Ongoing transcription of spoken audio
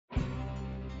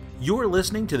You're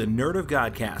listening to the Nerd of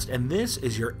Godcast, and this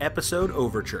is your episode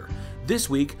overture. This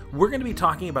week, we're going to be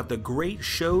talking about the great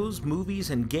shows,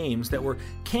 movies, and games that were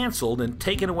canceled and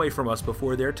taken away from us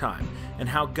before their time, and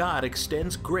how God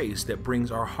extends grace that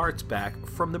brings our hearts back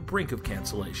from the brink of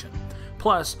cancellation.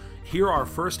 Plus, hear our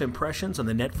first impressions on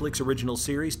the Netflix original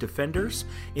series Defenders,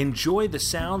 enjoy the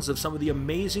sounds of some of the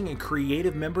amazing and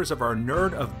creative members of our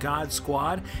Nerd of God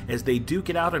squad as they duke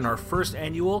it out in our first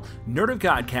annual Nerd of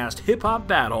Godcast hip-hop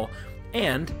battle,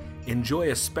 and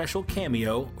enjoy a special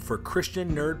cameo for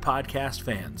Christian Nerd Podcast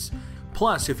fans.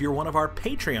 Plus, if you're one of our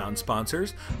Patreon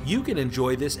sponsors, you can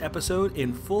enjoy this episode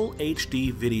in full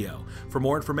HD video. For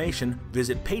more information,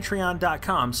 visit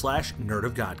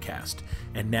patreon.com/nerdofgodcast.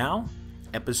 And now,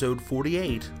 Episode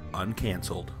 48,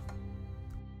 Uncanceled.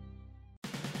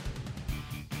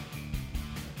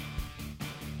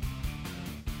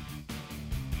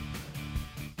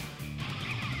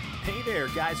 Hey there,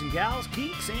 guys and gals,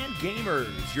 geeks and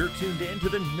gamers. You're tuned in to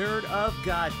the Nerd of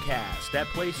Godcast, that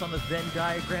place on the Venn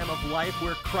diagram of life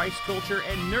where Christ culture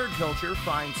and nerd culture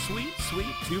find sweet,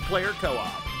 sweet two-player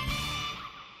co-op.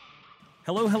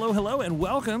 Hello, and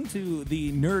welcome to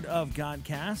the Nerd of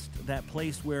Godcast, that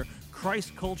place where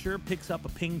Christ culture picks up a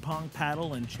ping pong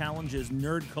paddle and challenges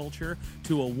nerd culture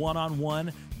to a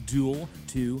one-on-one duel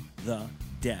to the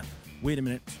death. Wait a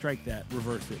minute, strike that,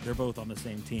 reverse it. They're both on the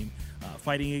same team,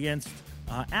 fighting against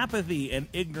apathy and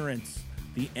ignorance,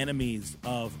 the enemies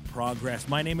of progress.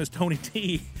 My name is Tony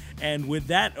T, and with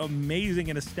that amazing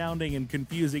and astounding and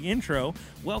confusing intro,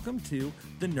 welcome to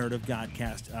the Nerd of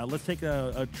Godcast. Let's take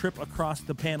a trip across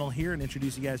the panel here and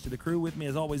introduce you guys to the crew. With me,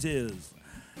 as always, is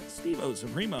Steve-O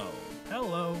Supremo.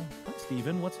 Hello. Hi,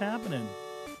 Steven. What's happening?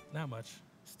 Not much.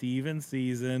 Steven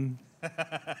season.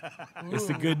 It's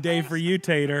a good day for you,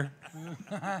 Tater.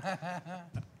 I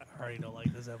already don't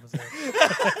like this episode.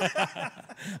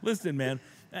 Listen, man,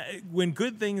 when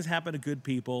good things happen to good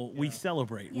people, we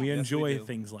celebrate. We enjoy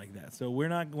things like that. So we're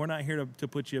not here to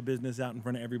put your business out in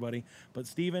front of everybody. But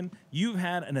Steven, you've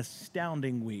had an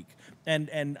astounding week, and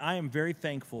I am very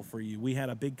thankful for you. We had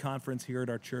a big conference here at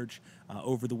our church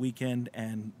over the weekend,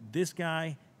 and this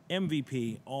guy,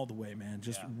 MVP all the way, man,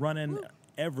 just running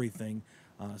everything.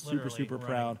 Super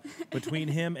proud between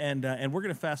him and we're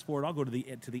going to fast forward. I'll go to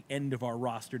the end of our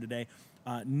roster today.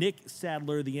 Nick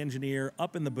Sadler, the engineer,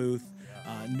 up in the booth.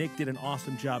 Nick did an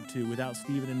awesome job too. Without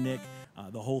Steven and Nick,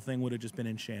 the whole thing would have just been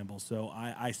in shambles. So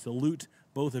I salute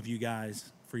both of you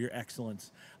guys for your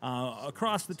excellence.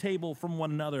 Across the table from one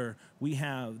another, we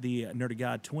have the Nerd of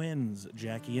God twins,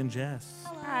 Jackie and Jess.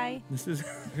 Hi.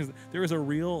 There was a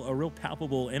real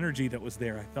palpable energy that was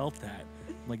there. I felt that.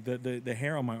 Like the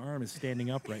hair on my arm is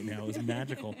standing up right now. It's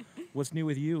magical. What's new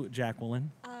with you, Jacqueline?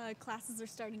 Classes are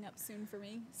starting up soon for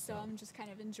me, so I'm just kind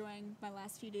of enjoying my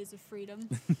last few days of freedom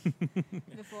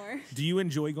before. Do you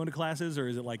enjoy going to classes, or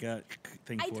is it like a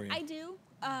thing for you? I do.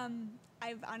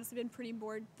 I've honestly been pretty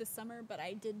bored this summer, but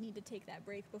I did need to take that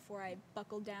break before I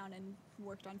buckled down and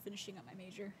worked on finishing up my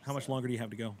major. How much longer do you have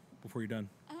to go before you're done?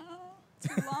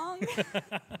 Too long.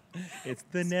 It's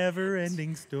the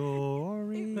never-ending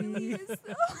story. It is,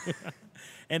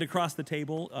 And across the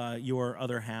table, your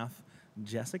other half,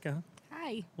 Jessica.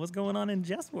 Hi. What's going on in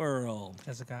Jess World?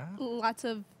 Jessica. Lots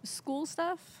of school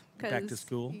stuff. Back to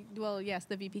school? Well, yes,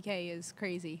 the VPK is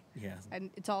crazy. Yeah. And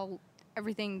it's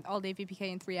everything all day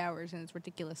VPK in 3 hours, and it's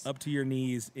ridiculous. Up to your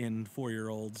knees in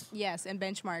 4-year-olds. Yes, and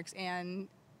benchmarks and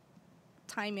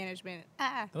time management.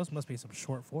 Those must be some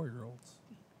short 4-year-olds.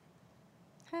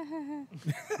 I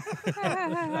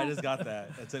just got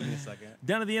that. That took me a second.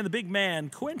 Down at the end, the big man,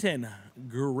 Quentin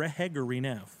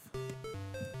Gregorinef.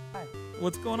 Hi.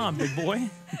 What's going on, big boy?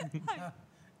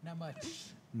 Not much.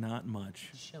 Not much.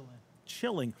 Chilling.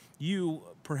 Chilling. You,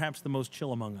 perhaps the most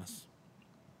chill among us.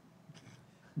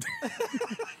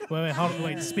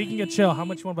 Wait. Speaking of chill, how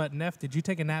much you want about Neff? Did you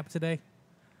take a nap today?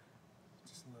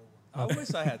 Just a little one. I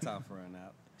wish I had time for a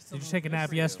nap. Did you take a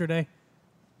nap yesterday?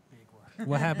 Big one.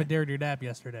 What happened during your nap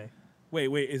yesterday? Wait.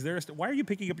 Is there? Why are you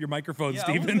picking up your microphone, Yeah,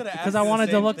 Stephen? Because I wanted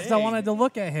to look. Because I wanted to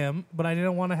look at him, but I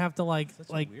didn't want to have to I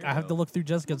have to look through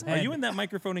Jessica's head. Are you in that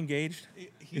microphone engaged?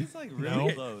 He's like really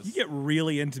No. close. You get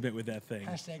really intimate with that thing.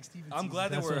 Hashtag Steven. I'm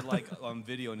glad that That's we're what- like on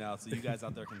video now, so you guys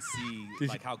out there can see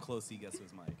like how close he gets to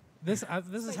his mic. This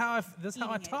is how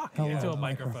I talk into a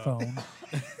microphone.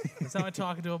 That's how I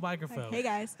talk into a microphone. hey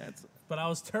guys. But I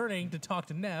was turning to talk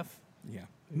to Neff. Yeah.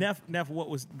 Neff,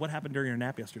 what happened during your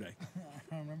nap yesterday?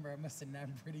 I don't remember. I must have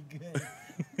napped pretty good.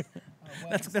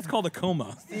 That's called a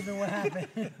coma. Steven, what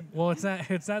happened? Well,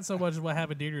 it's not so much what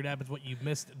happened during your nap; it's what you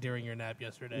missed during your nap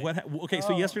yesterday. Okay,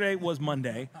 so yesterday was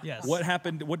Monday. Yes. What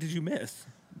happened? What did you miss?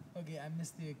 Okay, I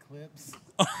missed the eclipse.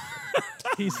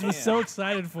 He was so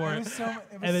excited for it, it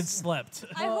and then slept.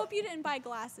 I hope you didn't buy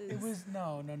glasses. It was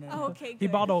no. Oh, okay, good. He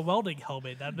bought a welding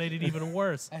helmet. That made it even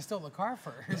worse. I stole the car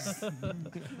first.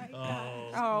 My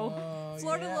God. Oh.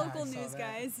 Florida yeah, local I saw news, that.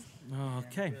 guys.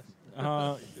 Okay.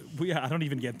 Yeah, I don't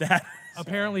even get that.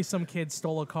 Apparently, some kid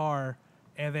stole a car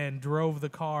and then drove the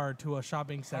car to a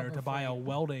shopping center Harbor to buy a Freight.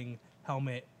 welding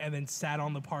helmet and then sat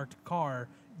on the parked car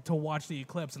to watch the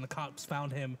eclipse. And the cops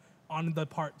found him on the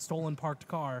stolen parked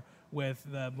car with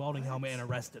the welding helmet and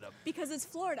arrested him. Because it's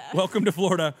Florida. Welcome to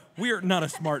Florida. We are not a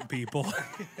smart people.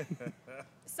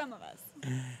 Some of us.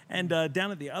 And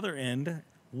down at the other end,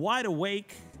 wide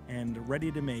awake and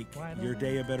ready to make Wide your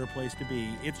day a better place to be.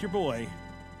 It's your boy,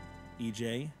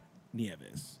 EJ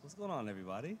Nieves. What's going on,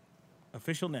 everybody?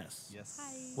 Official Ness. Yes.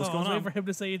 Hi. What's I going was waiting on? for him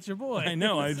to say it's your boy. I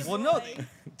know. It's Well, your no, boy.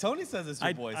 Tony says it's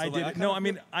your boy. So I like, did it. kinda No, I feel-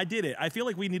 mean, I did it. I feel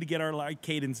like we need to get our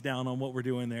cadence down on what we're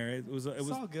doing there. It was. it's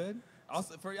all good.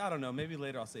 I don't know. Maybe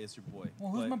later I'll say it's your boy.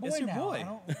 Well, who's But my boy It's your now? boy.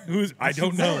 I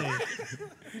don't know.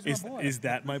 Who's my boy? Is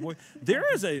that my boy?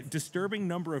 There is a disturbing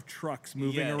number of trucks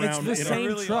moving Yeah. around. It's the in our- same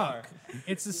really truck.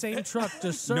 It's the same truck,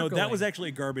 just circling. No, that was actually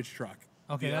a garbage truck.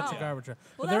 Okay, Yeah. that's a Oh. garbage truck.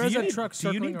 Well, But there that's- is Do a you need- truck do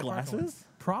you circling need a parking lot. glasses?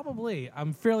 Probably.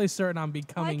 I'm fairly certain I'm Oh, I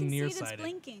becoming can see it. It's nearsighted.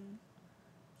 blinking.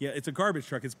 Yeah, it's a garbage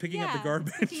truck. It's picking up the Yeah,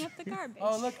 garbage. it's picking up the garbage.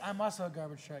 Oh, look, I'm also a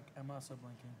garbage truck. I'm also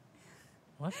blinking.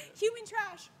 What? Human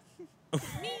trash.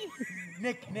 Me.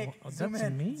 Nick, Oh, zoom that's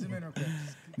in. me. Zoom in real quick.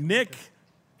 Nick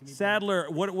Sadler,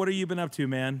 what have you been up to,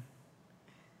 man?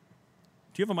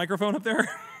 Do you have a microphone up there?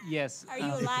 Yes. Are you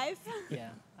alive? Yeah.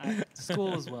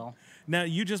 School as well. Now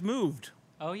you just moved.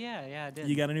 Oh yeah, I did.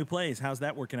 You got a new place. How's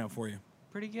that working out for you?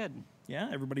 Pretty good. Yeah,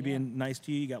 everybody Yeah. being nice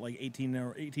to you. You got like 18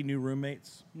 new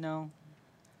roommates. No.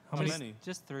 How just, many?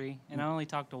 Just 3, and I only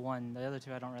talked to one. The other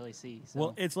 2 I don't really see. So.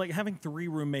 Well, it's like having 3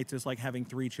 roommates is like having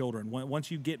 3 children. Once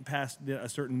you get past a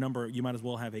certain number, you might as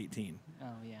well have 18. oh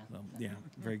yeah. So, yeah,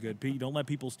 very good. Pete, don't let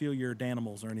people steal your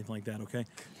Danimals or anything like that, okay?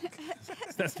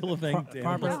 Is that still a thing?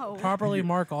 Proper, No. properly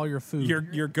mark all your food.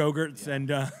 Your Go-Gurts and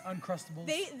Uncrustables.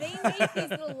 They make these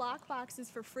little lock boxes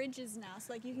for fridges now.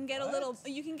 So like you can get a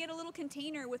little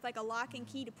container with like a lock and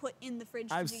key to put in the fridge.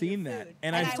 I've to do seen your that. food.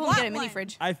 And I I I just want to want get a mini one.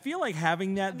 fridge. I feel like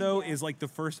having that though Yeah. is like the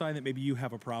first sign that maybe you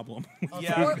have a problem.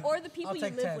 Yeah. Or the people I'll you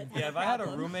take live 10. with. Yeah, have if I had a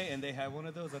problem. roommate and they had one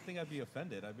of those, I think I'd be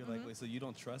offended. I'd be like, wait, so you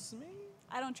don't trust me?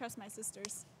 I don't trust my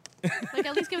sisters. Like,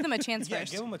 at least give them a chance Yeah,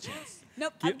 first. give them a chance.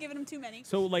 Nope, Gi- I've given them too many.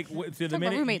 So like to the Talk about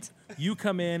minute roommates. you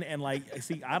come in and like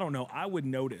see, I don't know, I would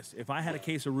notice if I had a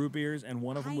case of root beers and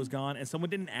one of them was gone and someone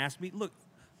didn't ask me. Look,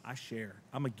 I share.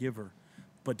 I'm a giver,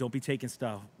 but don't be taking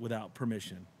stuff without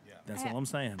permission. Yeah. That's I ha- all I'm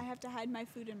saying. I have to hide my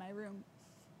food in my room.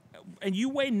 And you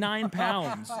weigh 9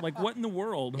 pounds. Like what in the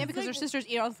world? Yeah, because their sisters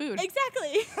eat all the food.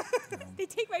 Exactly. They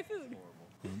take my food.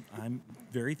 I'm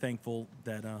very thankful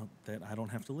that that I don't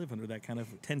have to live under that kind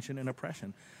of tension and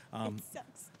oppression. It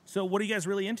sucks. So what are you guys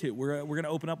really into? We're going to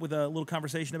open up with a little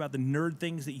conversation about the nerd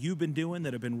things that you've been doing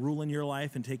that have been ruling your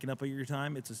life and taking up your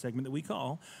time. It's a segment that we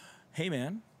call, "Hey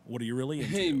man, what are you really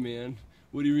into?" Hey man,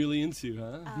 what are you really into,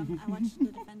 huh? I watched The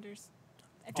Defenders.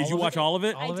 Did you watch all of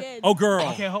it? All of it? did. Oh girl.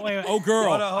 Okay, wait. Oh girl.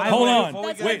 Hold on, Hold wait, on. before we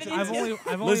That's get my Wait. video.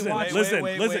 I've only Listen, watched. listen,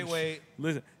 wait, listen, wait.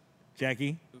 listen.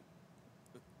 Jackie.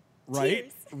 Right?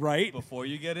 Tears. Right? Before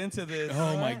you get into this,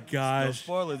 Oh my no gosh.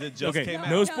 spoilers. It just Okay, came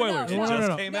no out. spoilers. It No, no, just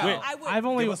no. came No, out. I would. I've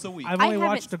only Give us a week. I've I only haven't-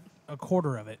 watched a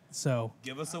quarter of it. So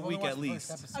Give us a I've only week watched at the first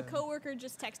least. A episode. coworker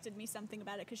just texted me something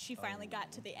about it because she finally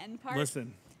got to the end part.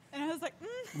 Listen. And I was like,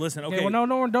 Listen, okay, okay. well,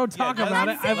 no, don't talk Yeah, about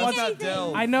it. let's I not watched. say Let's not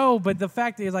delve. I know, but the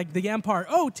fact is, like the end part.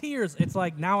 Oh, tears! It's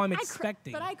like now I'm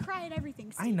expecting. But I cry at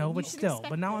everything. I know, Steven. but You should still. expect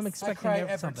But now I'm this. I expecting cry it-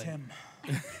 ever, something.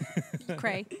 Tim.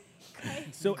 Cray.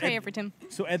 So Cray at, for Tim.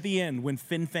 so at the end, when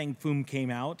Fin Fang Foom came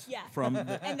out Yeah. from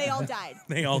the, And they all died.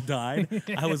 they all died,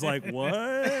 I was like, what?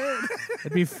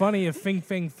 It'd be funny if Fing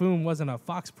Fang Foom wasn't a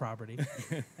Fox property.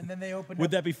 And then they opened Would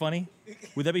up. that be funny?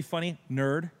 Would that be funny?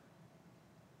 Nerd.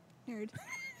 Nerd.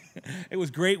 It was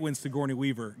great when Sigourney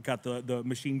Weaver got the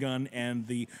machine gun and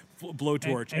the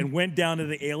blowtorch and And- went down to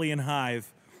the alien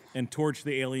hive and torched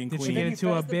the alien Did she queen. get into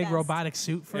a That's the big best. robotic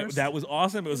suit first? That was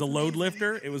awesome. It was a load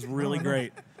lifter. It was really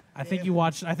great. I think you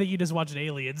watched. I think you just watched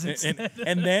Aliens.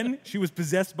 And then she was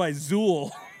possessed by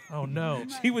Zool. Oh no!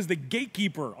 She was the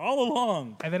gatekeeper all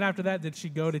along. And then after that, did she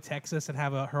go to Texas and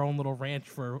have her own little ranch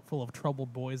full of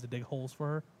troubled boys to dig holes for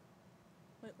her?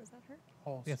 Wait, was that her?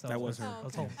 Holes. Yes, That was her. Oh, That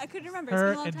was okay. Holes. I couldn't remember. It's been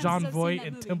Her a long and time John since I've seen Voight that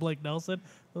and movie. Tim Blake Nelson.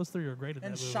 Those 3 are great in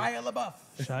And that movie. Shia LaBeouf.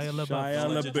 Shia LaBeouf. Shia Let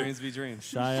your LaBeouf. dreams be dreams.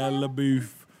 Shia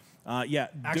LaBeouf. Yeah.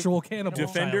 Actual cannibal. Shia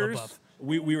Defenders. LaBeouf.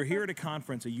 We were here at a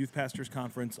conference, a youth pastors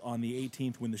conference on the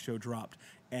 18th when the show dropped,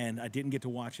 and I didn't get to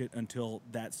watch it until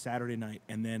that Saturday night.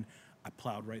 And then I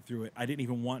plowed right through it. I didn't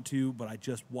even want to, but I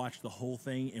just watched the whole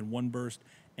thing in one burst,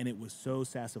 and it was so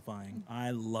satisfying.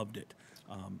 I loved it.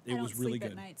 It was really sleep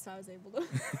good. At night, so I was able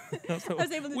to. So I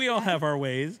was able to we do all that. have our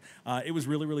ways. It was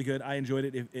really, really good. I enjoyed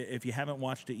it. If you haven't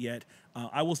watched it yet,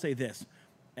 I will say this.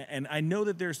 And I know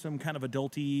that there's some kind of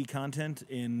adulty content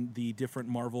in the different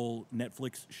Marvel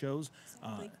Netflix shows.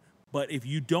 Exactly. But if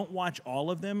you don't watch all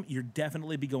of them, you're going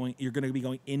to be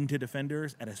going into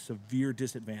Defenders at a severe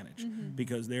disadvantage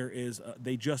because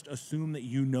they just assume that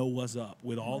you know what's up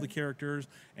with all the characters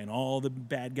and all the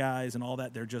bad guys and all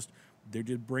that. They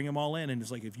just bring them all in, and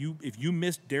it's like if you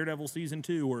missed Daredevil season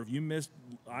 2 or if you missed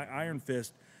Iron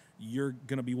Fist, you're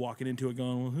going to be walking into it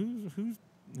going, well,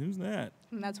 who's that?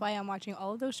 And that's why I'm watching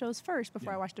all of those shows first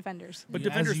before I watch Defenders. But Yeah,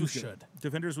 as Defenders you was good. should.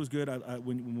 Defenders was good.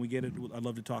 When we get it, I'd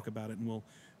love to talk about it, and we'll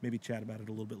maybe chat about it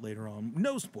a little bit later on.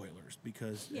 No spoilers,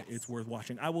 because Yes. it's worth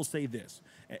watching. I will say this,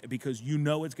 because you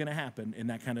know it's going to happen in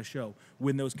that kind of show.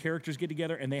 When those characters get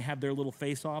together and they have their little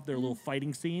face-off, their little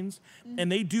fighting scenes, and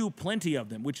they do plenty of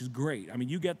them, which is great. I mean,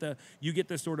 you get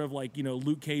the sort of like,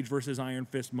 Luke Cage versus Iron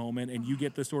Fist moment, and you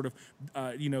get the sort of,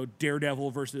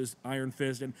 Daredevil versus Iron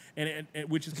Fist, and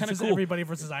which is kind of Just cool. everybody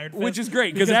versus Iron Fist. Which is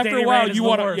great because after Danny a while Rand is you the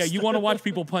want to worst. you want to watch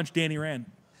people punch Danny Rand.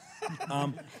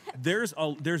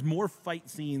 There's more fight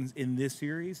scenes in this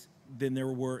series than there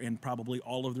were in probably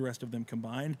all of the rest of them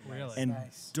combined. Really? And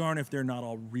Nice. darn if they're not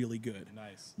all really good.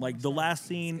 Nice. Like the last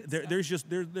scene,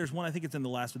 there's one, I think it's in the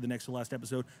last or the next to last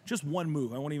episode, just one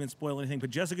move. I won't even spoil anything, but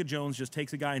Jessica Jones just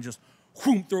takes a guy and just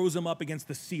whoom, throws him up against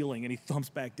the ceiling and he thumps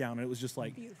back down. And it was just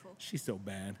like, Beautiful. she's so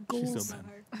bad. Goals. She's so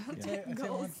bad. I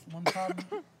tell you one problem.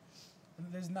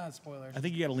 There's not spoilers. I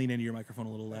think you got to lean into your microphone a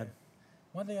little, lad.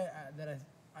 One thing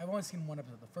I've only seen one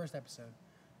episode, the first episode.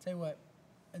 Tell you what,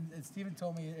 and Steven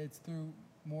told me it's through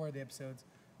more of the episodes.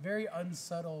 Very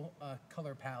unsubtle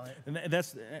color palette.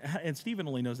 And Steven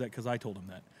only knows that because I told him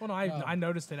that. Well, no, I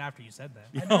noticed it after you said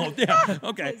that. Oh, yeah.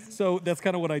 Okay. So that's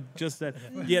kind of what I just said.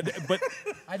 Yeah, but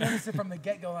I noticed it from the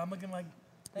get-go. I'm looking like,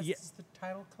 that's Yeah. just the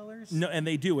title colors? no, and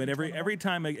they do. And every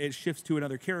time it shifts to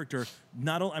another character,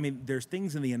 not only, I mean, there's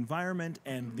things in the environment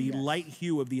and the light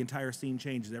hue of the entire scene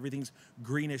changes. Everything's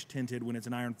greenish tinted when it's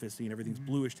an Iron Fist scene. Everything's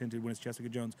bluish tinted when it's Jessica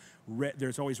Jones.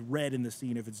 There's always red in the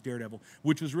scene if it's Daredevil,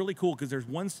 which was really cool because there's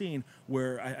one scene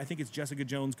where I think it's Jessica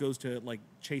Jones goes to like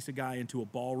chase a guy into a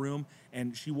ballroom,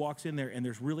 and she walks in there and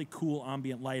there's really cool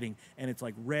ambient lighting, and it's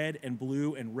like red and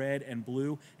blue and red and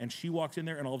blue, and she walks in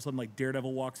there and all of a sudden like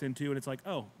Daredevil walks into, and it's like,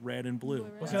 oh, red and blue. Blue,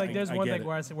 Well, see, like, there's I one get thing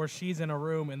it. where she's in a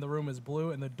room and the room is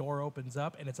blue and the door opens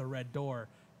up and it's a red door,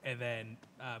 and then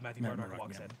Matthew Matt Murdock Murdock,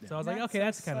 walks yeah, in. yeah. So I was like, That's okay,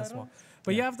 that's so kind of subtle. small.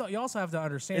 But you also have to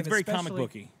understand. It's very comic especially-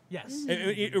 booky. Yes.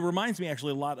 It reminds me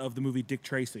actually a lot of the movie Dick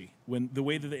Tracy. When the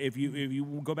way that if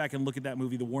you go back and look at that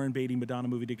movie, the Warren Beatty Madonna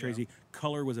movie Dick Tracy,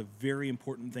 color was a very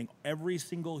important thing. Every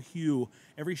single hue,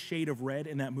 every shade of red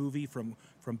in that movie, from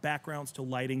backgrounds to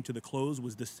lighting to the clothes,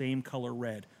 was the same color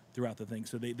red throughout the thing.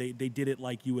 So they did it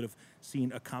like you would have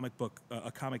seen a comic book,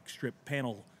 a comic strip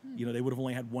panel. You know, they would have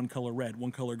only had one color red,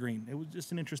 one color green. It was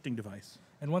just an interesting device.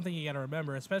 And one thing you got to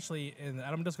remember, especially and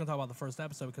I'm just going to talk about the first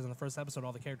episode because in the first episode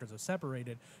all the characters are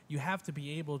separated. You have to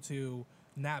be able to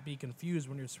not be confused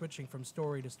when you're switching from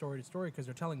story to story to story because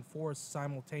they're telling 4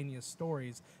 simultaneous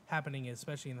stories happening,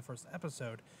 especially in the first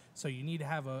episode. So you need to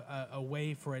have a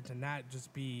way for it to not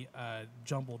just be a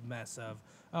jumbled mess of,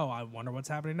 oh, I wonder what's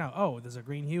happening now. Oh, there's a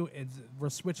green hue. We're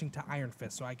switching to Iron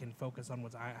Fist so I can focus on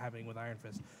what's happening with Iron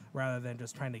Fist rather than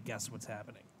just trying to guess what's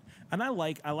happening. And I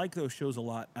like those shows a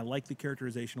lot. I like the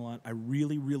characterization a lot. I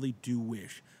really, really do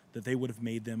wish that they would have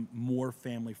made them more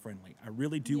family friendly. I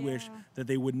really do wish Yeah. that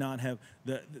they would not have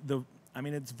the I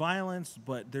mean, it's violence,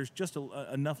 but there's just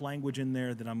enough language in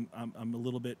there that I'm a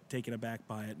little bit taken aback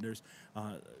by it. There's,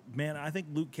 man, I think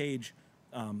Luke Cage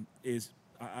is.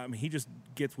 I mean, he just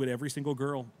gets with every single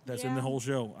girl that's in the Yeah. whole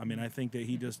show. I mean, I think that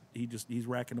he's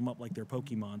racking them up like they're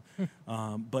Pokemon.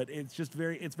 But it's just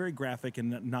very graphic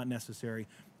and not necessary.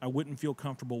 I wouldn't feel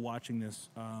comfortable watching this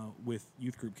with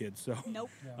youth group kids. So, Nope.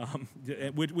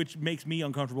 which makes me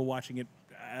uncomfortable watching it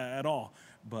at all.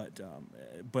 But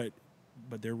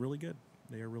they're really good.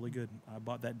 They are really good. I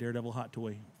bought that Daredevil hot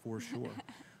toy for sure.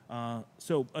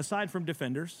 So aside from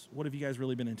Defenders, what have you guys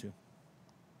really been into?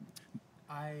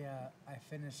 I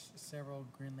finished several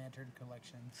Green Lantern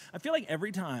collections. I feel like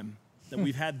every time that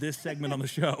we've had this segment on the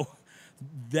show,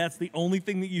 that's the only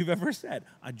thing that you've ever said.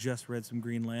 I just read some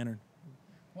Green Lantern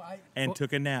Well, and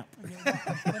took a nap.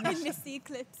 I missed the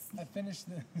eclipse. I finished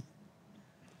the. It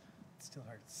still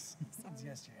hurts. It's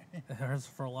yesterday, It hurts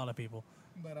for a lot of people.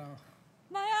 but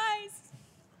My eyes.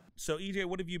 So EJ,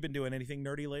 what have you been doing? Anything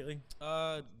nerdy lately?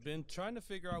 Been trying to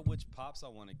figure out which pops I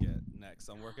want to get next.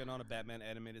 I'm working on a Batman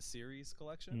animated series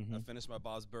collection. I finished my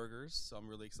Bob's Burgers, so I'm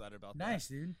really excited about that. Nice,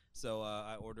 dude. So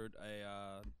I ordered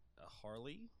a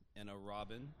Harley and a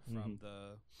Robin from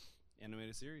the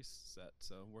animated series set.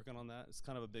 So working on that. It's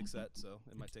kind of a big set, so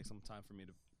it might take some time for me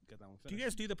to get that one finished. Do you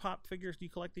guys do the pop figures? Do you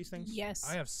collect these things? Yes.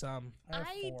 I have some. I have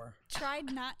 4.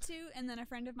 tried not to, and then a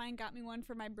friend of mine got me one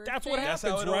for my birthday. That's what That's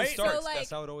happens, how it always right? starts. So, like, That's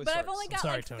how it always but starts. I've only got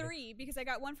sorry, like Tony. 3 because I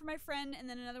got one for my friend, and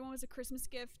then another one was a Christmas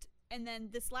gift. And then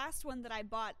this last one that I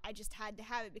bought, I just had to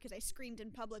have it because I screamed in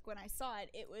public when I saw it.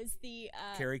 It was the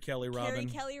Carrie Kelly Robin. Carrie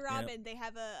Kelly Robin. Yep. They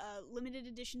have a limited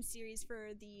edition series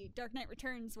for the Dark Knight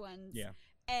Returns ones. Yeah.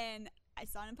 And I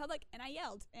saw it in public, and I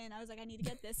yelled, and I was like, I need to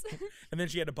get this. And then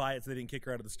she had to buy it so they didn't kick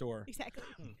her out of the store. Exactly.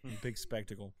 Big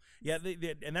spectacle. Yeah,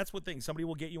 and that's what thing. Somebody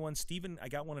will get you one. Steven, I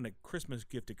got one in a Christmas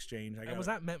gift exchange. And was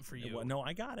that meant for you? No,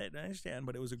 I got it. I understand,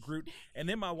 but it was a Groot. And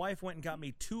then my wife went and got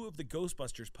me 2 of the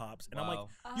Ghostbusters pops, and I'm like,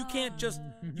 you can't just,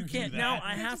 you can't. Now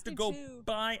I have Just to do go 2.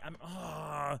 buy.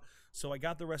 So I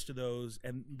got the rest of those,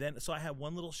 and then so I had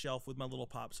one little shelf with my little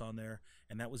pops on there,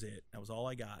 and that was it. That was all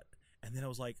I got. And then I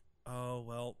was like, oh,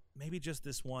 well, maybe just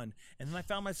this one. And then I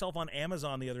found myself on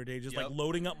Amazon the other day just like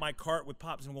loading up my cart with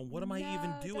pops and I'm going, what am I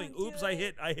even doing? don't Oops, do I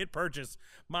it. hit purchase.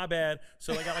 My bad.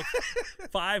 So I got like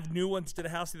 5 new ones to the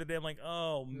house the other day. I'm like,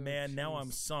 oh man, now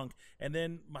I'm sunk. And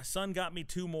then my son got me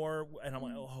 2 more and I'm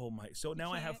like, oh my. So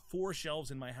now I have 4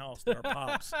 shelves in my house that are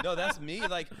pops. No, that's me.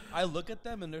 Like, I look at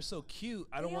them and they're so cute.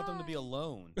 I don't want them to be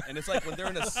alone. And it's like when they're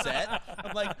in a set,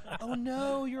 I'm like, oh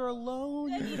no, you're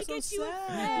alone. I You need look to get so you a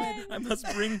sad. friend. I must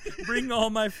bring all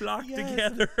my flock Yes.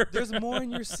 together. There's more in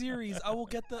your series. I will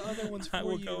get the other ones for I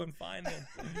will you. go and find them.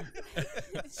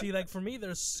 See, like for me,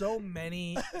 there's so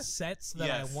many sets that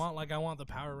Yes. I want. Like I want the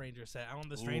Power Ranger set. I want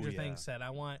the Stranger yeah. Things set. I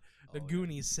want the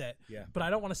Goonies set. Yeah. But I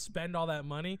don't want to spend all that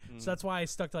money. So that's why I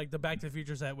stuck to like the Back to the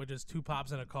Future set, which is 2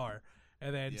 pops in a car.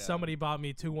 And then somebody bought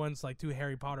me 2 ones, like 2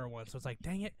 Harry Potter ones. So it's like,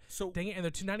 dang it. And they're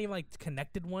 2 not even like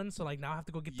connected ones. So like now I have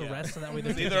to go get the rest so that way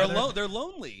they're See, together. they're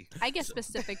lonely. I get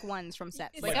specific ones from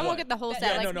sets. It's Like like I won't what? get the whole Yeah,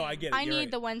 set. no, Like, no, I get it. I You're need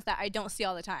right. the ones that I don't see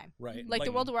all the time. Right. Like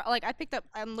the World War. Like I picked up.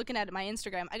 I'm looking at my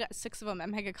Instagram. I got 6 of them at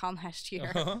MegaCon last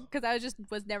year because I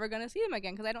was never gonna see them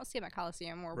again because I don't see them at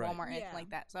Coliseum or Right. Walmart or anything Yeah. like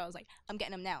that. So I was like, I'm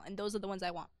getting them now, and those are the ones I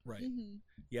want. Right. Mm-hmm.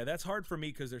 Yeah, that's hard for me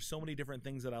because there's so many different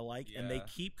things that I like, and they Yeah.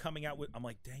 keep coming out with. I'm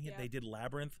like, dang it, Yeah. they did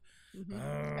Labyrinth. I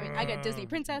mean, I got Disney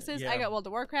Princesses. Yeah. I got World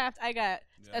of Warcraft. I got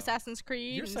Assassin's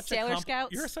Creed You're and such Sailor a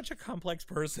Scouts. You're such a complex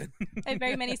person. I have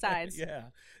very many sides. Yeah,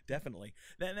 definitely.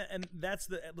 And that's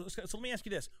the. So let me ask you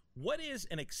this: what is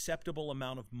an acceptable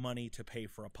amount of money to pay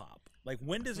for a pop? Like,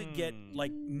 when does it get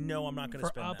like, no, I'm not going to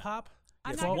For spend a that. pop,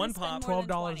 I'm Yes, not gonna one spend pop, more than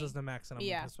 $12 $20. is the max that I'm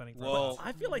Yeah. spending for Well, a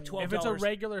I feel like $12. If it's a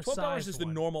regular $12 sized is the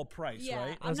one. normal price, Yeah,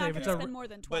 right? I'm I'd say not if going it's to a- spend more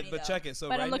than 20 But check it. So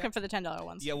But right I'm looking now, for the $10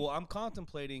 ones. Yeah, well, I'm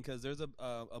contemplating because there's a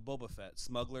Boba Fett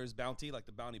Smuggler's Bounty, like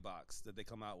the bounty box that they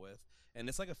come out with, and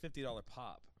it's like a $50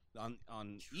 pop.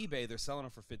 On eBay, they're selling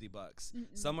them for $50.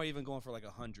 Some are even going for like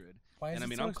 $100. Why is And I it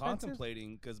mean, so I'm expensive?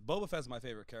 contemplating because Boba Fett's my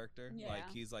favorite character. Yeah.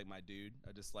 Like he's like my dude.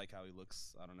 I just like how he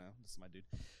looks. I don't know. This is my dude.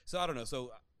 So I don't know.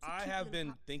 So I cute have little been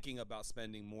pop. thinking about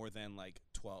spending more than like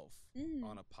 12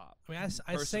 on a pop. I mean, I say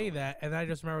Personally. that, and I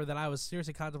just remember that I was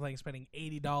seriously contemplating spending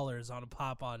 $80 on a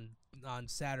pop on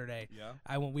Saturday.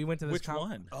 Yeah. We went to this Which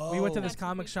one? We went to Oh. this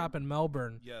comic shop in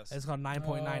Melbourne. Yes. It's called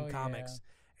 9.9 Oh, Comics.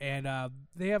 And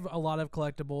they have a lot of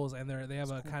collectibles, and they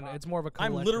have a kind of. It's more of a.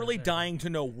 I'm literally collector's area. dying to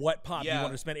know what pop you Yeah.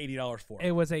 want to spend $80 for.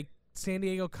 It was a San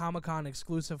Diego Comic Con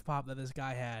exclusive pop that this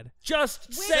guy had.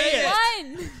 Just say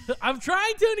it. One. I'm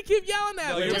trying to keep yelling at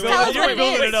No, me. you're Just building- tell us you're what it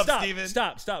building is. it up, Stop,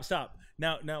 Steven. stop.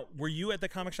 Now, were you at the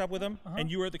comic shop with him?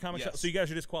 And you were at the comic shop, Yes. so you guys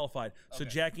are disqualified. So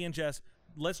Jackie and Jess,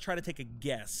 let's try to take a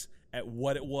guess at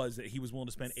what it was that he was willing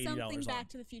to spend $80 Something on. Back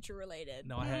to the Future related.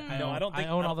 No, I No, I don't think.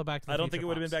 I own all the Back to the I don't Future think it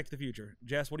would have been pops. Back to the Future.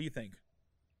 Jess, what do you think?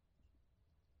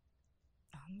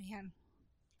 Oh man.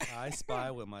 I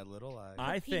spy with my little eye.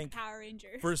 I Pink think Power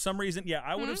Ranger. for some reason, yeah,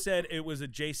 I would have said it was a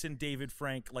Jason David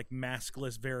Frank like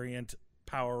maskless variant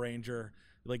Power Ranger,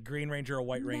 like Green Ranger or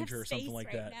White Ranger or something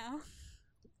like that. Now.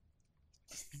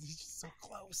 He's so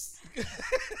close.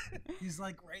 He's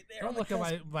like right there. Don't look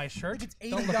at my shirt. It's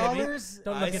Don't look at me. $80.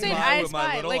 Don't I look at see. me. Saying spy I with my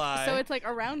spy. little Like eye. so, it's like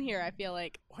around here. I feel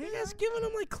like. Why are you guys giving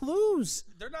them like clues?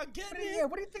 They're not getting Yeah, it.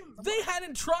 what do you think? They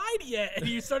hadn't tried yet, and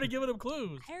you started giving them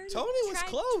clues. I already Tony was tried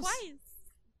close. Twice.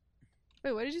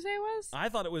 Wait, what did you say it was? I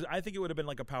thought it was. I think it would have been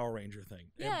like a Power Ranger thing.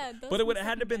 Yeah, but those it would were have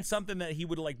had to second been guess. something that he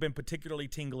would have like been particularly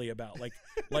tingly about. Like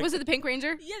Was it the Pink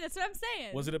Ranger? Yeah, that's what I'm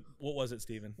saying. was it a what was it,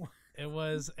 Steven? It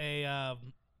was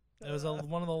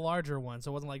one of the larger ones.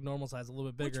 So it wasn't like normal size, a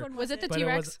little bit Which bigger. one Was it the But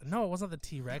T-Rex? no, it wasn't the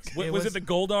T-Rex. Was it the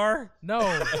Goldar? No,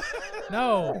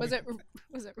 No. Was it?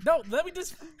 No, let me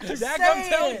just Say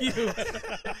tell it. you.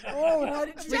 Oh, how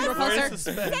did you? Read more closer.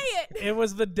 Say it. It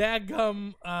was the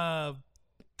dadgum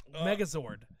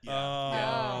Megazord.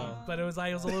 But it was a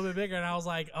little bit bigger, and I was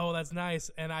like, "Oh, that's nice."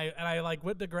 And I like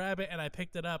went to grab it, and I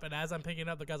picked it up. And as I'm picking it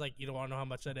up, the guy's like, "You don't want to know how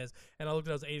much that is?" And I looked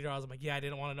at it, it was $80. I'm like, "Yeah, I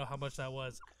didn't want to know how much that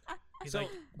was." He's like,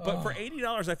 But for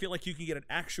 $80, I feel like you can get an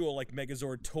actual like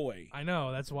Megazord toy. "I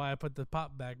know, that's why I put the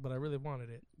pop back, but I really wanted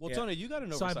it." Well, Yeah. Tony, you got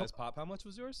an So I oversized pop. How much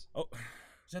was yours? Oh,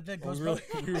 Is that the we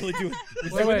Ghostbusters? really doing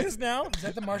Wait. this now? Is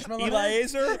that the marshmallow? head?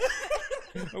 Eliezer?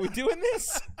 Are we doing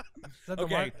this? Is that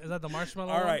Okay. is that the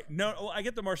marshmallow? All one? right. No, well, I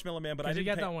get the Marshmallow Man, but I 'Cause you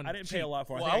didn't got pay, that one I didn't pay a cheap. lot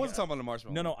for it. Well, think I wasn't talking about the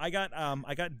marshmallow. No, I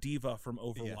got Diva from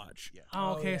Overwatch. Yeah.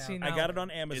 Oh, okay. Oh, yeah. See, I now got it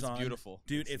on Amazon. beautiful.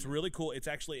 Dude. It's really cool. It's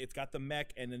got the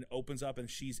mech and then opens up and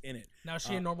she's in it. Now is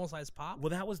she a normal size pop?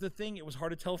 Well, that was the thing. It was hard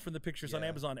to tell from the pictures on Yeah.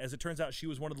 Amazon. As it turns out, she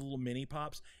was one of the little mini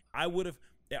pops. I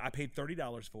paid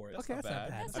 $30 for it. Okay, that's not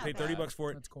bad. That's I not paid bad. $30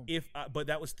 for it. That's cool. But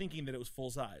that was thinking that it was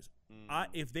full size. I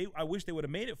wish they would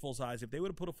have made it full size. If they would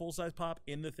have put a full size pop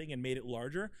in the thing and made it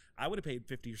larger, I would have paid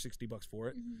 $50 or $60 for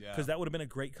it Yeah. because that would have been a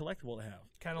great collectible to have.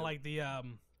 Kind of like the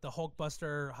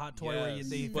Hulkbuster hot toy where Yes.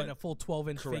 they fit a full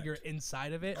 12-inch Correct. figure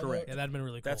inside of it. Correct. Yeah, that'd been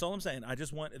really cool. That's all I'm saying. I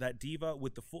just want that Diva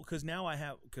with the full because now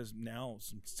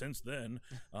since then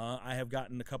I have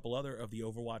gotten a couple other of the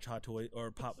Overwatch hot toy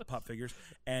or pop figures,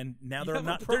 and now You they're have a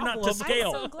not to problem.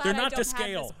 scale. I'm so glad They're I not don't to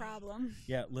scale. Have this problem.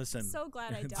 Yeah, listen. So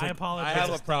glad I don't. I apologize. I have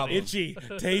a problem. Itchy,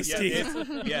 tasty.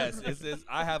 It's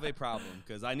I have a problem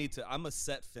because I'm a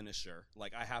set finisher.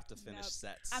 Like I have to finish Nope.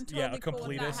 sets. I'm Yeah, totally a cool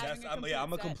with not completist. having a complete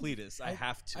I'm a set. completist. I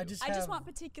have to. I just I just have- want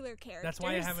particular characters. That's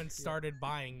why I haven't started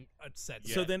buying a set.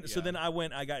 Yeah. So then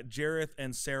I got Jareth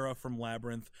and Sarah from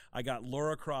Labyrinth. I got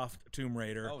Lara Croft Tomb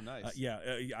Raider. Oh, nice.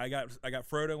 I got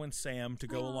Frodo and Sam to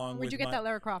go along with. Where'd you get my, that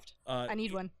Lara Croft? I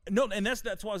need one. No, and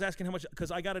that's why I was asking how much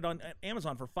because I got it on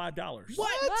Amazon for $5.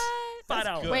 What?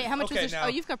 $5. good. Wait, how much Okay, was this? now- Oh,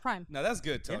 you've got Prime. Now that's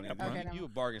good, Tony. Yeah, okay, you a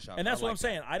bargain shop. And that's I what like I'm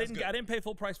saying. that. I That's didn't good. pay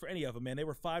full price for any of them, man. They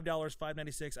were $5,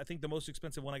 $5.96. I think the most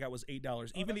expensive one I got was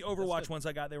 $8. Even the that's Overwatch good. ones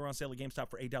I got, they were on sale at GameStop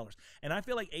for $8. And I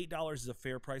feel like $8 is a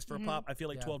fair price for a pop. I feel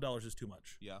like Yeah. $12 is too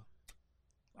much. Yeah.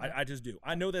 I just do.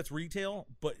 I know that's retail,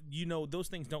 but those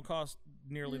things don't cost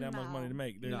nearly that much money to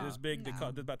make. They're No. this big. They No.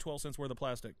 cost about 12 cents worth of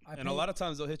plastic. And a lot of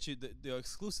times they'll hit you the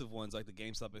exclusive ones like the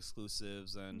GameStop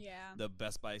exclusives and Yeah. the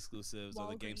Best Buy exclusives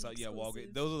or the Walgreens GameStop. Yeah, Walgreens.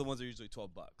 exclusives. Those are the ones that are usually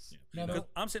 $12. No, Because no.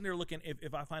 I'm sitting there looking,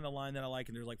 if I find a line that I like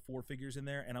and there's like 4 figures in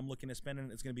there and I'm looking at spending,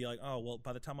 it's going to be like, oh, well,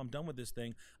 by the time I'm done with this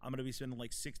thing, I'm going to be spending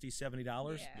like $60,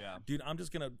 $70. Yeah. Dude, I'm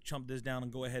just going to chump this down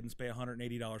and go ahead and spend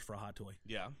 $180 for a hot toy.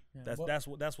 Yeah. Yeah, That's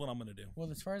well, that's what I'm going to do. Well,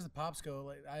 as far as the pops go,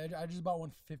 like I just bought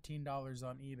one for $15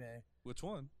 on eBay. Which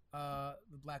one? The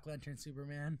Black Lantern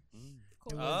Superman.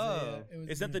 Cool. It was, Oh. it was,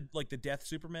 Is that the death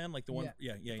Superman, like the one?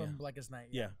 Yeah, from Blackest Night.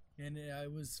 Yeah. And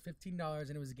it was $15,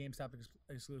 and it was a GameStop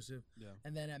exclusive. Yeah.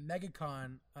 And then at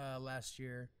MegaCon last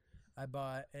year, I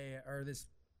bought this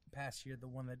past year, the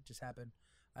one that just happened,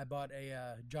 I bought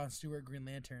a Jon Stewart Green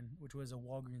Lantern, which was a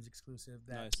Walgreens exclusive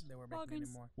that Nice. they were making Walgreens.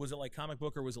 anymore. Was it like comic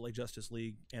book or was it like Justice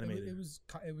League animated? It was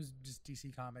just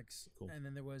DC Comics. Cool. And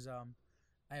then there was I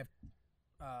have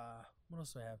what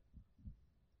else do I have?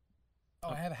 Oh,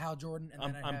 I have a Hal Jordan,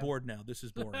 and then I'm bored now. This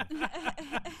is boring.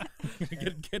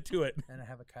 get to it. And I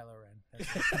have a Kylo Ren.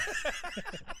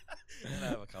 And I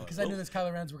have a color. Because I knew those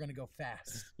Kylo Rens were going to go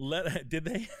fast. Did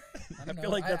they? I I don't feel know.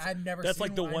 like I've never that's seen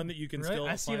like the one. one that you can Really? still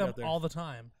I see find them out there. all the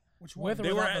time. Which With one? or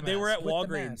They were without at the mask? With the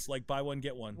Walgreens, mask. like buy one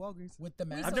get one. Walgreens with the We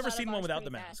mask. I've sold never out seen of one ours without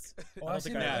pretty the fast. mask. Oh, I don't I've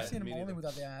think seen, I them, have. I've seen them Me only neither.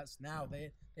 without the mask. Now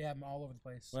they have them all over the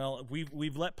place. Well,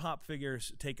 we've let pop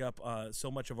figures take up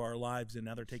so much of our lives, and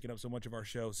now they're taking up so much of our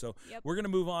show. So Yep. we're gonna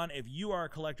move on. If you are a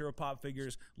collector of pop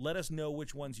figures, let us know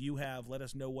which ones you have. Let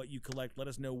us know what you collect. Let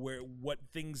us know what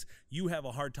things you have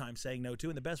a hard time saying no to.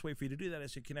 And the best way for you to do that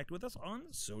is to connect with us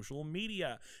on social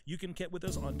media. You can get with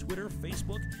us on Twitter,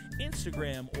 Facebook,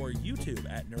 Instagram, or YouTube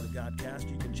at Nerd of Godcast.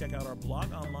 You can check out our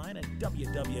blog online at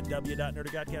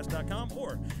www.nerdofgodcast.com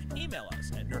or email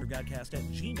us at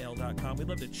nerdofgodcast@gmail.com. We'd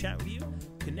love to chat with you,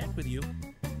 connect with you.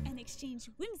 And exchange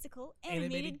whimsical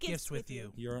animated gifts with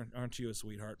you. Aren't you a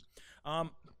sweetheart?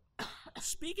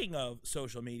 Speaking of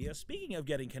social media, speaking of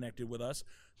getting connected with us,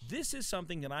 this is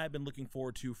something that I've been looking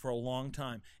forward to for a long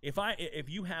time. If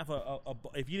you have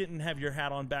if you didn't have your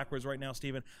hat on backwards right now,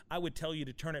 Steven, I would tell you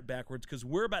to turn it backwards because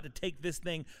we're about to take this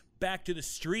thing back to the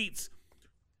streets.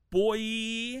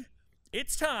 Boy,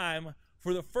 it's time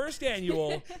for the first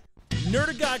annual Nerd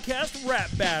of Godcast rap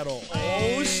battle.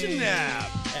 Oh, snap.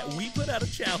 We put out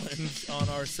a challenge on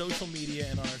our social media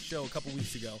and on our show a couple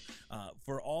weeks ago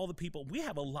for all the people. We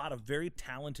have a lot of very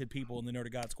talented people in the Nerd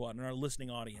of God Squad and our listening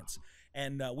audience.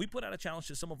 And we put out a challenge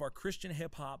to some of our Christian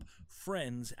hip-hop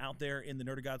friends out there in the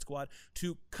Nerd of God squad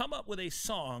to come up with a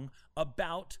song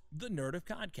about the Nerd of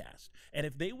Godcast. And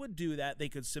if they would do that, they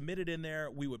could submit it in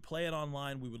there. We would play it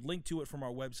online. We would link to it from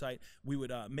our website. We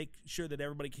would make sure that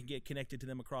everybody can get connected to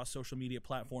them across social media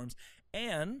platforms.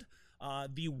 And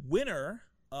the winner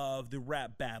of the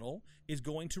rap battle is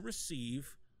going to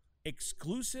receive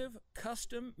exclusive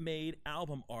custom-made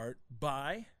album art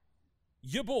by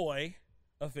your boy,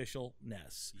 Official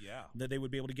Ness. Yeah. That they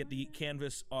would be able to get the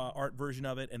canvas art version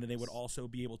of it, and then they would also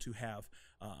be able to have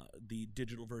the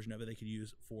digital version of it they could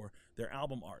use for their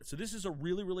album art. So this is a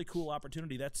really, really cool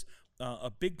opportunity. That's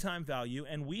a big-time value,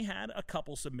 and we had a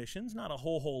couple submissions, not a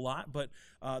whole lot, but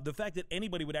the fact that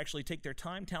anybody would actually take their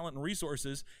time, talent, and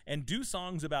resources and do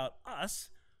songs about us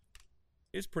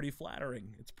is pretty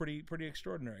flattering. It's pretty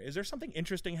extraordinary. Is there something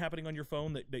interesting happening on your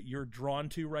phone that you're drawn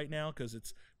to right now? Because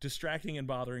it's distracting and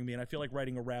bothering me, and I feel like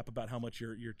writing a rap about how much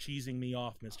you're cheesing me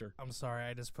off, mister. I'm sorry,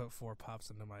 I just put 4 pops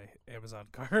into my Amazon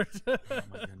cart. Oh,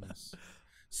 my goodness.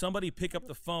 Somebody pick up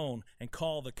the phone and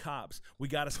call the cops. We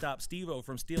got to stop Steve-O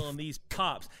from stealing these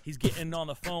pops. He's getting on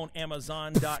the phone,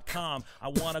 Amazon.com. I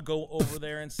want to go over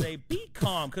there and say, be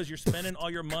calm, because you're spending all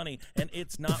your money, and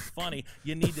it's not funny.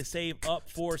 You need to save up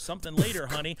for something later,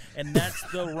 honey, and that's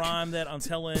the rhyme that I'm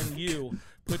telling you.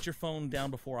 Put your phone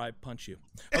down before I punch you.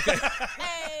 Okay.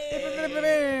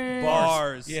 Hey.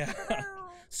 Bars. Yeah.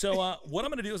 So what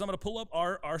I'm going to do is I'm going to pull up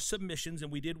our submissions,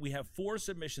 and we have 4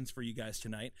 submissions for you guys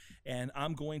tonight, and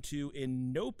I'm going to,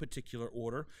 in no particular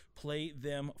order, play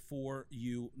them for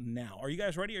you now. Are you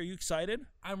guys ready? Are you excited?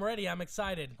 I'm ready. I'm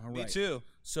excited. All right. Me too.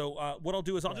 So what I'll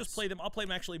do is I'll just play them. I'll play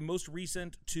them actually most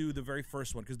recent to the very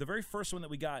first one, because the very first one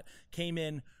that we got came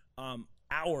in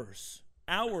hours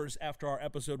after our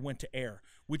episode went to air,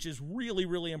 which is really,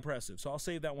 really impressive. So I'll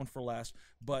save that one for last.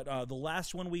 But the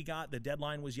last one we got, the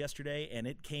deadline was yesterday, and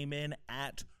it came in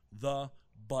at the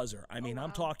buzzer. I mean,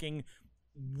 I'm talking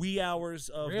wee hours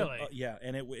of Really?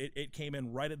 And it came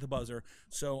in right at the buzzer.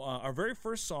 So our very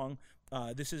first song,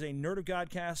 this is a Nerd of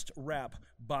Godcast rap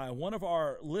by one of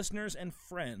our listeners and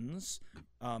friends.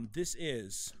 This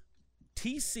is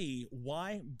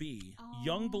TCYB,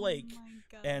 Young Blake,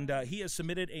 and he has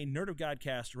submitted a Nerd of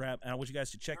Godcast rap, and I want you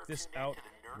guys to check this out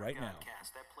right now.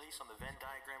 That place on the Venn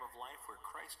diagram of life where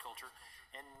Christ culture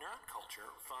and nerd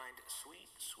culture find sweet,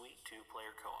 sweet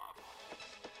 2-player co-op.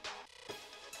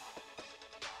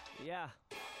 Yeah.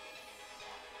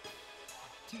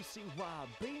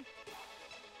 TCYB.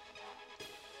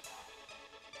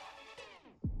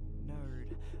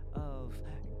 Nerd of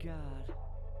God.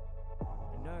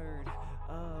 Nerd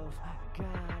of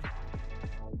God.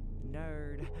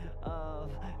 Nerd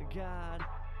of God.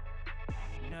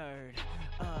 Nerd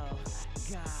of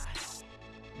God.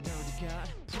 Nerd of God,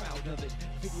 proud of it.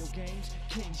 Video games,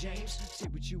 King James. Say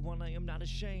what you want, I am not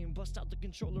ashamed. Bust out the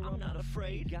controller, I'm not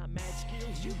afraid. Got mad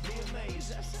skills, you'd be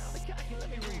amazed. That sounded cocky, let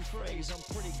me rephrase. I'm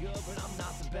pretty good, but I'm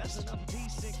not the best, and I'm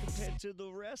decent compared to the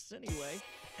rest anyway.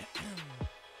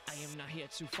 I am not here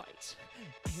to fight.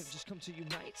 I have just come to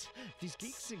unite these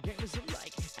geeks and gamers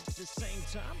alike. At the same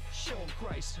time, show him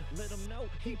Christ. Let him know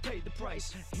he paid the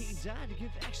price. He died to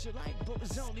give extra life, but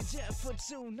was only dead for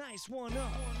 2 nights. One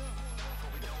up.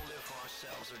 For we don't live for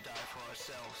ourselves or die for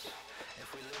ourselves. If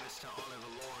we live, it's to honor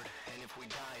the Lord. And if we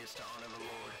die, it's to honor the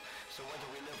Lord. So whether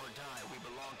we live or die, we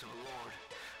belong to the Lord.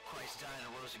 Christ died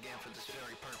and rose again for this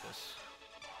very purpose.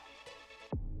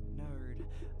 Nerd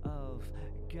of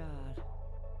God.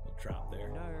 Drop there.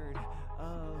 Nerd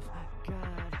of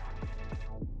God.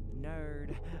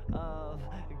 Nerd of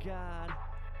God.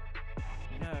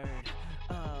 Nerd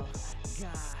of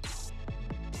God.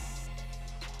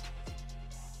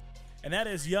 And that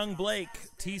is Young Blake,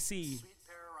 TC.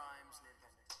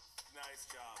 Nice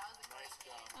job.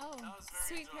 Oh,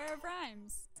 sweet pair of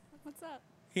rhymes. What's up?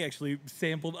 He actually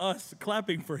sampled us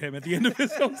clapping for him at the end of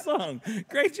his own song.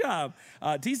 Great job.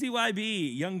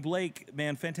 TCYB, Young Blake,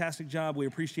 man, fantastic job. We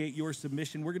appreciate your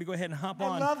submission. We're going to go ahead and hop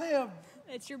on. I love him.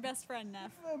 It's your best friend,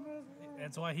 Neff.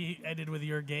 That's why he ended with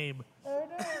your game.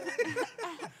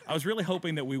 I was really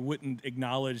hoping that we wouldn't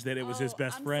acknowledge that it was his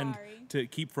best I'm friend sorry. to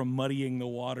keep from muddying the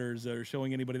waters or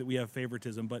showing anybody that we have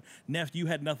favoritism. But Neff, you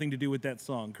had nothing to do with that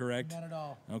song, correct? Not at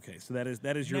all. Okay, so that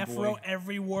is your Neff boy. wrote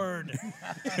every word.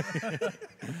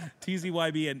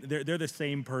 TZYB, and they're the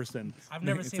same person. I've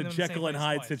never it's seen a them the same Jekyll and place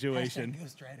Hyde twice. situation.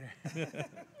 Ghost Rider.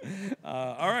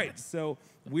 All right, so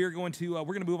we're going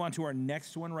to move on to our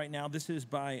next one right now. This is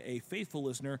by a faithful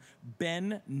listener,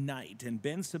 Ben Knight, and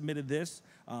Ben submitted this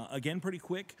again pretty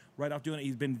quick right off doing it.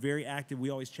 He's been very active. We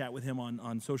always chat with him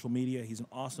on social media. He's an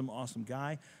awesome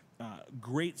guy.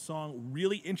 Great song,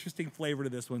 really interesting flavor to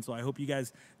this one. So I hope you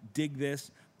guys dig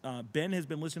this. Ben has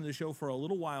been listening to the show for a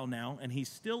little while now, and he's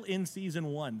still in season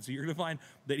 1. So you're going to find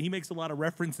that he makes a lot of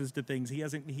references to things. He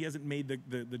hasn't made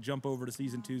the jump over to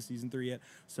season 2, season 3 yet.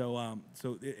 So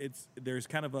there's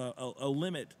kind of a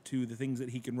limit to the things that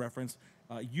he can reference.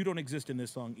 You don't exist in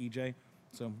this song, EJ.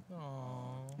 So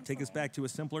take us back to a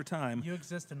simpler time. You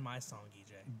exist in my song,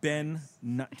 EJ. Ben,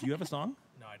 do you have a song?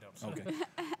 No, I don't. Okay.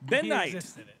 Ben He Knight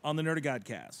existed it. on the Nerd of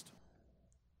Godcast.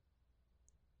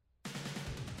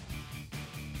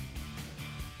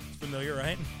 It's familiar,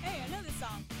 right? Hey, I know this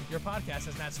song. Your podcast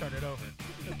has not started over.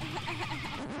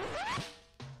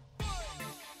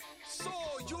 So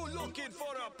you looking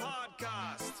for a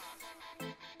podcast?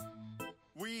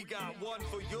 We got one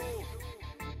for you.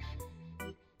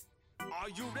 Are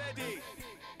you ready?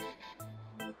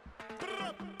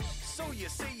 So you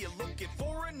say you're looking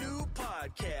for a new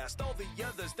podcast. All the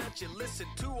others that you listen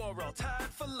to are all tied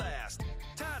for last.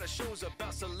 Tired of shows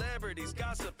about celebrities,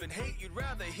 gossip, and hate. You'd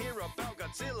rather hear about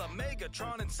Godzilla,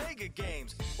 Megatron, and Sega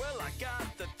games. Well, I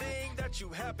got the thing that you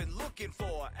have been looking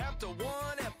for. After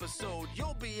one episode,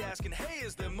 you'll be asking, hey,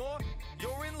 is there more?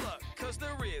 You're in luck, cause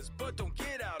there is. But don't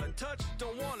get out of touch.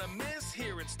 Don't wanna miss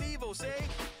hearing Steve-O say,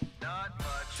 not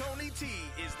much. Tony T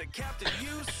is the captain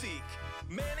you seek.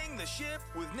 Manning the ship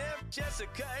with Nev,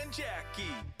 Jessica, and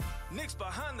Jackie. Nick's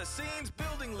behind the scenes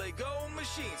building Lego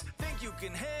machines. Think you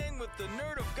can hang with the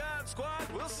Nerd of God squad?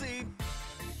 We'll see.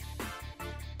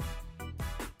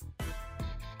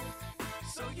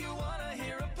 So you wanna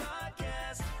hear a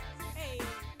podcast? Hey.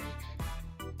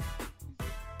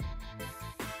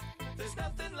 There's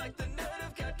nothing like the Nerd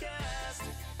of Godcast.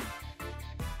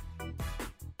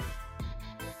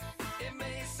 It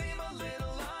may seem a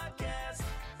little oddcast,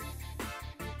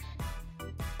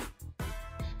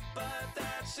 but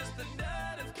that's just the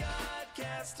Nerd of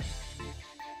Godcast.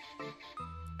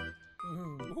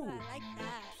 I like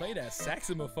that. Play that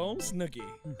saxophone, Snooki.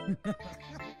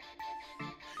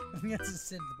 We have to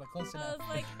sit close I enough. was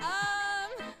like,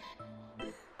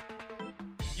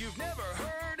 You've never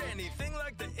heard anything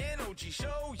like the NOG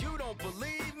show? You don't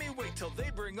believe me? Wait till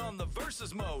they bring on the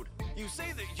versus mode. You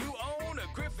say that you own a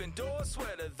Gryffindor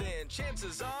sweater, then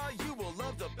chances are you will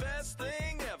love the best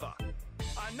thing ever.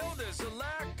 I know there's a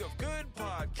lack of good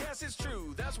podcasts, it's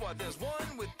true. That's why there's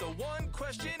one with the one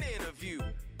question interview.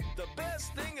 The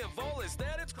best thing of all is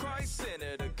that it's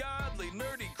Christ-centered, a godly,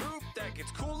 nerdy group that gets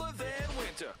cooler than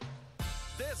winter.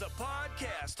 There's a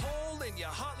podcast hole in your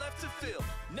heart left to fill.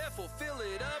 Neff will fill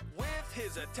it up with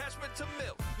his attachment to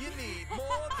milk. You need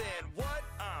more than what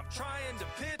I'm trying to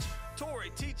pitch.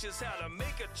 Tori teaches how to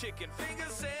make a chicken finger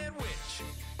sandwich.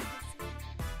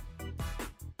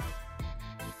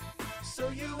 So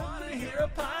you wanna hear a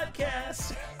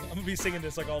podcast? I'm gonna be singing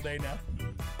this like all day now.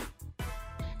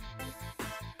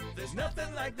 There's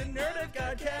nothing like the Nerd of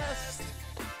Godcast.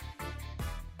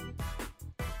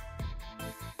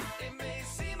 It may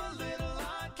seem a little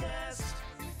oddcast,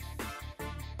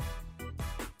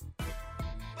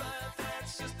 but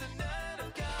that's just the Nerd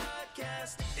of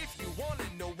Godcast. If you wanna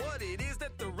know what it is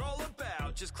that they're all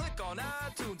about, just click on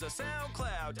iTunes or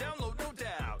SoundCloud, download no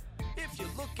doubt. If you're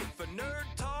looking for nerd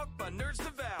talk by Nerds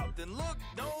Devout, then look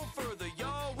no further,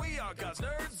 y'all. We are God's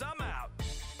nerds. I'm out.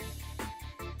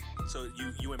 So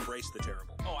you embrace the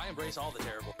terrible. Oh, I embrace all the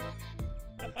terrible.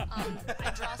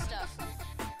 I draw stuff.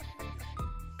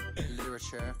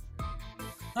 Literature.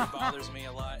 It bothers me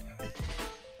a lot.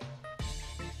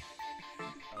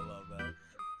 I love that.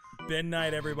 Ben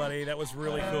Knight, everybody. That was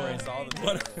really cool. Embrace all the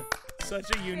What terrible.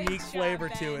 such a unique job, flavor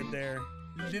to Ben. it there.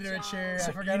 Literature. I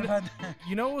So forgot you know- about that.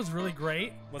 You know what was really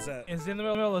great? What's that? Is in the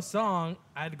middle of the song,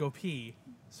 I had to go pee.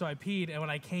 So I peed, and when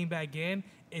I came back in,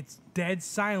 it's dead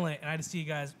silent, and I had to see you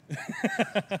guys.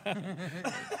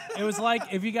 It was like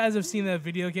if you guys have seen that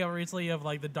video game recently of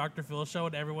like the Dr. Phil show,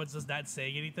 and everyone's just not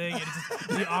saying anything, and it's just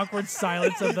the awkward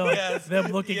silence of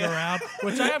them looking around,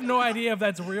 which I have no idea if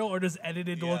that's real or just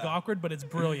edited to look awkward, but it's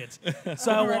brilliant.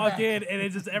 So I walk in, and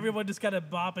it's just everyone just kind of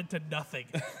bopping to nothing,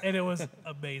 and it was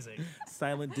amazing.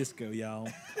 Silent disco, y'all.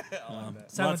 Silent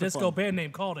Lots of disco fun. band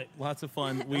name called it. Lots of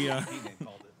fun.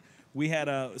 We had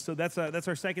so that's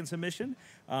our second submission,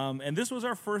 and this was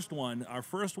our first one. Our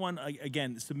first one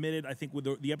again submitted. I think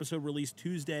with the episode released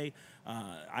Tuesday.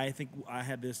 I think I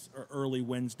had this early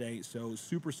Wednesday, so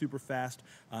super fast.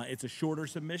 It's a shorter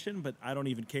submission, but I don't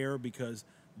even care because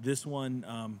this one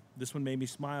made me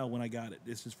smile when I got it.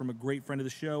 This is from a great friend of the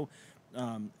show.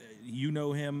 You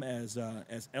know him as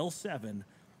L7.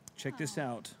 Check this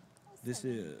out. This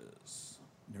is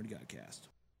Nerdy Godcast.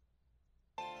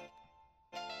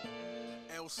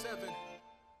 L7,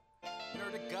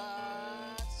 Nerd of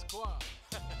God Squad.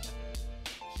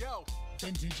 Yo.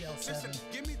 Vintage L7. Listen,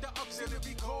 give me the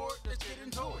auxiliary chord. Let's get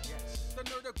into it. Yes. The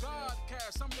Nerd of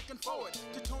Godcast. I'm looking forward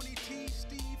to Tony T,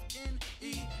 Steve,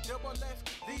 N-E, double F,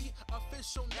 the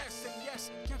official Ness. And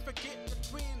yes, can't forget the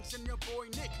twins and your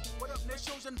boy Nick. What up, Nick?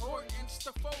 Show's importance,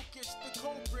 the focus, the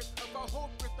culprit of our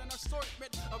whole breath and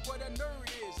assortment of what a nerd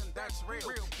is. And that's real.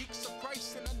 Geeks of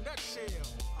Christ in a nutshell.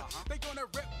 They gonna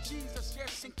rep Jesus,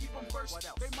 yes, and keep him first.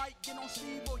 They might get on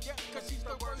Steve, oh yeah, cause he's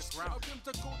the worst. A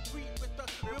whimsical tweet with the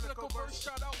biblical verse.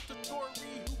 Shout out to Tori,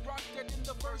 who rocked it in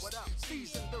the first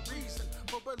season. The reason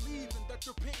for believing that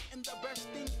you're picking the best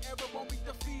thing ever won't be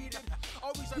defeated.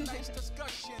 Always a nice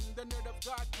discussion. The Nerd of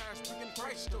Godcast, bringing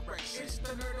Christ direction. It's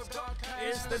the Nerd of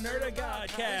Godcast. It's the Nerd of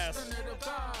Godcast.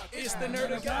 It's the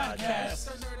Nerd of Godcast.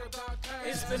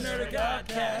 It's the Nerd of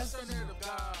Godcast.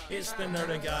 It's the Nerd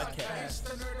of Godcast.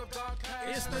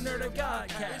 It's the Nerd of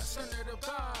Godcast.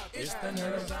 It's the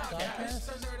Nerd of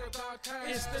Godcast.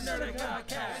 It's the Nerd of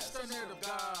Godcast.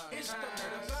 It's the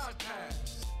Nerd of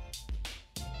Godcast.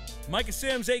 Micah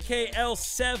Sims, aka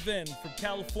L7 from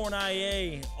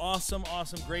California. Awesome,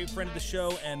 great friend of the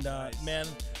show. And man,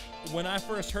 when I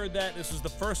first heard that, this was the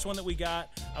first one that we got.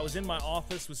 I was in my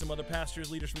office with some other pastors,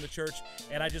 leaders from the church,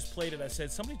 and I just played it. I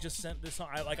said, somebody just sent this song.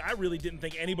 I really didn't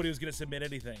think anybody was going to submit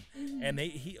anything. And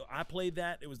I played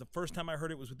that. It was the first time I heard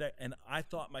it was with that, and I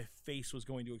thought my face was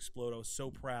going to explode. I was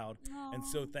so proud and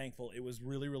so thankful. It was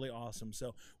really, really awesome.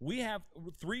 So we have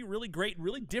 3 really great,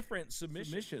 really different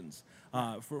submissions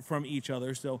from each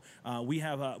other. So we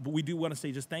have, but we do want to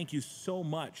say just thank you so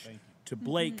much. To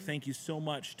Blake, thank you so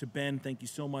much. To Ben, thank you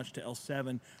so much. To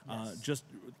L7,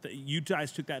 you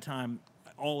guys took that time.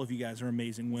 All of you guys are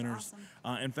amazing winners.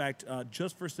 Awesome. In fact,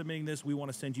 just for submitting this, we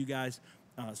want to send you guys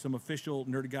some official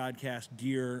Nerd of Godcast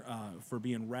gear for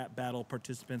being rap battle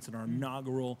participants in our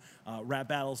inaugural rap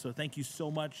battle. So thank you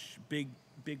so much. Big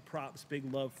props,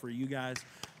 big love for you guys.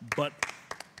 But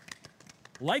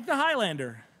like the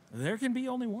Highlander, there can be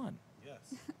only one. Yes.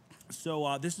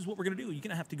 So this is what we're going to do. You're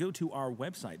going to have to go to our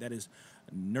website. That is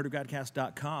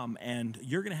nerdofgodcast.com, and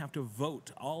you're going to have to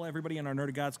vote. Everybody in our Nerd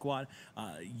of God squad,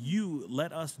 you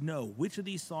let us know which of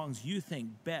these songs you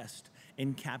think best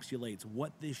encapsulates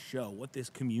what this show, what this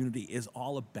community is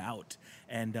all about.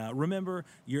 And remember,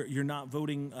 you're not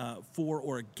voting for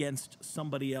or against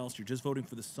somebody else. You're just voting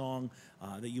for the song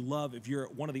that you love. If you're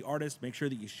one of the artists, make sure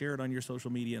that you share it on your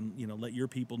social media and let your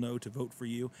people know to vote for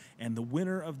you. And the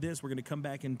winner of this, we're going to come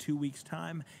back in 2 weeks'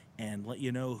 time and let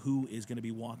you know who is going to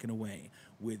be walking away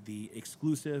with the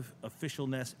exclusive official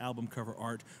Ness album cover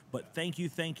art. But thank you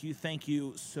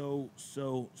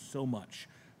so much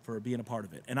for being a part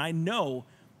of it. And I know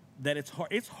that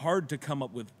it's hard to come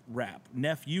up with rap.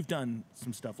 Neff, you've done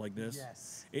some stuff like this.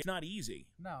 Yes. It's not easy.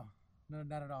 No,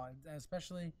 not at all.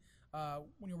 Especially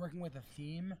when you're working with a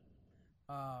theme,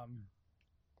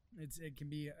 it can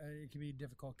be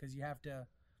difficult because you have to.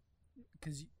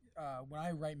 Because when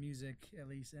I write music, at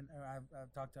least, and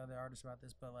I've talked to other artists about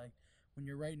this, but like when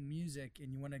you're writing music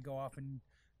and you want to go off and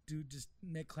just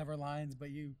make clever lines, but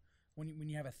when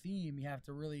you have a theme, you have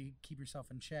to really keep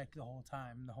yourself in check the whole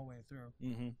time, the whole way through,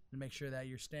 and make sure that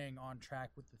you're staying on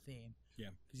track with the theme. Yeah,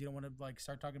 because you don't want to like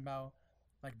start talking about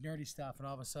like nerdy stuff, and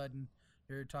all of a sudden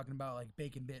you're talking about like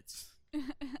bacon bits. I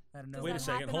don't know. Wait a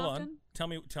second, hold on. Tell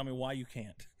me why you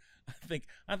can't.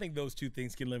 I think those two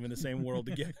things can live in the same world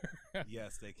together.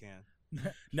 Yes, they can.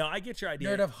 No, I get your idea.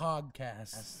 Nerd of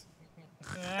Hogcast.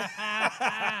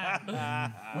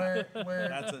 where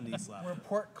That's a knee slap. Where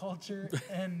pork culture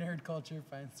and nerd culture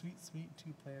find sweet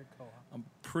 2-player co-op. I'm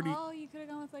pretty. Oh, you could have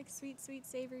gone with like sweet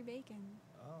savory bacon.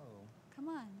 Oh. Come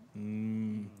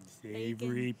on.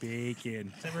 Savory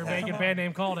bacon. Savory bacon band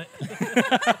name called it.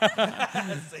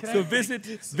 So visit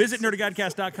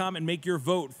nerdofgodcast.com and make your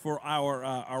vote for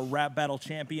our rap battle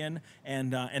champion,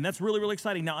 and that's really, really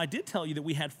exciting. Now, I did tell you that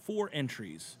we had 4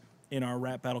 entries in our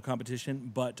rap battle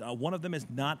competition, but one of them is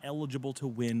not eligible to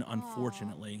win,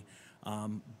 unfortunately.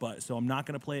 So I'm not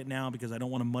going to play it now because I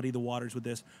don't want to muddy the waters with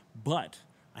this. But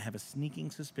I have a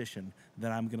sneaking suspicion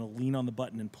that I'm going to lean on the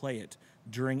button and play it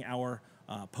during our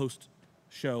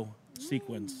post-show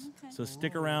sequence. Okay. So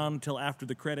stick around till after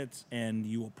the credits, and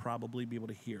you will probably be able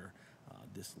to hear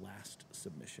this last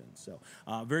submission. So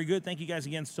very good. Thank you guys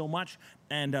again so much.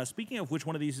 And speaking of which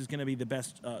one of these is going to be the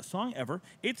best song ever,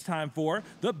 it's time for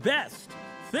the best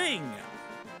thing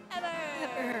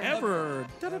ever.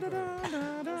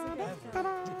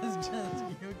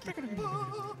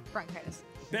 Bronchitis.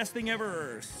 Best thing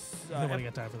ever. Nobody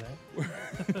got time for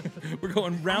that. We're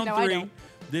going round I 3. don't.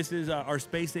 This is our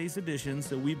Space Ace edition.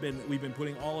 So we've been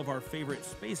putting all of our favorite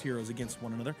space heroes against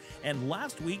one another. And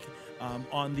last week,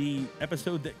 on the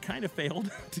episode that kind of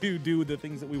failed to do the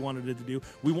things that we wanted it to do,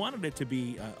 we wanted it to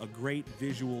be a great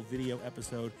visual video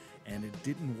episode, and it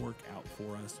didn't work out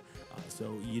for us.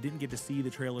 So you didn't get to see the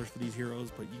trailers for these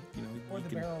heroes, but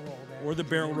or the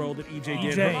barrel roll that EJ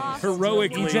did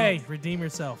heroically. EJ, redeem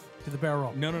yourself to the barrel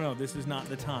roll. No. This is not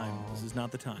the time. This is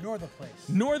not the time. Nor the place.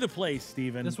 Nor the place,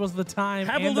 Stephen. This was the time.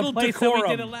 Have and a little the place decorum. that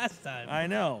we did it last time. I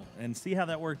know, and see how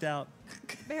that worked out.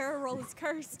 Barrel roll is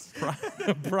cursed.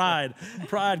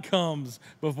 Pride comes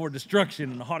before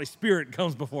destruction, and the haughty spirit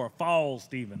comes before a fall,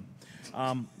 Stephen.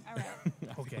 All right.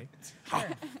 Okay.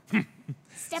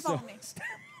 Step on me.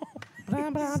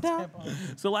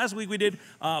 So last week we did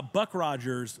Buck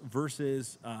Rogers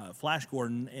versus Flash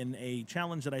Gordon in a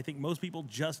challenge that I think most people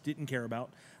just didn't care about.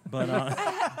 But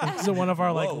is it one of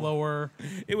our lower?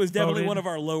 It was definitely voted? one of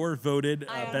our lower voted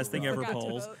best thing ever forgot to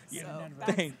polls. vote, Yeah,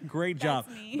 so great job.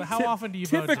 me. But how often do you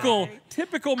vote?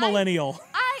 Typical millennial.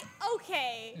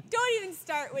 Okay, don't even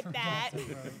start with that.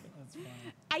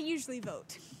 I usually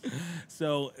vote.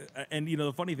 So, and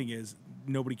the funny thing is,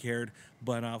 nobody cared.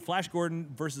 But Flash Gordon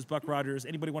versus Buck Rogers.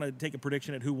 Anybody want to take a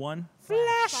prediction at who won?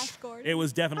 Flash Gordon. It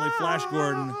was definitely Flash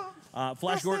Gordon.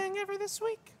 Flash Gordon thing ever this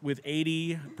week. with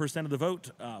 80% of the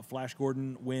vote. Flash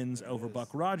Gordon wins over Buck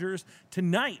Rogers.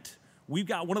 Tonight, we've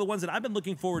got one of the ones that I've been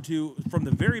looking forward to from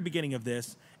the very beginning of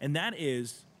this, and that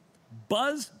is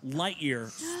Buzz Lightyear,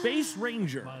 Space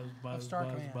Ranger,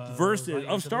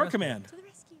 versus Star Command,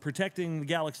 protecting the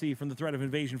galaxy from the threat of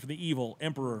invasion from the evil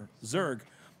Emperor Zurg,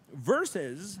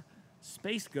 versus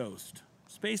Space Ghost.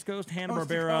 Space Ghost,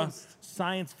 Hanna-Barbera,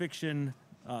 science fiction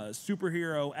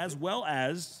superhero, as well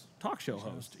as talk show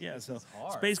host. Yeah, so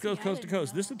Space Ghost Coast to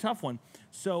Coast. This is a tough one.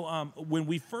 So when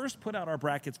we first put out our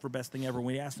brackets for Best Thing Ever,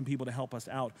 when we asked some people to help us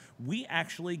out, we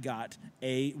actually got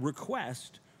a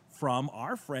request from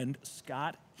our friend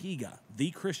Scott Higa, the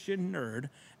Christian nerd,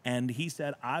 and he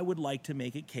said, I would like to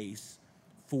make a case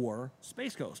for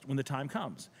Space Ghost when the time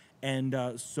comes. And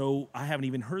so I haven't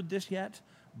even heard this yet,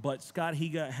 but Scott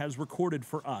Higa has recorded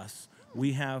for us.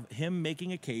 We have him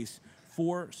making a case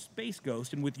for Space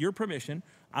Ghost, and with your permission,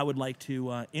 I would like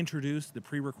to introduce the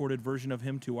pre-recorded version of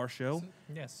him to our show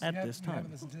at this time. You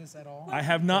haven't listened to this at all? I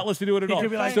have not listened to it at He all.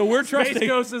 could be like, So we're trusting. Space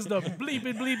Ghost is the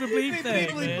bleeping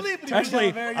thing. man.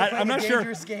 Actually, I'm not sure.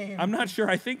 dangerous game. I'm not sure.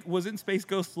 I think wasn't Space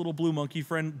Ghost's little blue monkey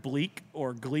friend Bleak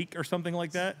or Gleek or something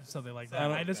like that. Something like that.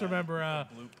 I just remember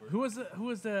who was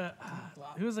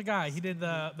the guy? He did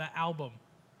the album.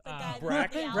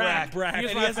 Brack. He And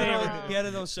was my favorite. he had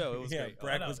his own show. It was great.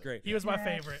 Brack was great. He was my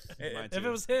favorite. Mine If too. it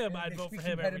was him, I'd vote for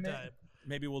him every time.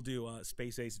 Maybe we'll do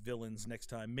Space Ace villains next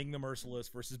time. Ming the Merciless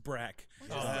versus Brack.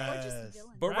 Or just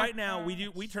villain. But right now,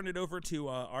 we turn it over to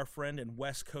our friend and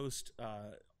West Coast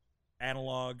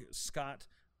analog, Scott,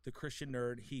 the Christian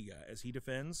nerd, Higa, as he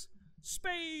defends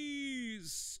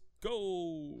Space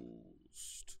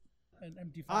Ghost. An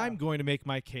empty file. I'm going to make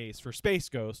my case for Space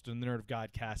Ghost in the Nerd of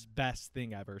Godcast Best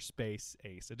Thing Ever Space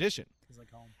Ace Edition. He's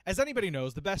like home. As anybody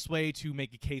knows, the best way to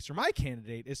make a case for my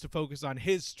candidate is to focus on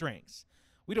his strengths.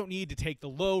 We don't need to take the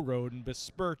low road and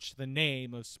besmirch the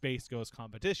name of Space Ghost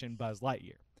competition, Buzz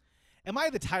Lightyear. Am I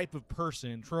the type of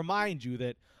person to remind you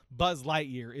that Buzz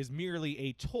Lightyear is merely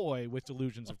a toy with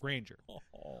delusions of grandeur?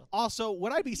 Also,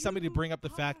 would I be somebody to bring up the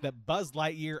fact that Buzz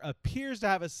Lightyear appears to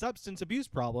have a substance abuse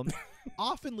problem,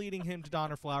 often leading him to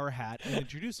don a flower hat and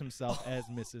introduce himself as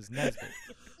Mrs. Nesbitt?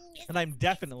 And I'm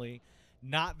definitely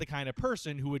not the kind of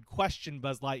person who would question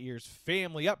Buzz Lightyear's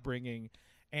family upbringing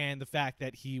and the fact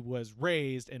that he was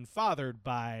raised and fathered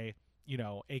by,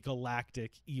 a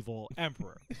galactic evil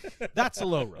emperor. That's a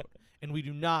low road. And we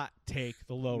do not take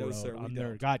the low road on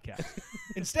Nerd Godcast.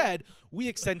 Instead, we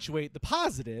accentuate the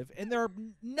positive, and there are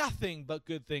nothing but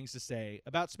good things to say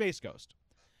about Space Ghost.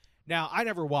 Now, I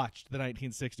never watched the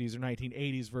 1960s or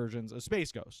 1980s versions of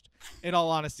Space Ghost. In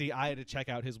all honesty, I had to check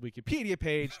out his Wikipedia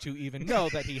page to even know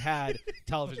that he had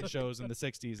television shows in the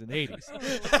 60s and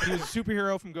 80s. He was a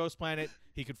superhero from Ghost Planet.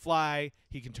 He could fly.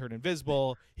 He can turn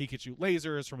invisible. He could shoot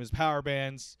lasers from his power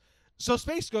bands. So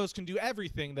Space Ghost can do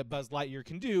everything that Buzz Lightyear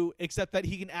can do, except that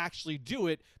he can actually do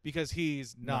it because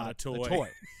he's not a toy.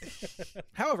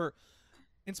 However,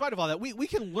 in spite of all that, we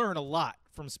can learn a lot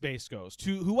from Space Ghost,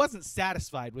 who wasn't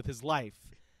satisfied with his life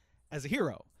as a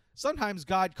hero. Sometimes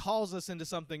God calls us into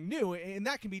something new, and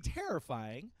that can be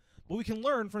terrifying, but we can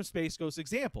learn from Space Ghost's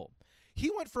example. He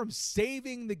went from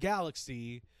saving the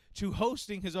galaxy to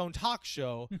hosting his own talk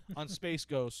show on Space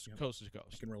Ghost Coast to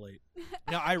Coast. I can relate.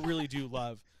 Now, I really do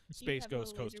love Space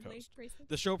Ghost Coast to Coast.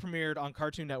 The show premiered on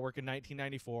Cartoon Network in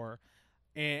 1994.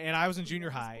 and I was in junior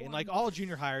high, and like all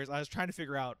junior hires, I was trying to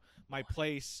figure out my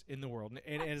place in the world.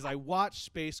 And as I watched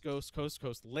Space Ghost Coast to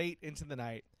Coast late into the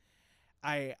night,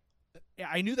 I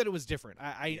knew that it was different.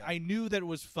 I knew that it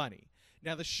was funny.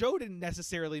 Now, the show didn't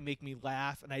necessarily make me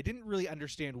laugh, and I didn't really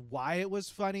understand why it was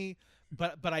funny,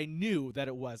 but I knew that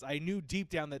it was. I knew deep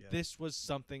down that this was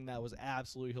something that was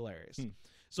absolutely hilarious.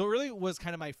 So it really was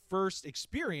kind of my first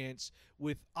experience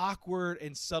with awkward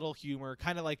and subtle humor,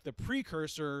 kind of like the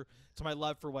precursor to my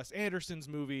love for Wes Anderson's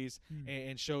movies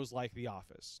and shows like The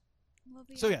Office.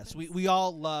 So yes, we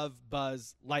all love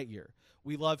Buzz Lightyear.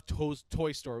 We love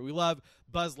Toy Story. We love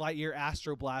Buzz Lightyear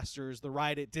Astro Blasters, the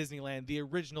ride at Disneyland, the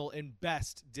original and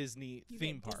best Disney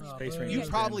theme park. You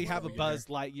probably have a Buzz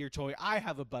Lightyear toy. I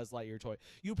have a Buzz Lightyear toy.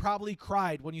 You probably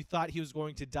cried when you thought he was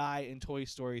going to die in Toy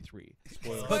Story 3.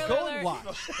 But go and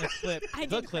watch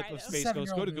the clip of Space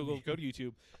Ghost. Go to Google, go to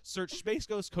YouTube, search Space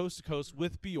Ghost Coast to Coast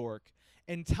with Bjork,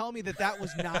 and tell me that that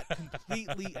was not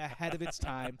completely ahead of its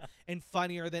time and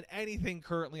funnier than anything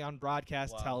currently on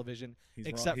broadcast television,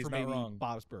 except for maybe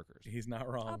Bob's Burgers. He's not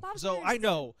wrong. So I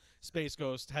know Space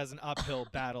Ghost has an uphill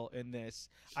battle in this.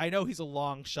 I know he's a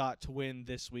long shot to win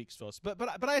this week's Ghost, but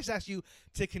I just ask you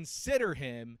to consider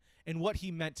him and what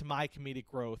he meant to my comedic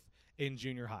growth in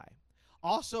junior high.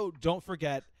 Also, don't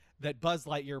forget that Buzz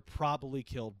Lightyear probably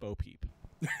killed Bo Peep.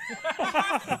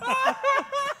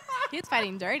 He's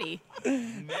fighting dirty.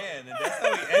 Man, and that's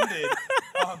how he ended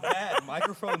on that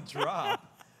microphone drop.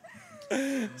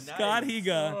 Scott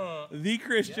Higa, the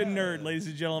Christian nerd, ladies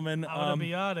and gentlemen. I'm gonna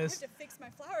be honest. To fix my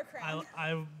flower crown.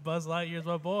 I Buzz Lightyear's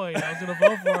my boy. I was gonna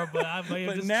vote for him, but I may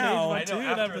have just now, changed my tune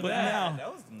after that.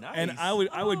 That was nice. And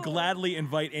I would gladly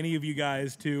invite any of you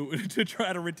guys to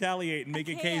try to retaliate and make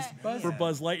a case for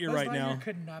Buzz Lightyear right now. Buzz Lightyear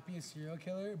could not be a serial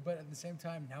killer, but at the same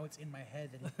time, now it's in my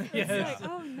head. That Yes. it's like,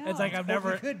 oh no, It's like I'm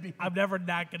never could be.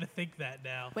 not gonna think that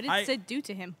now. What did Sid do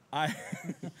to him?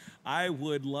 I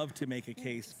would love to make a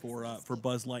case for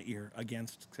Buzz Lightyear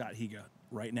against Scott Higa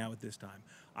right now at this time.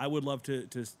 I would love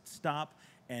to stop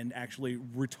and actually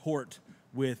retort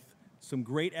with some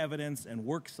great evidence and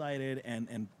works cited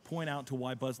and point out to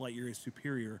why Buzz Lightyear is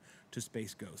superior to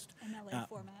Space Ghost.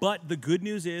 But the good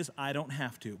news is I don't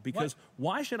have to, because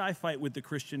why should I fight with the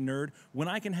Christian nerd when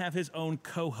I can have his own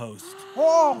co-host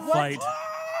fight?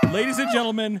 Ladies and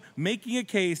gentlemen, making a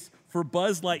case for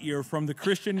Buzz Lightyear from the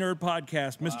Christian Nerd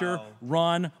Podcast, Mr.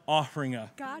 Ron Offringa.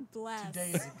 God bless.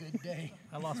 Today is a good day.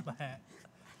 I lost my hat.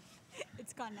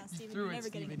 It's gone now, Steven. You're never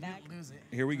getting it back.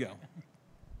 Here we go.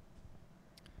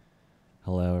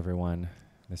 Hello, everyone.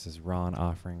 This is Ron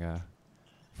Offringa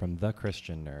from The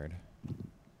Christian Nerd.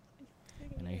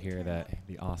 And I hear that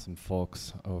the awesome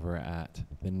folks over at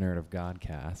the Nerd of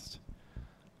Godcast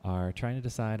are trying to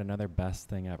decide another best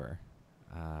thing ever.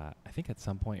 I think at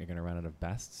some point you're going to run out of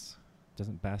bests.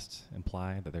 Doesn't best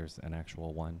imply that there's an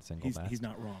actual one single best? He's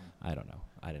not wrong. I don't know.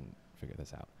 I didn't figure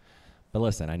this out. But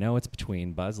listen, I know it's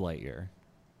between Buzz Lightyear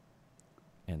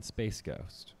and Space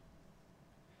Ghost.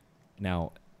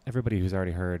 Now, everybody who's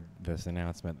already heard this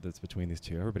announcement that's between these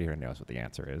two, everybody already knows what the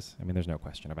answer is. I mean, there's no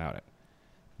question about it.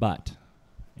 But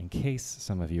in case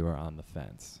some of you are on the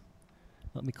fence,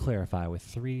 let me clarify with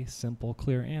 3 simple,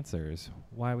 clear answers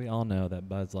why we all know that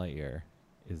Buzz Lightyear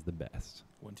is the best.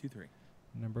 1, 2, 3.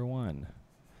 Number 1,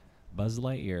 Buzz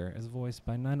Lightyear is voiced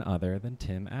by none other than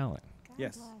Tim Allen.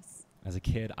 Yes. As a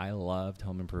kid, I loved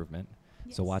Home Improvement.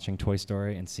 So watching Toy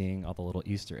Story and seeing all the little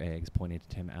Easter eggs pointing to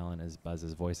Tim Allen as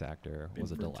Buzz's voice actor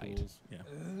was a delight.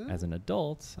 As an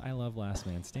adult, I love Last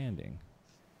Man Standing.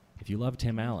 If you love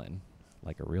Tim Allen,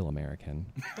 like a real American,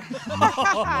 you should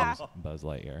choose Buzz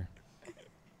Lightyear.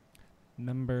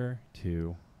 Number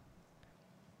 2.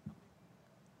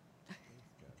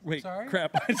 Wait, Sorry?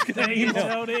 crap. I just got an Thank you,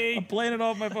 email. Tony. I'm playing it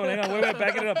off my phone. Hang on, wait,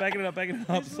 backing it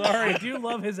up. Sorry. I do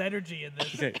love his energy in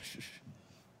this. Okay,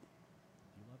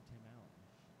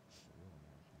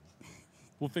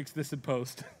 we'll fix this in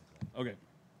post. Okay.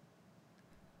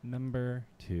 Number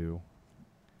 2.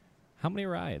 How many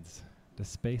rides does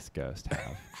Space Ghost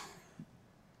have?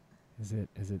 Is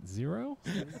it 0?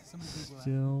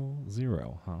 Still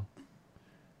 0, huh?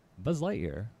 Buzz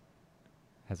Lightyear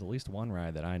has at least one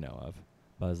ride that I know of,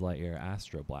 Buzz Lightyear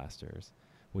Astro Blasters,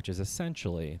 which is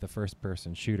essentially the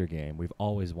first-person shooter game we've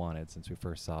always wanted since we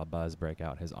first saw Buzz break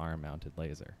out his arm-mounted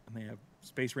laser. And they have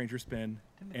Space Ranger Spin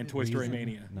and Toy Story Reason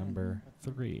Mania. Number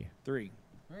 3. 3.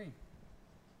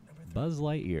 Buzz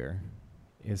Lightyear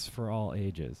is for all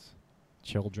ages.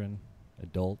 Children,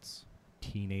 adults,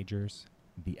 teenagers,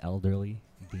 the elderly,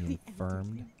 the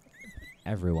infirmed.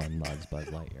 Everyone loves Buzz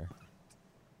Lightyear.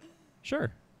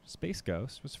 Sure, Space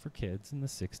Ghost was for kids in the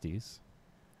 60s.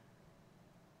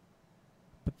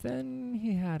 But then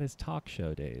he had his talk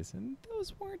show days, and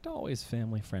those weren't always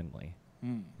family friendly.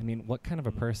 I mean, what kind of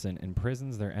a person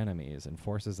imprisons their enemies and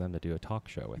forces them to do a talk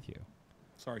show with you?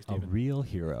 Sorry, A Steven. real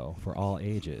hero for all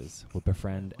ages would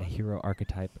befriend a hero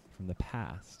archetype from the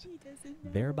past,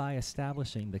 thereby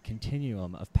establishing the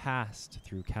continuum of past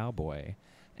through cowboy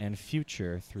and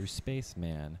future through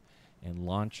spaceman, and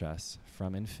launch us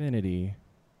from infinity,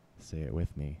 say it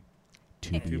with me,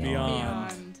 to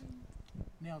beyond.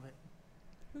 Nailed it.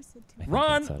 Who said to I think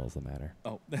Ron! that settles the matter.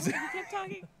 Oh, that's You kept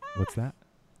talking. What's that?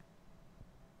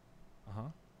 Uh-huh.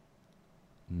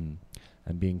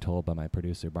 I'm being told by my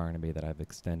producer Barnaby that I've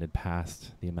extended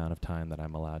past the amount of time that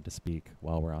I'm allowed to speak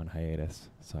while we're on hiatus,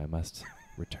 so I must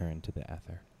return to the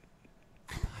ether.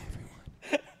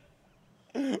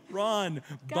 Ron,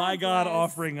 God by God bless.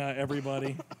 offering God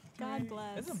everybody.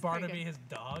 bless. Isn't Barnaby his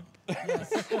dog?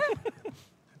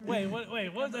 Wait, what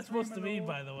was that supposed to mean,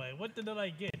 by the way? What did I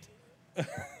get?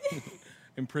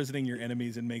 Imprisoning your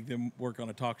enemies and make them work on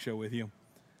a talk show with you.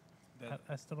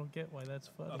 I still don't get why that's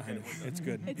funny. I know. It's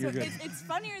good. It's, You're good. it's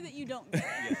funnier that you don't get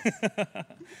it.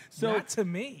 So Not to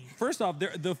me. First off,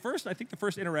 the first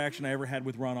interaction I ever had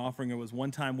with Ron Offringer was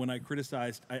one time when I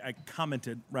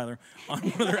commented rather on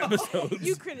one of their episodes.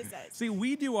 You criticized. See,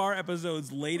 we do our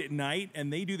episodes late at night,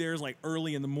 and they do theirs like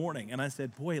early in the morning. And I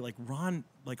said, boy, like Ron,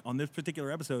 like on this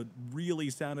particular episode,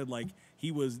 really sounded like he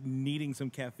was needing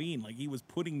some caffeine. Like he was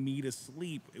putting me to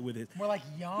sleep with it. More like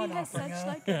yawn He has such Offringer.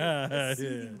 like a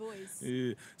soothing voice.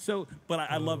 So, but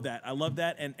I love that. I love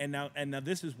that. And now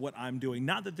this is what I'm doing.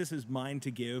 Not that this is mine to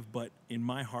give, but in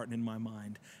my heart and in my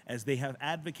mind, as they have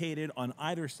advocated on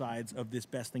either sides of this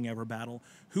best thing ever battle,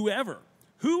 whoever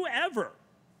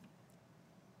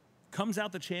comes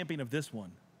out the champion of this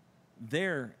one,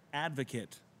 their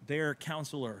advocate, their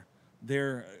counselor,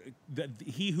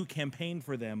 he who campaigned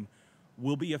for them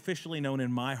will be officially known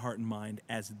in my heart and mind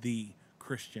as the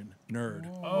Christian nerd.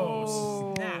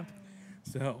 Oh, snap.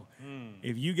 So,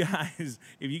 if you guys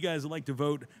would like to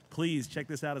vote, please check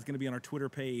this out. It's going to be on our Twitter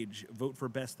page. Vote for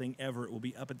Best Thing Ever. It will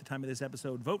be up at the time of this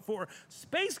episode. Vote for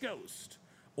Space Ghost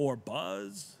or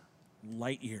Buzz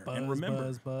Lightyear. And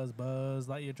remember, Buzz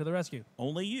Lightyear to the rescue.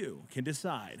 only you can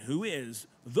decide who is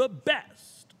the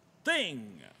best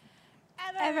thing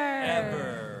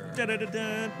Ever.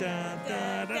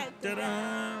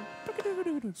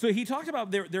 So he talked about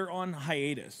they're on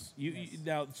hiatus.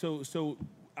 Now, so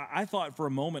I thought for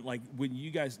a moment, like when you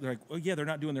guys, they're like, oh yeah, they're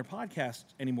not doing their podcast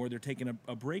anymore. They're taking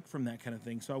a break from that kind of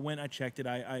thing. So I went, I checked it.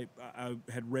 I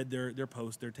had read their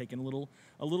post. They're taking a little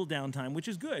downtime, which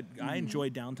is good. I enjoy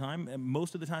downtime. And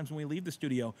most of the times when we leave the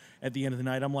studio at the end of the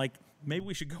night, I'm like, maybe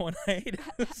we should go on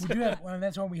hiatus. We do have. Well,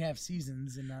 that's why we have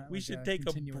seasons, and not We like should take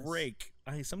continuous. a break.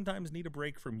 I sometimes need a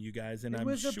break from you guys, and It I'm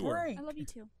was a sure. break. I love you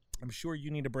too. I'm sure you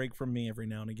need a break from me every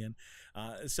now and again.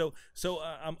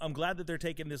 I'm glad that they're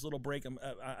taking this little break.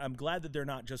 I'm glad that they're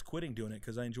not just quitting doing it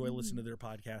because I enjoy listening to their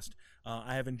podcast.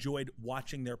 I have enjoyed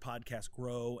watching their podcast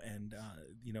grow, and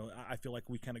I feel like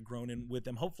we've kind of grown in with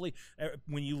them. Hopefully,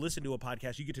 when you listen to a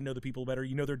podcast, you get to know the people better.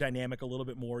 You know their dynamic a little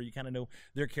bit more. You kind of know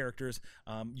their characters.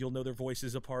 You'll know their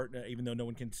voices apart, even though no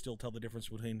one can still tell the difference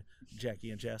between Jackie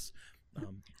and Jess.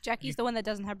 Jackie's the one that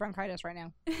doesn't have bronchitis right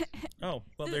now. Oh,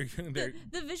 well, they're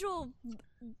The visual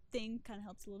thing kind of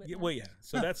helps a little bit. Yeah, now. well, yeah.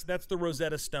 So that's the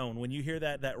Rosetta Stone. When you hear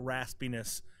that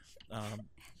raspiness,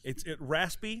 it's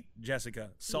raspy, Jessica.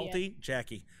 Salty,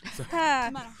 Jackie. So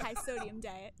I'm on a high sodium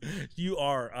diet. you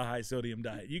are a high sodium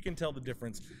diet. You can tell the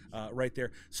difference right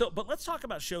there. So, but let's talk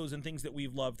about shows and things that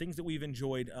we've loved, things that we've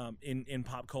enjoyed in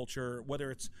pop culture.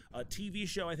 Whether it's a TV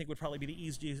show, I think would probably be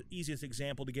the easiest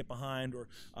example to get behind, or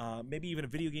maybe even a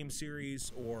video game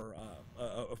series or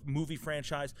a movie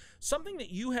franchise. Something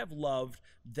that you have loved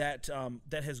that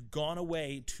has gone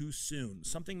away too soon.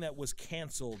 Something that was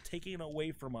canceled, taken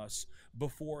away from us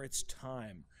before its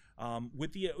time.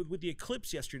 With the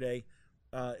eclipse yesterday,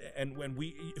 and when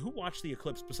who watched the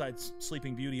eclipse besides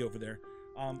Sleeping Beauty over there?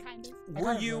 Kind of.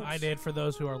 Were you? I did for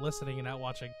those who are listening and not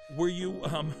watching. Were you?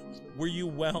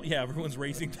 Well, yeah. Everyone's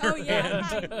raising their Oh yeah,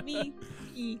 hand. hi, me.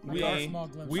 We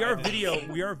are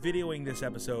videoing this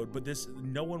episode, but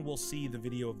no one will see the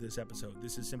video of this episode.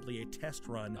 This is simply a test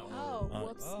run. Oh,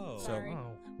 whoops. Sorry.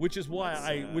 Which is why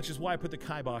I put the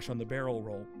kibosh on the barrel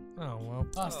roll. Oh well.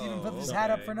 Oh, Steven put his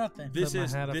hat up for nothing. This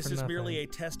is merely a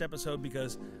test episode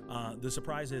because the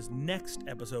surprise is next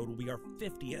episode will be our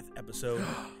 50th episode,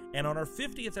 and on our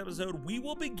 50th episode we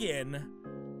will begin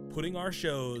putting our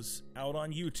shows out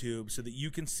on YouTube so that you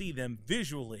can see them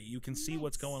visually. You can see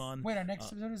what's going on. Wait, our next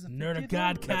episode is the 50th Nerd of one?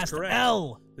 Godcast That's correct.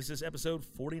 L. This is episode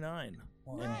 49.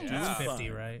 And It's have 50,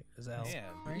 fun. right? Is that Yeah.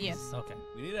 Yes. Okay.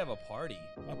 We need to have a party.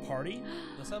 A party?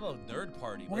 Let's have a nerd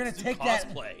party. We're Let's gonna do take that-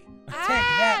 cosplay.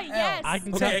 that L. yes. I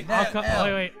can Okay. come. I'll come. L.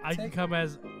 Wait. I can Take- come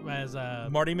as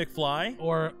Marty McFly.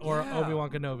 or Yeah. Obi-Wan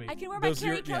Kenobi. I can wear my Those are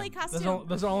Carrie your- Kelly yeah. costume.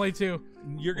 Those are only two.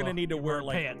 You're gonna Well, need to you wear wear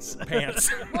like pants.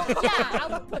 pants. Well, yeah,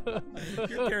 I'll put,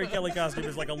 Your Carrie Kelly costume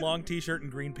is like a long T-shirt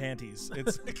and green panties.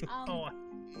 It's Oh,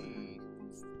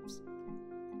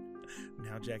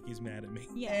 now Jackie's mad at me.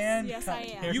 yes, And yes, cut. I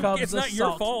am. Here comes It's the not your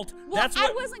salt. fault. Well, That's I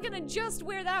what. wasn't gonna just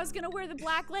wear that. I was gonna wear the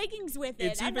black leggings with it.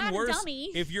 It's I'm even not worse a dummy.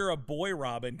 if you're a boy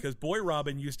Robin, because boy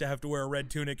Robin used to have to wear a red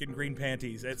tunic and green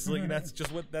panties. It's like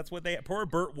that's what they. Poor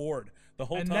Burt Ward the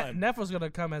whole And time. Neff was gonna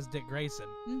come as Dick Grayson.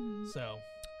 So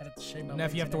I'd have to shave my Neff,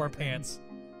 legs you have and to wear everything. pants.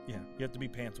 Yeah, you have to be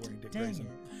pants wearing Dick Dang Grayson.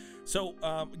 it. So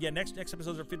yeah, next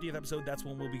episode is our 50th episode. That's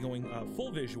when we'll be going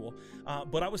full visual.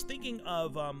 But I was thinking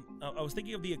of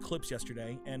the eclipse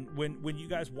yesterday, and when you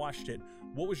guys watched it,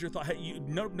 what was your thought?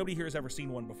 Nobody here has ever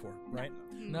seen one before, right?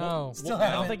 No, Still I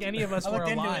don't haven't. think any of us I were looked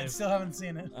into alive. it. Still haven't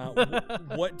seen it.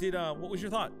 What was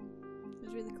your thought? It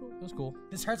was really cool. It was cool.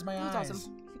 This hurts my That's eyes.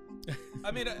 awesome.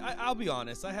 I mean, I'll be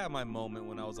honest. I had my moment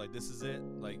when I was like, "This is it."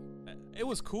 Like, it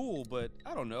was cool, but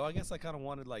I don't know. I guess I kind of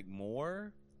wanted like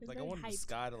more. It was Like, I very wanted the hyped.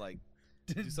 sky to like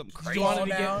do something Did crazy. You wanted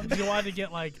to down. get. You wanted to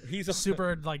get like He's a-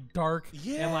 super like dark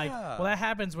and like. Yeah. Well, that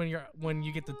happens when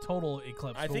you get the total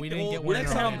eclipse. I but think we didn't get we'll- one. in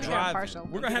next our time area. driving. partial.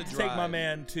 We're gonna have to take my drive.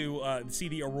 man to see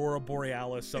the aurora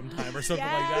borealis sometime or something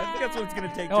like that. I think that's what it's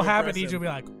gonna take. It'll to happen. impress Each will him. be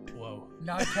like, whoa.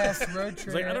 Nodcast road It's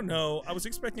trip. like I don't know. I was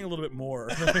expecting a little bit more.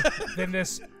 Then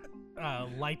this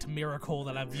light miracle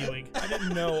that I'm viewing. I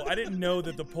didn't know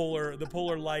that the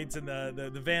polar lights and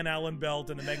the Van Allen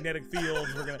belt and the magnetic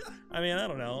fields were gonna. I mean, I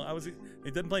don't know.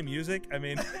 It doesn't play music. I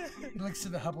mean, He looks to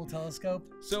the Hubble telescope.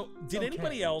 so did Okay.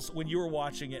 anybody else when you were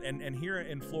watching it? And here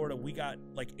in Florida, we got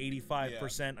like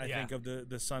 85%. I Yeah. think of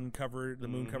the sun covered, the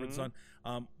moon covered sun.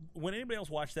 When anybody else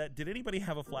watched that, did anybody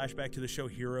have a flashback to the show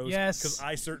Heroes? Yes. because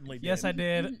I certainly did. Yes, I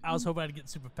did. I was hoping I'd get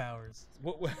superpowers.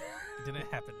 What, It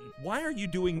didn't happen. why are you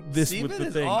doing this Steven with the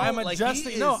is thing? all- I'm like, he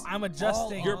adjusting. is No, I'm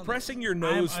adjusting. You're pressing your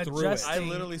nose I'm through it. adjusting I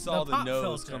literally saw the pop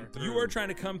nose filter. come through. You are trying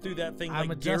to come through that thing I'm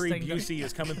like Gary adjusting the- Busey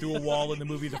is coming through a wall in the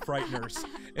movie The Frighteners.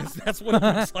 That's what it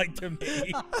looks like to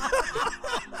me.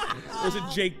 Or is it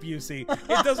Jake Busey?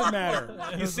 It doesn't matter.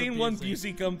 It You've was a seen one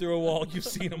Busey. Busey come through a wall. You've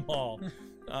seen them all.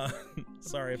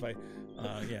 Sorry if I...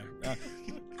 yeah.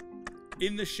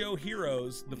 In the show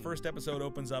Heroes, the first episode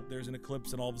opens up, there's an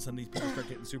eclipse, and all of a sudden these people start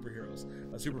getting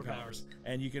superpowers.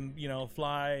 And you can,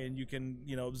 fly, and you can,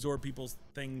 absorb people's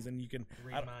things, and you can...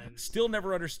 Read minds. Still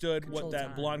never understood Control what that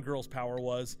time. blonde girl's power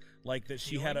was. Like that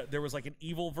she had there was like an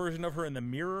evil version of her in the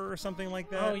mirror or something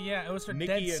like that. Oh yeah, it was her Nikki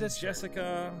dead and sister.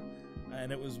 Jessica,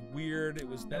 and it was weird. It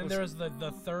was that And was, there was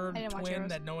the third I didn't watch twin Heroes.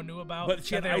 that no one knew about. but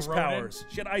she that had they ice wrote in. powers.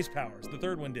 She had ice powers. The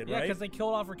third one did, Yeah, right? because they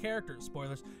killed off her character.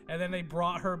 Spoilers. And then they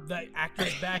brought her the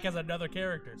actress back as another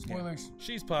character. Spoilers.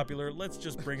 She's popular. Let's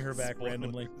just bring her back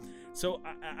randomly. So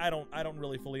I don't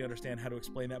really fully understand how to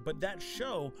explain that. But that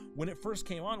show, when it first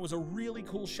came on, was a really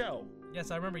cool show.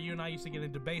 Yes, I remember you and I used to get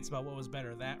in debates about what was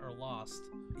better, that or Lost.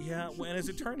 Yeah, well, and as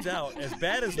it turns out, as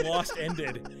bad as Lost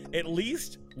ended, at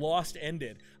least Lost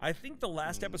ended. I think the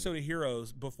last episode of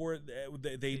Heroes, before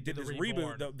they did this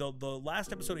Reborn. reboot, the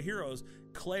last episode of Heroes,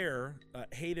 Claire,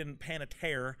 Hayden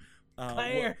Panettiere,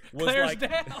 Claire! was Claire's like,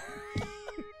 down!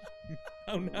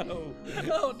 oh no.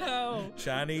 Oh no!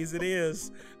 Chinese it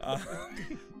is.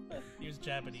 He was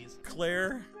Japanese.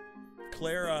 Claire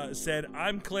said,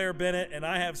 "I'm Claire Bennett and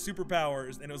I have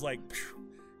superpowers," and it was like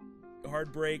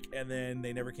hard break, and then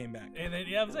they never came back. And then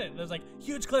yeah, that was it. There's like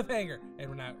huge cliffhanger, and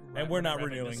We're not wrapping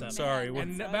renewing. this up. Sorry,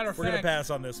 And matter of we're gonna fact, pass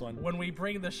on this one. when we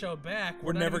bring the show back,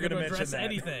 We're not never even gonna gonna mention address that.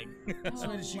 anything. So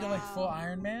did she go like full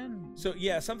Iron Man? So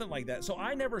yeah, something like that. So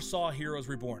I never saw Heroes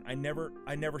Reborn. I never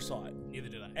saw it. Neither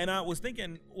did I. And I was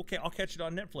thinking, okay, I'll catch it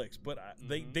on Netflix, but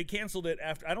they canceled it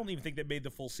after. I don't even think they made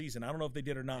the full season. I don't know if they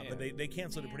did or not, but they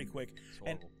canceled it pretty quick.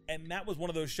 And that was one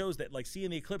of those shows that like Seeing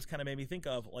the Eclipse kind of made me think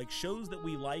of like shows that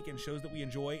we like and shows that we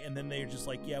enjoy, and then they're just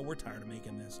like, yeah, we're tired of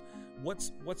making this.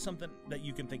 What's something that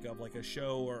you can think of, like a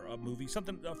show or a movie,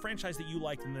 a franchise that you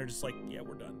liked, and they're just like, yeah,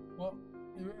 we're done. Well,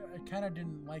 I kind of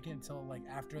didn't like it until like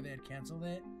after they had canceled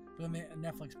it. But then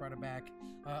Netflix brought it back.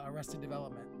 Arrested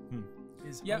Development.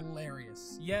 is Yeah.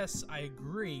 hilarious. Yes, I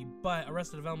agree, but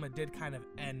Arrested Development did kind of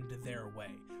end their way.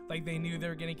 Like, they knew they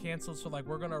were getting canceled, so, like,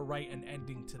 we're going to write an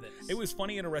ending to this. It was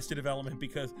funny in Arrested Development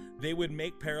because they would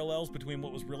make parallels between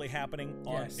what was really happening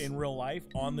in real life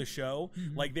on the show.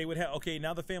 Like, they would have, okay,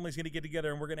 now the family's going to get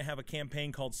together and we're going to have a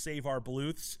campaign called Save Our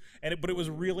Bluths. But it was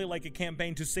really like a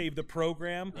campaign to save the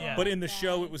program. Yeah. But in the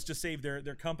show, it was to save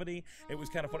their company. It was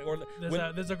kind of funny. Or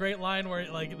There's a great line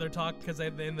where, like, they're talking, because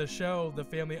in the show, the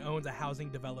family owns a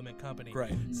housing development company.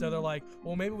 Right. So they're like,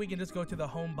 well, maybe we can just go to the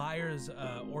home buyers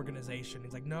organization.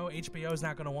 He's like, no, HBO's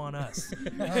not going to want us.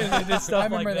 And just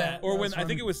stuff like that. Or when, I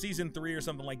think it was season 3 or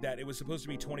something like that, it was supposed to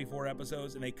be 24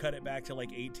 episodes and they cut it back to like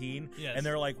 18. Yes. And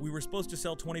they're like, we were supposed to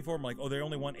sell 24. I'm like, oh, they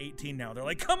only want 18 now. They're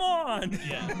like, come on.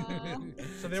 Yeah.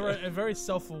 So they were very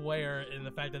self-aware in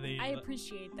the fact that they... I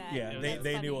appreciate that. Yeah, That's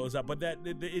they knew funny. what was up, but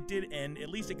it did end. At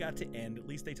least it got to end. At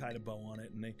least they tied a bow on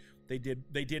it, and they did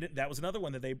it. That was another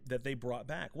one that they brought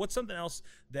back. What's something else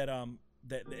that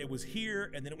it was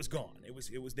here and then it was gone? It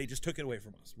was they just took it away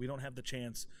from us. We don't have the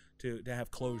chance to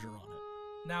have closure on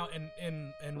it. Now,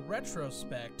 in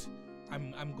retrospect,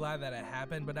 I'm glad that it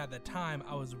happened, but at the time,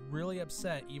 I was really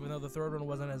upset, even though the third one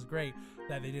wasn't as great,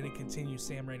 that they didn't continue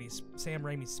Sam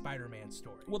Raimi's Spider-Man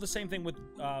story. Well, the same thing with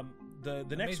the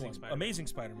next Amazing one, Spider-Man. Amazing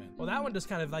Spider-Man. Well, that one just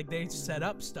kind of like they set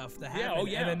up stuff to happen, Yeah, oh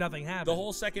yeah, and then nothing happened. The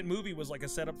whole second movie was like a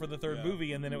setup for the third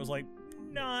movie, and then it was like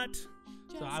not.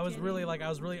 So I was really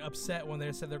upset when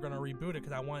they said they're going to reboot it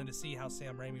because I wanted to see how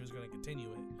Sam Raimi was going to continue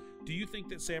it. Do you think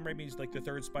that Sam Raimi's like the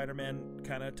third Spider-Man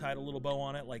kind of tied a little bow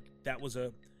on it? Like that was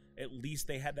at least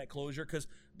they had that closure, because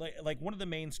like one of the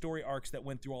main story arcs that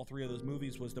went through all three of those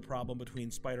movies was the problem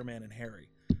between Spider-Man and Harry.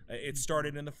 It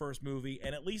started in the first movie,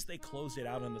 and at least they closed it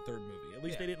out in the third movie. At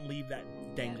least they didn't leave that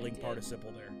dangling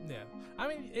participle there. Yeah, I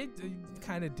mean it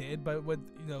kind of did, but with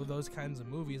those kinds of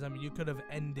movies, I mean you could have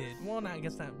ended. Well, I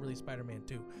guess not really Spider-Man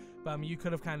 2, but I mean you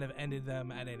could have kind of ended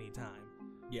them at any time.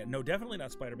 Yeah, no, definitely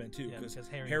not Spider-Man 2, because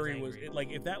Harry was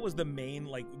like, if that was the main,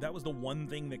 like, that was the one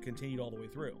thing that continued all the way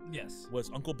through. Yes.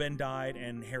 Was Uncle Ben died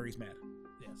and Harry's mad.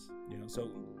 Yes. So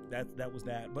that was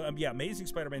that. But yeah, Amazing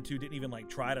Spider-Man 2 didn't even like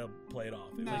try to play it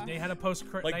off. Like they had a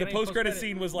post-credit. Like the post-credit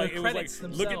scene was like, it was like,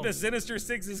 look at the Sinister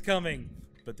Six is coming,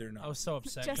 but they're not. I was so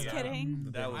upset. Just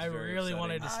kidding. I really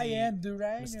wanted to see. I am the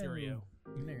Rhino. Mysterio.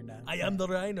 No, you're not. I am the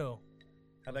Rhino.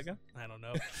 How'd that go? I don't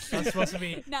know. That's supposed to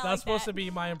be. Not That's like supposed that. to be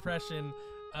my impression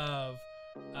of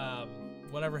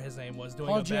whatever his name was doing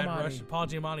Paul a bad Giamatti. Russian. Paul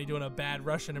Giamatti doing a bad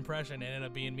Russian impression, and ended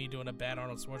up being me doing a bad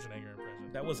Arnold Schwarzenegger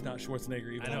impression. That was not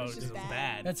Schwarzenegger even. I know, it was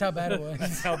bad. That's how bad it was.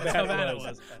 That's how bad it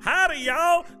was. Howdy,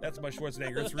 y'all. That's my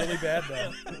Schwarzenegger. It's really bad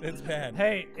though. It's bad.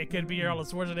 Hey, it could be your Arnold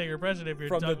Schwarzenegger impression if you're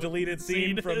From done the with deleted the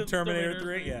scene from Terminator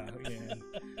 3. 3. Yeah.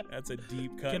 That's a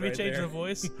deep cut. Can we right change there. the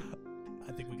voice?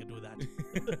 I think we could do that.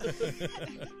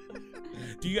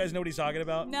 Do you guys know what he's talking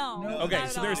about? No. Okay,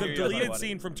 not so at there's all. a deleted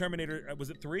scene from Terminator. Was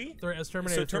it 3? It's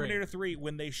Terminator So 3. Terminator 3,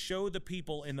 when they show the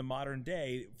people in the modern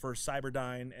day for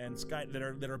Cyberdyne and Sky that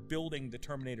are building the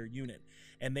Terminator unit,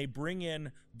 and they bring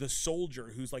in the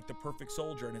soldier who's like the perfect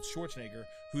soldier, and it's Schwarzenegger,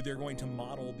 who they're going to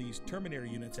model these Terminator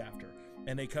units after.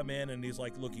 And they come in and he's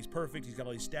like, look, he's perfect. He's got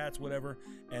all these stats, whatever.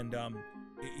 And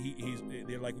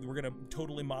they're like, we're gonna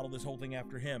totally model this whole thing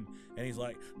after him. And he's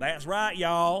like, that's right,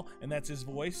 y'all. And that's his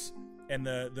voice. And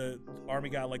the army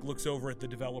guy like looks over at the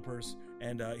developers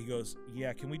and he goes,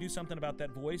 yeah, can we do something about that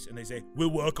voice? And they say,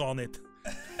 we'll work on it.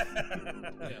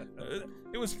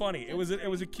 It was funny. It was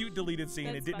a cute deleted scene.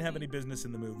 That's It didn't have funny. any business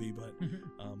in the movie, but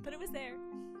But it was there.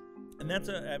 and that's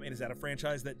is that a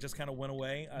franchise that just kind of went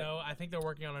away? No, I think they're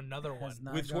working on another one.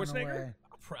 not With gone Schwarzenegger? away.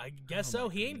 I guess so.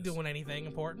 He ain't doing anything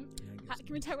important.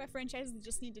 Can we talk about franchises that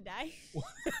just need to die?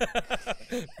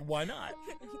 Why not?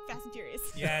 Fast and Furious.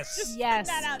 Yes. Just Yes.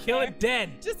 put that out Kill there. it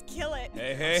dead. Just kill it.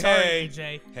 Hey, Sorry, hey,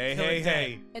 AJ. hey, Kill hey, it dead.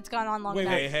 hey. It's gone on long Wait,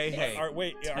 enough. Hey, hey,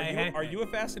 hey. Are you a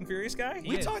Fast and Furious guy?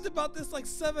 We talked about this like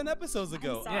 7 episodes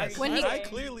ago. sorry. Yes. When he- I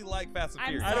clearly like Fast and I'm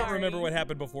Furious. I don't Sorry. remember what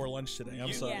happened before lunch today. I'm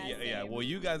You- sorry. Yeah, yeah. same. Well,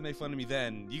 you guys made fun of me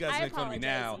then. You guys I make fun of me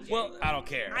now. apologize, Well, I don't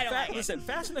care. I don't like it. Listen,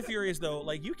 Fast and the Furious though,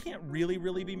 like you can't really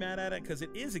be mad at it because it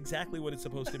is exactly what it's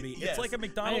supposed to be. Yes. It's like a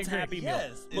McDonald's I agree. Happy Meal.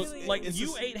 Yes. Look, It's- like it's you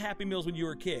just- ate Happy Meals when you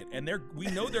were a kid, and we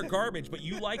know they're garbage, but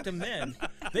you liked them then.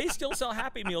 They still sell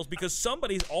Happy Meals because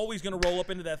somebody's always going to roll up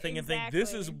into that thing and think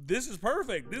this is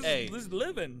perfect. This is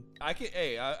living.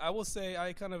 I will say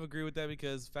I kind of agree with that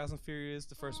because Fast and Furious,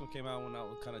 the first one came out when I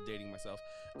was kind of dating myself,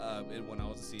 when I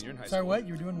was a senior in high Sorry, school. what?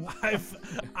 You were doing what?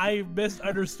 I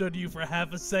misunderstood you for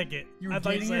half a second. You were I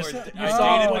thought dating you said yourself? you I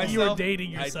saw dated when you were myself.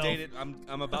 dating yourself. I dated.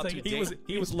 I'm about to like, date.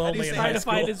 He was How do lonely you in say high trying to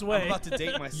school. find his way. I'm about to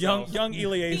date myself. Young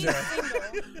Eliezer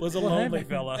was a lonely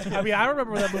fella. I mean, I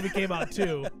remember when that movie came out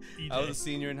too. I was a EJ.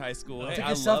 senior in high school. Hey, Took I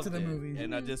yourself to loved the it, movies.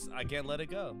 and I can't let it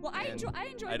go. Well, I And enjoyed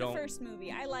the don't- first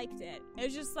movie. I liked it. It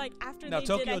was just like after Now, they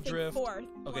Tokyo did, I think, Drift. fourth Okay,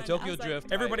 one, I Tokyo was like,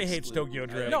 Drift. Everybody I hates exclude- Tokyo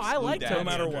Drift. No, I like that. Tokyo No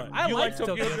matter Drift. what. I You like like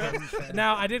Tokyo Drift.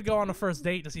 Now, I did go on a first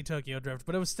date to see Tokyo Drift,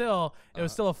 but it was still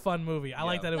a fun movie. I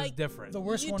like that it was Like, different. The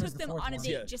worst you one took is the them fourth on a one.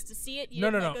 date just to see it. You No,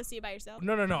 didn't no, like, no. go see it by yourself.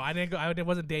 No, I didn't go. I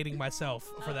wasn't dating myself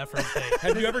for that first date.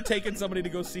 Have you ever taken somebody to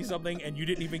go see something and you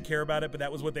didn't even care about it, but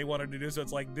that was what they wanted to do? So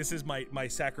it's like, this is my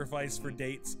sacrifice for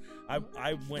dates.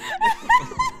 I went.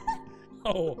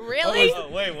 Oh, Really?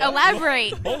 Oh, wait, what?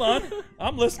 Elaborate. Hold on,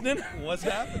 I'm listening. What's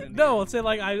happening? No, let's say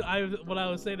like what I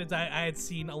was saying is I had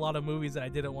seen a lot of movies that I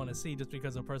didn't want to see just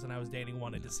because the person I was dating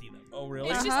wanted to see them. Oh, really?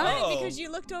 It's just Uh-huh. funny because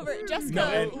you looked over at Jessica No,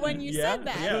 and- when you yeah, said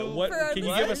that. Yeah. What For our can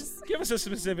you listeners. give us a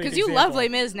specific? Because you love Les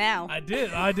Mis now. I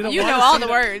did. I didn't. You wanna know all see the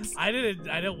it. words. I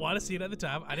didn't want to see it at the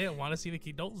time. I didn't want to see the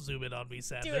key. Don't zoom in on me, Do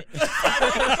Sandra. it.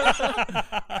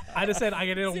 I just said I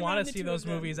didn't Zoom want on to the see two those of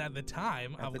them. movies at the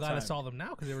time. I'm the glad I time. saw them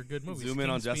now because they were good movies. Zoom in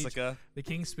on King's Speech, Jessica. The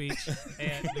King's Speech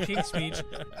and The King's Speech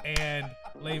and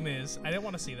Les Mis. I didn't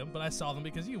want to see them, but I saw them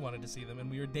because you wanted to see them, and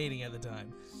we were dating at the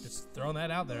time. Just throwing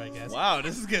that out there, I guess. Wow,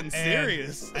 this is getting And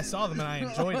serious. I saw them and I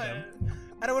enjoyed them.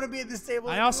 I don't want to be at this table.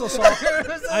 I also saw.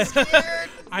 I'm so scared.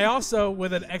 I also,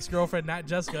 with an ex-girlfriend, not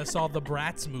Jessica, saw the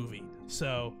Bratz movie.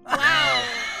 So Wow.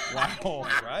 Wow.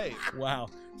 Right. Wow.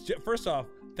 First off,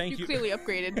 thank You you. clearly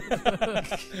upgraded.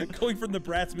 Going from the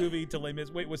Bratz movie to Les Mis.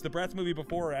 Wait, was the Bratz movie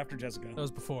before or after Jessica? that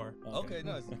was before. Okay,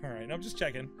 nice. All right, I'm just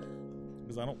checking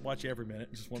because I don't watch you every minute.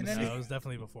 Just want Can to any- see. No, it was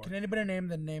definitely before. Can anybody name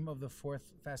the name of the fourth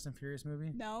Fast and Furious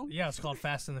movie? No. Yeah, it's called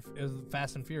Fast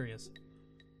and Furious.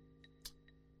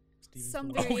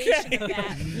 Some Okay. variation of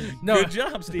that. No, Good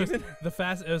job, Steven. The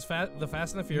Fast and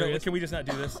the No, Furious. can we just not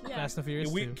do this? Yeah. Fast and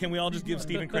Furious. 2. Can we all just give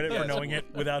Steven credit for Yes. knowing it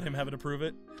without him having to prove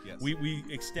it? Yes. We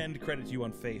extend credit to you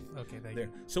on faith. Okay, thank There.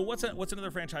 you. So what's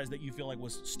another franchise that you feel like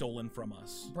was stolen from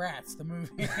us? Bratz, the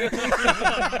movie.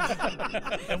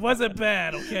 It wasn't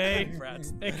bad, okay?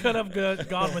 Bratz. It could have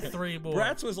gone with 3 more.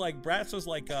 Bratz was like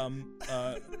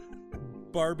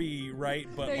Barbie, right?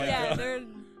 But They're, like yeah, they're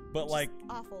but like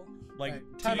awful. like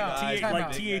Right, time out, time out.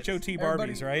 like THOT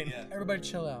Barbies, right? Yeah. Everybody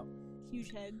chill out.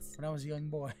 Huge heads. When I was a young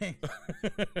boy,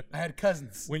 I had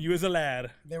cousins. When you was a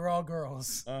lad. They were all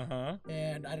girls. Uh-huh.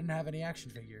 And I didn't have any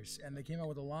action figures. And they came out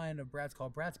with a line of Bratz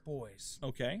called Bratz Boys.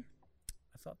 Okay.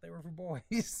 I thought they were for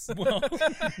boys. Well,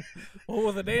 Well,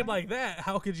 with a name like that,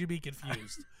 how could you be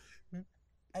confused?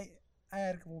 I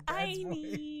had a couple I Bratz boys.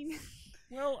 mean,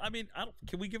 well, I mean,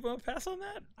 can we give him a pass on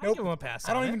that? I give him a pass.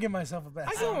 I don't on even it. give myself a pass.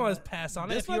 I give him a pass on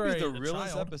it. This if might you're be the a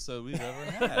realest child. episode we've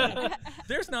ever had.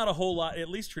 There's not a whole lot, at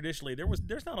least traditionally.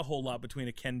 There's not a whole lot between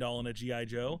a Ken doll and a GI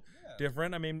Joe.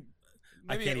 Different. I mean,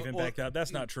 Maybe I can't even back that up.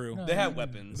 That's not true. No. They had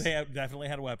weapons. They definitely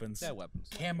had weapons. They had weapons.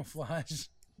 Camouflage.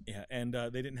 Yeah, and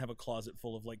they didn't have a closet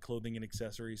full of like clothing and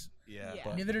accessories. Yeah. Yeah.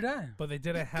 But Neither did I. But they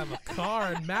didn't have a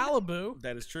car in Malibu.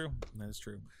 that is true. That is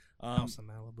true. House in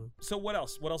Malibu. So what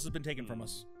else? What else has been taken from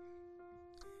us?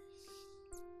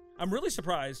 I'm really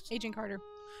surprised. Agent Carter.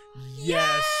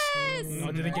 Yes.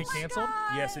 Oh, did it get canceled?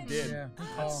 Yes, it did. Yeah, good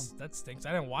call. That stinks.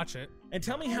 I didn't watch it. And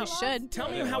tell me how. should. Tell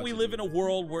me Yeah, how watch we it. live in a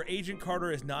world where Agent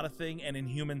Carter is not a thing and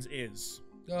Inhumans is.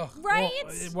 Ugh. right?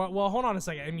 Well, hold on a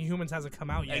second. Inhumans hasn't come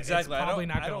out yet. Exactly. It's I probably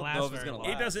don't- not I going to don't last know if it's very gonna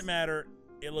long. It doesn't matter.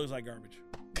 It looks like garbage.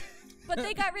 But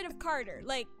they got rid of Carter.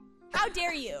 Like, how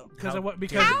dare you? Because How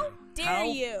because How dare How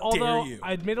you? although you.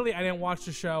 admittedly I didn't watch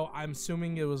the show, I'm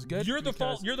assuming it was good. You're the because-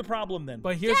 fault. You're the problem then.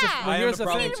 But here's Yeah. the, I well, am here's the the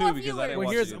problem thing. too More because I didn't viewers. Well,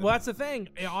 watch here's it. well, that's the thing.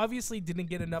 It obviously didn't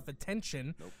get enough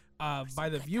attention by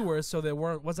the viewers, so they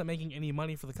wasn't making any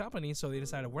money for the company. So they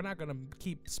decided we're not going to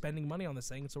keep spending money on this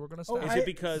thing, so we're going to stop. Is I- it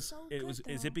because So it good, was?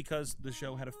 Is though. it because the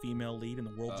show had a female lead and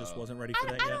the world just wasn't ready for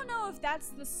I that yet? don't know if that's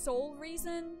the sole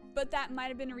reason, but that might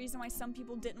have been a reason why some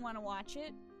people didn't want to watch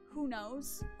it. Who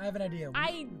knows? I have an idea.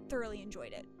 I thoroughly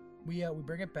enjoyed it. We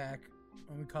bring it back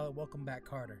and we call it Welcome Back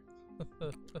Carter.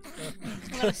 I'm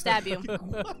gonna stab you.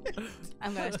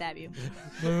 I'm gonna stab you.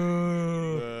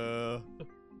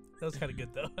 That was kind of good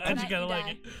though. I Can actually kind of I like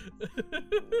die?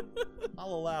 it.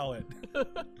 I'll allow it.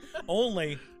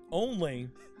 only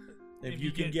if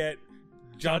you can get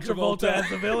John Travolta as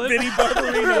the villain. Vinny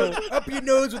Barbarino. Up your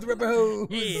nose with rubber hose.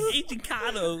 Yeah, Agent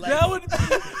Carter. Like, That would be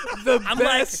the I'm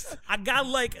best. like, I got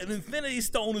like an Infinity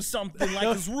Stone or something.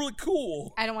 Like, it's really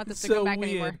cool. I don't want this to so come back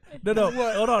weird. anymore. No,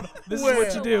 hold on. This is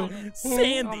what you do.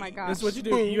 Sandy. Oh my gosh. This is what you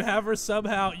do. You have her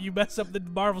somehow, you mess up the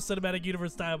Marvel Cinematic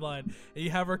Universe timeline, and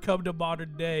you have her come to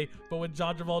modern day, but with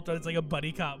John Travolta, it's like a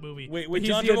buddy cop movie. Wait, But with he's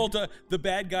John the- Travolta, the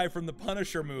bad guy from the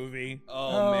Punisher movie.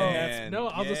 Oh, man. No,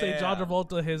 I'll just say John Yeah.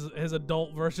 Travolta, his adult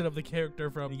adult version of the character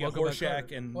from You got Welcome Back, Rorschach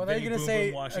Kotter. and Well, they're Betty gonna Boom say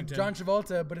Boom Washington. John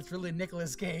Travolta, but it's really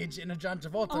Nicolas Cage in a John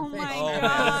Travolta Oh face. my Oh,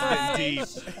 god. deep.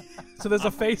 So there's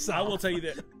a face I off. will tell you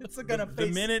that It's gonna the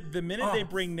face minute they off.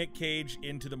 bring Nick Cage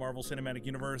into the Marvel Cinematic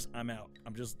Universe, I'm out.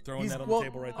 I'm just throwing He's- that on well, the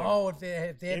table right there. Oh, if they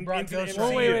had In- brought into Ghost the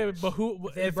Well, Rider. wait. But who?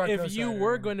 If they If, brought if Ghost you Rider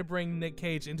were in. going to bring Nick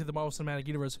Cage into the Marvel Cinematic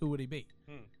Universe, who would he be?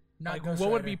 Not Like, Ghost what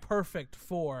would Rider. be perfect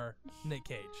for Nick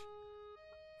Cage?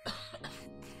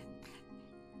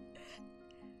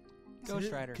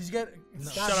 Ghost Rider. Because you got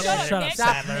stop Shut Nick. up, Shut up,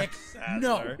 Stop, Sadler. Nick.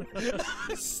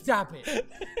 No, stop it.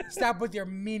 Stop with your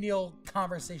menial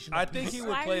conversation. I think he would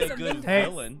Why play is a it good mean? Hey,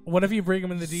 villain. what if you bring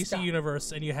him in the DC Stop.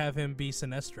 universe and you have him be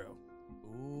Sinestro?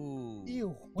 Ooh.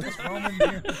 Ew. What is wrong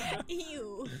with you?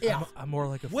 Ew. Yeah. I'm more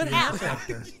like a What female happened?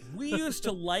 character. We used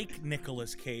to like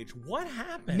Nicolas Cage. What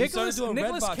happened? Nicholas doing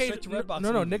Nicolas Redbox, Cage. straight to Redbox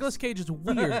No, movies. Nicolas Cage is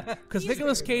weird because He's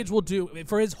Nicolas weird. Cage will do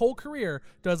for his whole career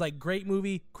does like great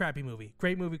movie, crappy movie,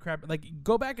 great movie, crap. Like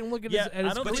go back and look at Yeah, his. At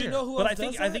his I don't career. But you know who But else I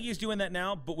think does I that? think he's doing that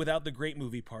now, but without the great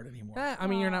movie part anymore. I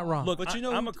mean, you're not wrong. Look, But you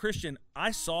know I'm who- a Christian.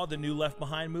 I saw the new Left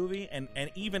Behind movie, and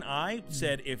even I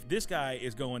said, if this guy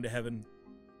is going to heaven,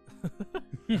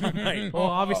 right, well,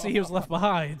 obviously he was left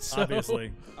behind. So.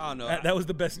 obviously, I don't know. that was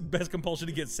the best compulsion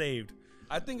to get saved.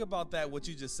 I think about that. What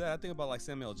you just said. I think about like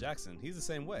Samuel L. Jackson. He's the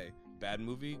same way. Bad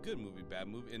movie, good movie, bad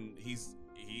movie, and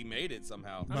he made it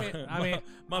somehow. I mean,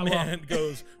 my well- man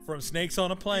goes from snakes on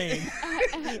a plane.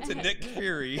 to Nick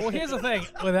Fury. Well, here's the thing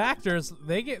with actors,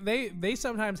 they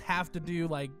sometimes have to do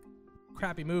like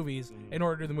crappy movies in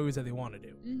order to do the movies that they want to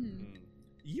do.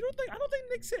 You don't think? I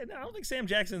don't think Sam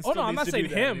Jackson. Oh Still no, I'm needs not to saying do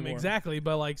that him anymore. exactly,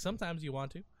 but like sometimes you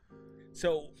want to.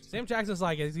 So Sam Jackson's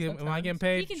like, am I getting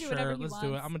paid? He can do Sure, whatever he let's do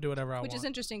it. wants. I'm gonna do whatever I Which want. is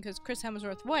interesting because Chris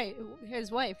Hemsworth's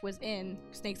his wife was in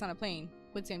Snakes on a Plane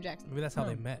with Sam Jackson. Maybe that's how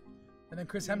they met. And then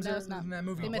Chris No, Hemsworth it's not. in that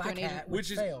movie They met through Black an agent. Hat,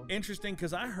 which is failed. interesting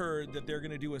because I heard that they're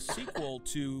going to do a sequel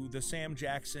to the Sam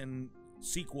Jackson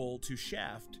sequel to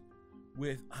Shaft.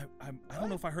 With I don't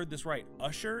know if I heard this right.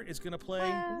 Usher is going to play.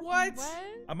 What?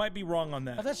 I might be wrong on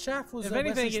I that. thought Shaft was If Wesley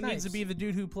anything, it Snipes. needs to be the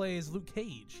dude who plays Luke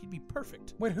Cage. He'd be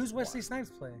perfect. Wait, who's Wesley Snipes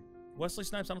play? Wesley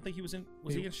Snipes. I don't think he was in.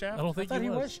 Was he in Shaft? I don't think I thought he he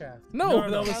was. was Shaft. No, No,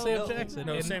 that was no. Sam No, Jackson.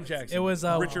 no, And Sam Jackson. It was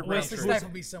Richard Wesley Roundtree. Snipes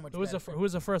would be so much Who was better. who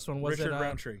was the first one? Was Richard it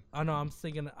Roundtree. Oh no, I'm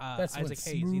thinking That's Isaac what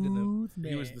Hayes. He did the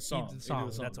He was the song. He He did the did song.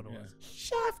 the song, That's what it yeah. was.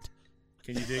 Shaft.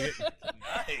 Can you dig it?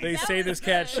 They say this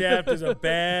cat Shaft is a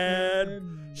bad.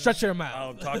 Shut your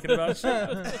mouth. I'm talking about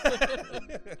Shaft.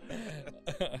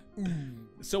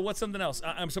 So what's something else?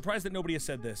 I'm surprised that nobody has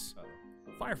said this.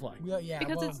 Firefly. Yeah,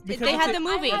 Because well, it's- they had the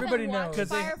movie. I Everybody haven't watched knows.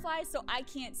 Firefly, so I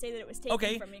can't say that it was taken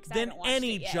Okay, from me because I then haven't watched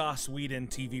any it yet. Joss Whedon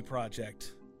TV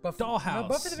project. Dollhouse. No,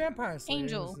 Buffy the Vampire Slayer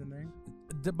Angel. was in there.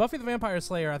 The Buffy the Vampire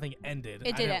Slayer, I think, ended. It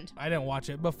I did didn't- end. I didn't watch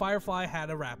it, but Firefly had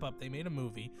a wrap up. They made a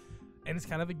movie, and it's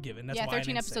kind of a given. That's yeah, why I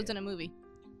 13 didn't say episodes it. in a movie.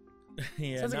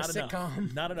 Yeah, Sounds like not a enough.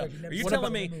 sitcom. Not enough. Like, you've never Are you seen telling a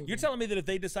me? movie. You're telling me that if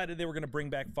they decided they were going to bring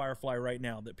back Firefly right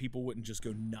now, that people wouldn't just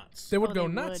go nuts? They would Oh, go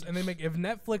they nuts, would. and they make if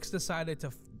Netflix decided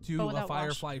to do But a without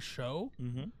Firefly show,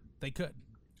 Mm-hmm. they could.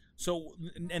 So,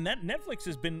 and that Netflix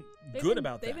has been They've good been-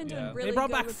 about they've that. been doing Yeah. really They brought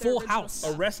good back with their Full original House.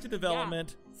 stuff. Arrested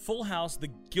Development, Full House, the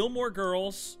Gilmore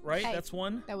Girls, right? Hey. That's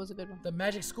one. That was a good one. The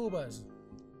Magic School Bus,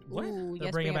 What? Ooh, They're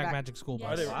yes, bringing bring it back Magic School Yeah.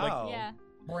 Bus. Are they like? Wow. Yeah.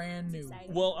 brand It's new.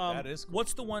 exciting. Well, That is cool.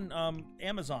 what's the one?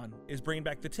 Amazon is bringing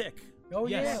back The Tick. Oh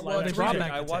Yes. yeah, Well, well, they it's brought really-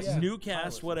 back I the watched Yeah. New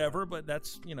cast, whatever, but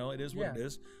that's it is what Yeah. it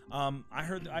is. I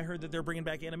heard that they're bringing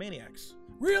back Animaniacs.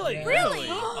 Really? Yeah. Really?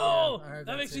 Oh, I heard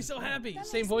that that makes me too. so happy. That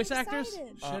Same makes me voice actors?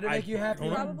 excited. Should it I make you happy? don't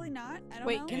know. Probably not. I don't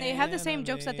Wait, know. can they have the same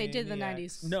jokes that they did in the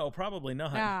Animaniacs. 90s? No, probably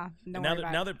not. Nah, don't now worry that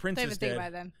about now it. that Prince Don't is even think dead. about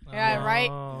it then. Yeah,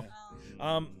 right? Oh.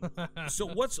 So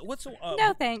what's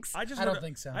No, thanks. I just I heard don't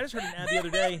think so. I just heard an ad the other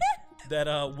day that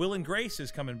Will and Grace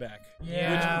is coming back.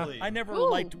 Yeah. Which I never Ooh.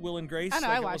 liked Will and Grace. I know,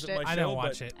 like, I it watched wasn't it. my I show, didn't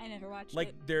watch but, it. I never watched Like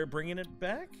it. they're bringing it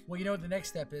back. Well, you know what the next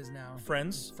step is now?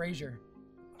 Friends. Frasier.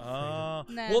 Nah.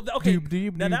 Well, okay. Doop,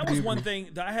 doop, Now that doop, was doop. one thing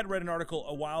that I had read an article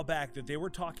a while back that they were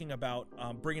talking about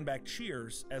bringing back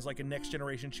Cheers as like a next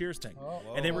generation Cheers thing, Oh.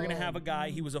 and they were going to have a guy.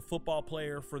 He was a football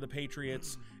player for the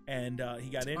Patriots, and he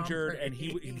got injured, and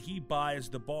he buys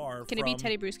the bar. Can from, it be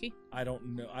Teddy Bruschi? I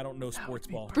don't know. I don't know sports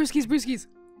ball. Brewskis.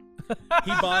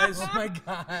 He buys. Oh my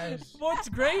gosh. What's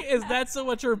great is not so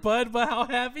much her bud, but how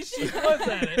happy she was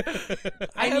at it.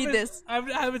 I need haven't- this. I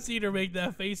haven't seen her make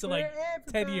that face in like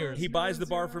 10 years. He buys the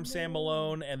bar from Sam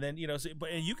Malone, and then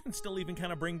but you can still even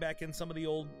kind of bring back in some of the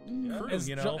old crew, as,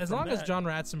 you know, as from long as that. John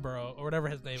Ratzenborough or whatever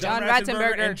his name John is.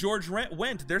 Ratzenberger. and George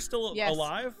Wendt, they're still Yes.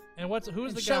 alive. And who's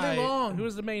And the Shelley guy? Long. Who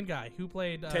was the main guy who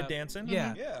played Ted Danson?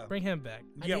 Yeah, Yeah. bring him back.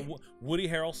 You got Woody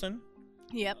Harrelson.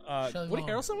 Yep. Woody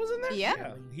Harrelson was in there.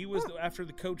 Yeah. He was after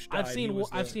the coach died.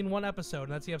 I've seen one episode,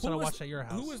 and that's the episode I watched at your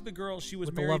house. Who was the girl? She was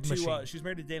With the married love to. machine. She was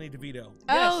married to Danny DeVito.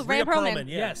 Oh, Rhea Rhea Perlman.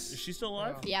 Yes. Is she still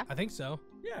alive? Yeah. I think so.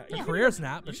 Yeah. Her career's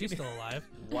not, but she's still alive.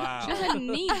 Wow. She has a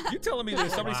knee. You telling me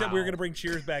that somebody said we were going to bring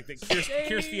Cheers back? That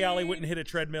Kirstie Alley wouldn't hit a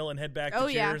treadmill and head back Oh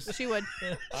to yeah, Cheers? she would.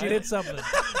 She did something.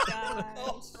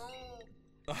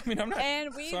 I mean, I'm not.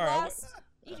 And we sorry, lost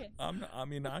EJ. I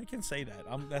mean, I can say that.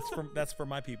 That's for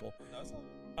my people.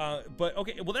 But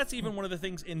okay, well, that's even one of the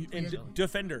things in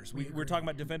Defenders. We were talking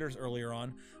about Defenders earlier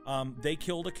on. They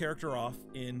killed a character off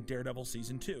in Daredevil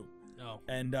season 2. Oh.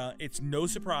 And it's no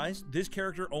surprise. This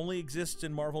character only exists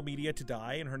in Marvel media to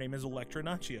die, and her name is Elektra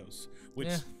Nachios, which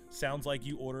sounds like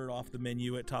you ordered off the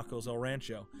menu at Tacos El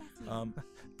Rancho.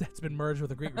 That's been merged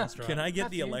with a Greek restaurant. Can I get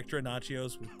the Elektra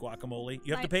Nachos with guacamole?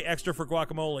 You have to pay extra for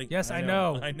guacamole. Yes, I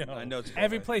know. I know.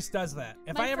 Every place does that.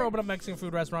 If I ever open a Mexican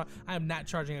food restaurant, I am not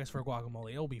charging extra for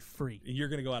guacamole. It will be free. You're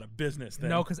going to go out of business then.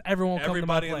 No, because everyone will come to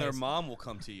my place. Everybody and their mom will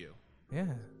come to you. Yeah.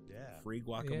 Free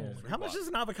guacamole. How much does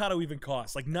an avocado even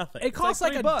cost? Like nothing. It costs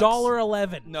like $3.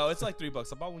 $1.11. No, it's like $3.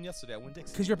 I bought one yesterday. I went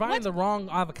Dixie. Because you're buying the wrong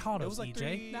avocados, It was like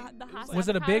EJ. The Haas Was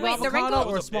it a big avocado. avocado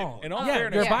or a small? In all yeah,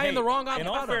 fairness, you're buying the wrong avocados. In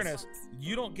all fairness,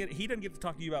 he doesn't get to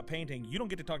talk to you about painting. You don't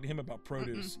get to talk to him about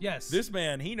produce. Yes. This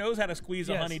man, he knows how to squeeze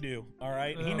a honeydew. All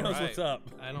right, he knows what's up.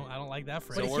 I don't like that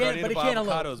phrase. So where do I need to buy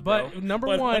avocados, bro? But number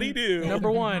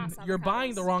one, you're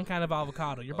buying the wrong kind of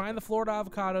avocado. You're buying the Florida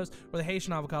avocados or the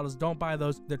Haitian avocados. Don't buy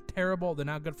those. They're terrible. They're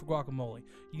not good for guacamole.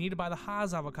 You need to buy the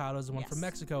Haas avocados, the one from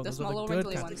Mexico. The Those are small the little good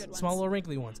wrinkly kinds. ones. Small little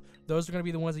wrinkly ones. Those are going to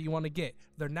be the ones that you want to get.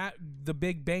 They're not the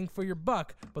big bang for your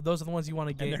buck, but those are the ones you want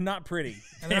to get. And they're not pretty.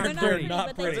 And They're not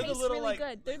but pretty. they taste really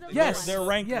good. They're the Yes, They're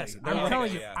rankly. Yes, They're I'm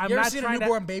telling rankly. you. I'm You ever not seen a trying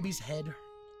newborn baby's head?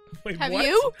 Wait, Have what?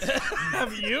 you?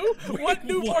 Have you? What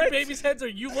newborn what? baby's heads are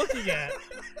you looking at?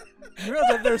 You realize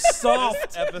that they're soft.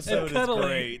 This episode and is cuddly.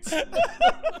 great.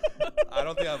 I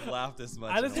don't think I've laughed this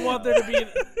much. I just want there to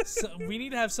be. We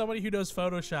need to have somebody who does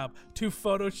Photoshop to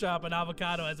Photoshop an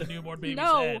avocado as a newborn baby's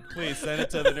head. Please send it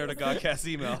to the Nerd of Godcast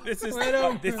email. This is A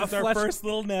our flesh- first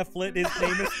little Netflix. His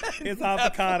name is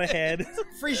Avocado Head.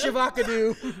 Free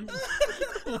Shavakadu.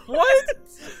 What?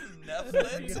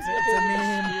 Netflix. It's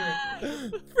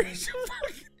a meme.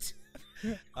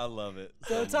 I love it.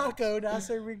 So taco now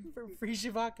serving for free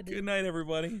Shavakadu. Good night,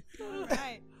 everybody.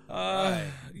 Right.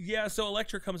 Yeah, so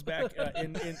Elektra comes back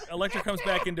Elektra comes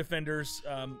back in Defenders.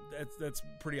 That's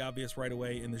pretty obvious right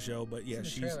away in the show, but yeah, in the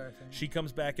trailer, I think. she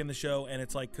comes back in the show, and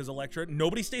it's like because Elektra,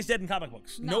 nobody stays dead in comic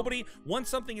books. No. Nobody. Once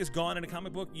something is gone in a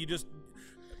comic book, you just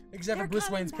Except for They're Bruce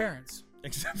coming Wayne's back. parents.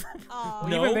 except for Aw.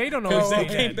 Well, even they don't know because he's they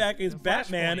dead. came back as In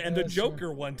Batman Flashpoint. and the Yeah, sure.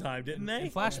 Joker one time, didn't they? In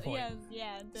Flashpoint.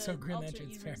 Yeah. The So Green alternate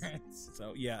Lantern's universe. parents.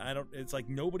 So yeah, I don't. It's like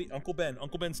nobody. Uncle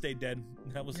Ben stayed dead.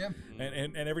 That was, Yep.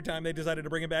 and every time they decided to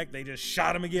bring him back, they just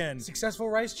shot him again. Successful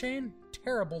rice chain,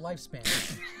 terrible lifespan.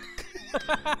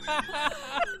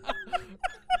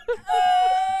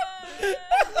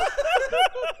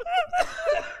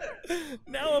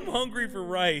 Now I'm hungry for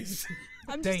rice.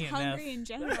 I'm Dang just it, hungry Neff. in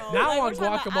general. Now I Like, want we're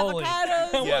talking about guacamole.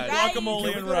 avocados, I want Yeah, rice. guacamole Can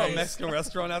we and go to a rice. Mexican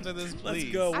restaurant after this, Let's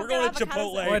please? go. I've We're going got to avocados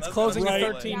Chipotle. Oh, it's closing right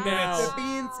in 13 now. minutes. The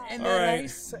beans and the All right.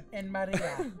 rice and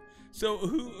Maria. So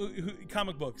who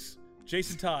comic books?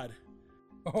 Jason Todd.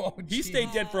 Oh, He geez.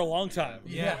 stayed dead for a long time.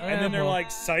 Yeah. And then they're well, like,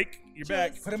 psych, you're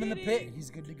back. Put him in the pit. He's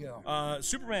good to go.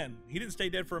 Superman. He didn't stay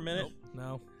dead for a minute.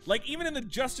 No. Like even in the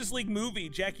Justice League movie,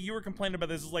 Jackie, you were complaining about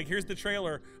this. It's like, here's the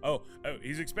trailer. Oh,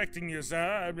 he's expecting you,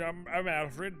 sir. I'm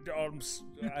Alfred.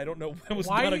 I don't know. That was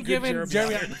Why not are a you good giving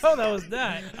Jeremy. Jeremy? No, that was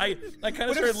not. I kind of What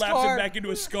if started lapsing Scar- back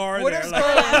into a scar what there. if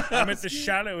Like, Scar- I'm at the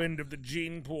shallow end of the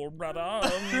gene pool, brother.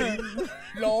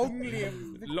 Long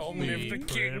live the Long live the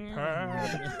king.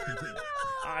 prepared.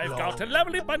 I've got a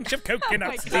lovely bunch of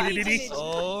coconuts. God. Dee-dee-dee-dee.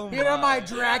 Oh Here are my my.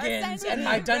 dragons and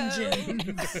my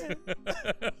dungeons.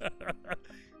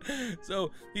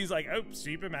 So he's like, oh,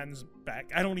 Superman's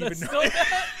back. I don't even That's know.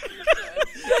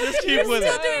 Just keep with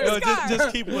it. No,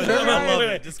 just keep with it. Wait, I love wait, it.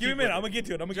 wait. Just Give me a keep minute. with I'm gonna get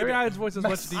to it. I'm gonna Jeremy get to Irons' voice is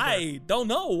much it. deeper. I don't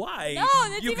know why. No,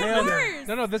 that's You even can- worse.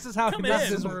 No, this is how Come this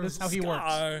in. is how he works.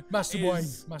 Scar Master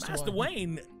is- Wayne. Master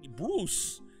Wayne.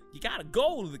 Bruce, you gotta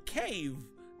go to the cave.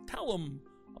 Tell him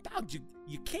about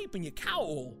your cape and your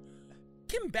cowl.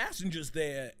 Kim Bassinger's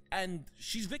there, and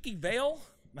she's Vicky Vale.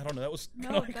 I don't know. That was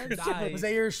kind of like that's Christopher. Was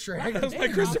that your Shrek? That was my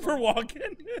Christopher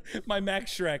Walken. My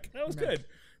Max Shrek. That was good.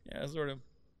 Yeah, sort of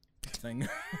thing.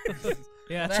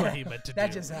 Yeah, that's what he meant to do.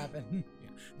 That just happened.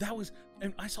 That was,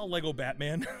 and I saw Lego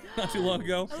Batman not too long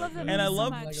ago, I love that and I movie so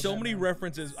love much. so many Batman.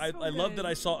 references. I love that good.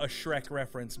 I saw a Shrek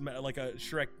reference, like a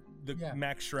Shrek Yeah.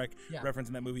 Max Shrek Yeah. reference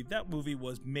in that movie. That movie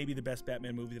was maybe the best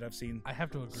Batman movie that I've seen. I have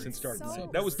to agree. Since Dark So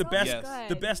Knight. That was the so best, good.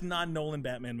 the best non-Nolan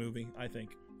Batman movie, I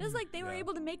think. It was like they were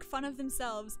able to make fun of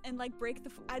themselves and like break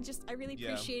the. I really Yeah.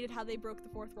 appreciated how they broke the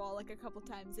fourth wall like a couple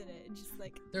times in it, and just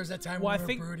like. There's that time Well, when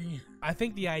we were broody. I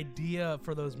think the idea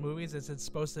for those movies is it's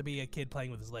supposed to be a kid playing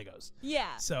with his Legos.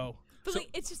 Yeah. So. But like,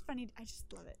 it's just funny. I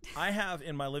just love it. I have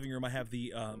in my living room. I have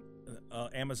the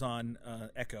Amazon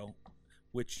Echo,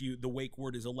 which the wake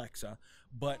word is Alexa.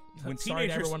 But when Sorry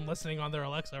to teenagers, everyone listening on their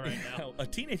Alexa right now. a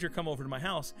teenager come over to my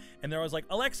house and they're always like,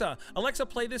 Alexa,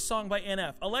 play this song by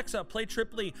NF. Alexa, play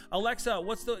Triply. Alexa,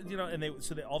 what's the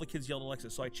and all the kids yelled Alexa.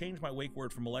 So I changed my wake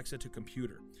word from Alexa to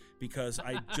computer because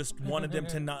I just wanted them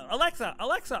to not Alexa,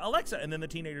 and then the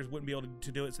teenagers wouldn't be able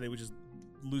to do it, so they would just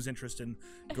lose interest and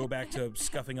go back to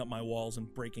scuffing up my walls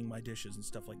and breaking my dishes and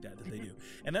stuff like that they do,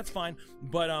 and that's fine.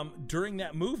 But during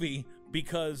that movie,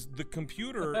 because the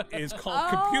computer is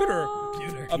called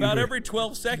computer, about every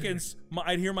 12 seconds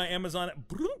I'd hear my Amazon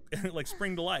like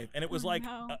spring to life, and it was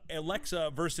Alexa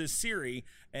versus Siri,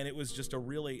 and it was just a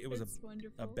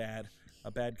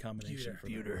bad combination for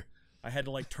me. I had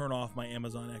to like turn off my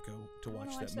Amazon Echo to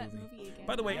watch that movie. again.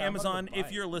 By the way, Yeah, I'm about to Amazon, buy if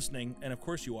it. you're listening, and of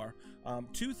course you are,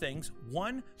 two things.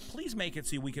 One, please make it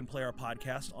so we can play our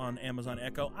podcast on Amazon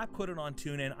Echo. I put it on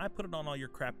TuneIn. I put it on all your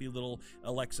crappy little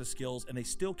Alexa skills, and they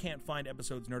still can't find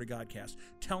episodes Nerd of Godcast.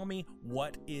 Tell me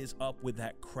what is up with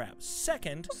that crap.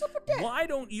 Second,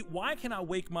 why can I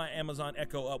wake my Amazon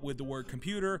Echo up with the word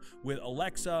computer, with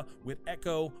Alexa, with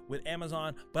Echo, with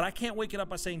Amazon, but I can't wake it up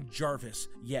by saying Jarvis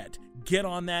yet? Get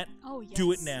on that. Oh, yes.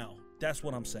 Do it now. That's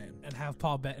what I'm saying. And have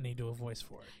Paul Bettany do a voice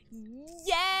for it.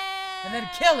 Yes. And then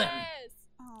kill him.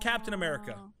 Captain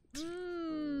America.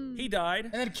 Mm. He died.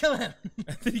 And then kill him.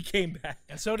 And then he came back.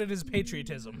 And so did his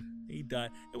patriotism. He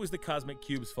died. It was the Cosmic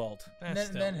Cube's fault. And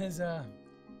then his yeah.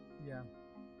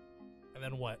 And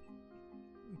then what?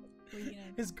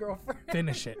 His girlfriend.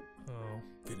 Finish it. Oh.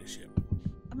 Finish him.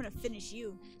 I'm gonna finish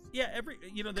you. Yeah,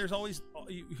 there's always.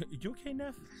 You okay,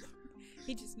 Neff?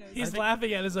 He just knows. He's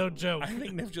laughing at his own joke. I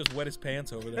think Neff just wet his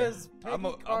pants over there. Because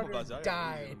Peggy Carter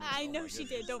died. I know she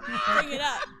did. Don't bring it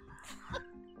up.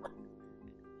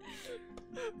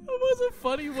 It wasn't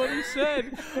funny what he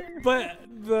said, but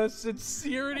the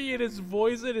sincerity in his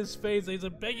voice and his face. He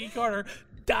said Peggy Carter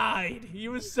died. He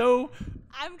was so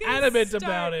I'm gonna adamant start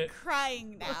about it.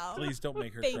 Crying now. Please don't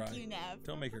make her Thank cry. you, Nev.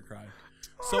 Don't make her cry.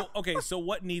 So so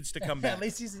what needs to come back? At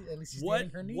least he's what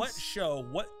dating her niece. what show,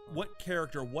 what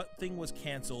character, what thing was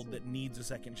canceled that needs a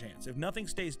second chance? If nothing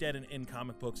stays dead in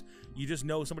comic books, you just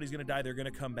know somebody's going to die, they're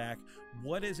going to come back.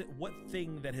 What is it? What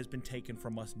thing that has been taken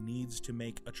from us needs to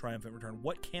make a triumphant return?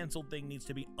 What canceled thing needs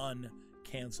to be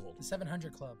uncanceled? The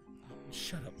 700 Club.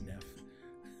 Shut up, Neff.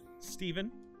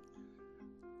 Steven?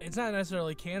 It's not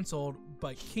necessarily canceled,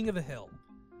 but King of the Hill.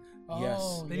 Yes.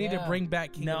 Oh, They need to bring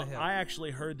back King Now, of the Hill. I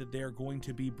actually heard that they're going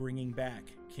to be bringing back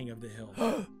King of the Hill.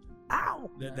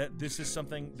 Ow! That this is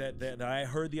something that I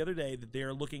heard the other day that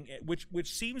they're looking at,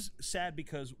 which seems sad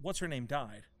because what's her name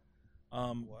died?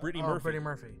 Brittany Murphy. Brittany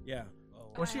Murphy. Yeah.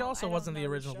 Well, she also wasn't the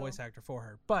original voice actor for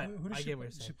her, but Who did I she get what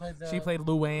you're play? saying. She played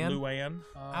the- Luann. Luann.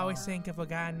 I always think of a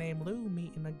guy named Lou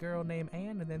meeting a girl named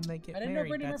Ann, and then they get I didn't know married.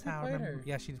 Brittany That's Murphy how I played remember. her.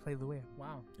 Yeah, she played Luann.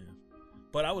 Wow. Yeah.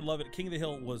 But I would love it. King of the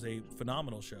Hill was a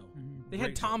phenomenal show. They had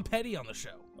Great Tom Petty on the show.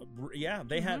 Yeah,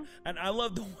 they had, and I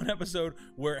love the one episode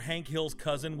where Hank Hill's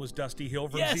cousin was Dusty Hill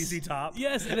from ZZ Top.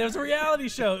 Yes, and it was a reality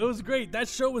show. It was great. That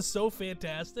show was so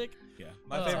fantastic. Yeah.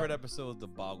 My favorite episode was the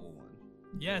Boggle one.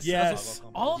 Yes. Yes.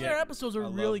 All of their episodes are I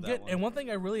love really that good. one. And one thing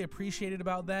I really appreciated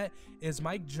about that is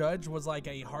Mike Judge was like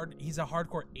he's a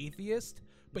hardcore atheist,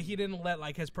 but he didn't let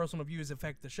like his personal views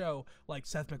affect the show like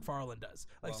Seth MacFarlane does.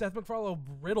 Like Seth MacFarlane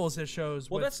riddles his shows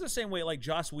Well, with that's the same way like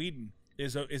Joss Whedon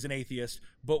is an atheist,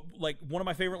 but like one of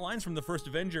my favorite lines from the first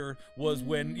Avenger was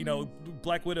when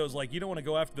Black Widow's like, you don't want to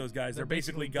go after those guys. They're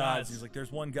basically gods. He's like,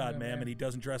 there's one god, ma'am, and he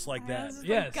doesn't dress like that.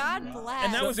 Yes. God bless.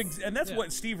 And that was and that's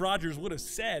what Steve Rogers would have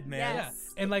said, man. Yeah.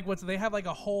 And like they have like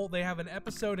they have an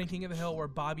episode in King of the Hill where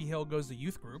Bobby Hill goes to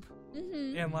youth group.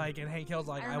 Mm-hmm. And Hank Hill's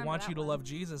like, I remember want that you to one. love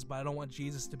Jesus, but I don't want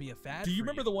Jesus to be a fad. Do you for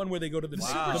remember the one where they go to the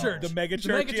Super church, the mega The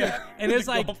church? mega Yeah. church. And With it's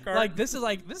the like golf cart? this is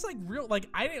like real. Like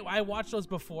I watched those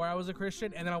before I was a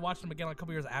Christian, and then I watched them again like a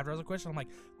couple years after I was a Christian. I'm like,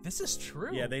 this is true.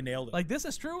 Yeah, they nailed it. Like this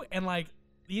is true, and like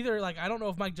either like I don't know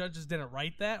if Mike Judge just didn't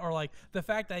write that, or like the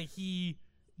fact that he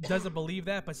doesn't believe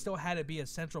that, but still had it be a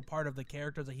central part of the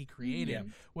characters that he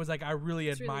created was like I really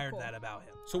It's really admired cool. that about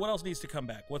him. So what else needs to come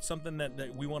back? What's something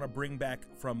that we want to bring back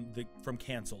from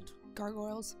canceled?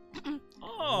 Gargoyles.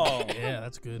 Oh, Yeah,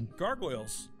 that's good.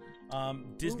 Gargoyles.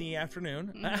 Disney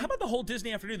Afternoon. How about the whole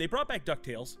Disney Afternoon? They brought back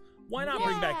DuckTales. Why not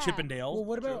bring back Yeah. Chip and Dale? Well,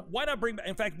 what about- Why not bring back?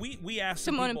 In fact, we asked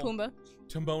some Timon and people- Pumbaa.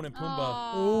 Timon and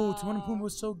Pumbaa. Oh, Timon and Pumbaa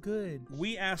was so good.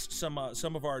 We asked some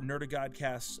of our Nerd of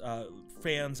Godcast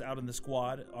fans out in the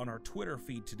squad on our Twitter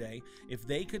feed today if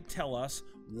they could tell us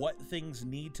what things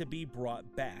need to be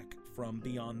brought back from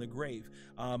Beyond the Grave.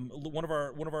 One of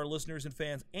our listeners and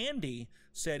fans, Andy,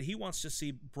 said he wants to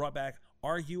see brought back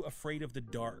Are You Afraid of the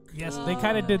Dark? Yes, they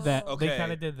kind of did that. Okay. They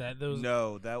kind of did that. Those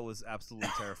No, that was absolutely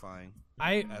terrifying.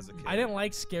 As a kid. I didn't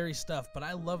like scary stuff, but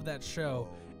I loved that show.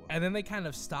 And then they kind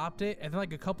of stopped it. And then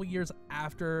like a couple years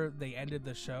after they ended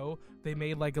the show, they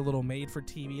made like a little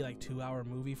made-for-TV like 2-hour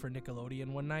movie for Nickelodeon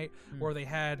one night where they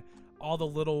had all the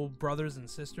little brothers and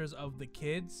sisters of the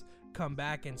kids come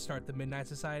back and start the Midnight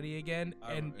Society again.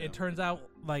 And it turns out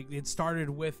like it started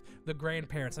with the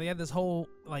grandparents. They had this whole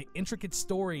like intricate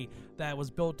story that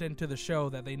was built into the show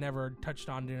that they never touched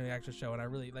on during the actual show. And I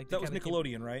really like That was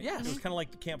Nickelodeon, right? Yes. It was kind of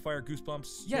like the Campfire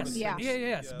Goosebumps. Yes. Sort of thing.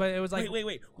 Yes. But it was like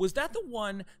wait. Was that the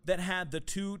one that had the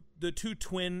two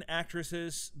twin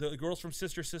actresses, the girls from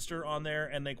Sister Sister on there,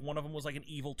 and like one of them was like an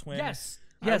evil twin? Yes.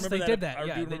 I Yes, remember they did that. I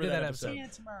Yeah, do they remember did that episode.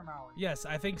 Yes,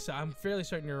 I think so. I'm fairly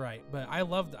certain you're right. But I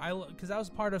loved because I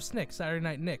was part of SNICK, Saturday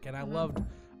Night Nick, and I loved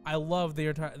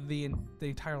the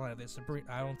entire line of this. Sabrina,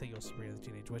 I don't think it was Sabrina the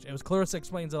Teenage Witch. It was Clarissa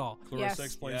Explains It All. Clarissa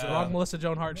Explains It The All. wrong Melissa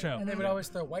Joan Hart show. And they would always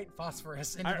throw white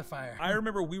phosphorus into the fire. I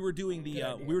remember we were doing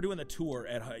the tour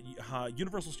at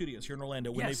Universal Studios here in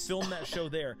Orlando when Yes. they filmed that show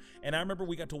there, and I remember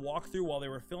we got to walk through while they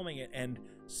were filming it, and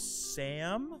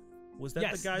Sam. Was that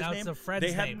Yes, the guy's that's name? the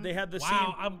friend's name. They had the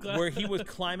Wow, I'm scene glad. where he was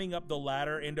climbing up the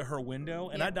ladder into her window,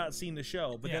 and Yeah. I'd not seen the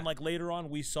show. But then, Yeah. like later on,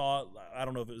 we saw. I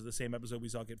don't know if it was the same episode we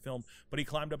saw get filmed, but he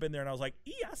climbed up in there, and I was like,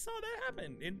 "Yeah, I saw that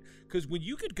happen." And because when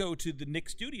you could go to the Nick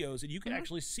Studios and you could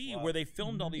actually see where they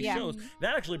filmed all these Yeah. shows,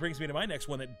 that actually brings me to my next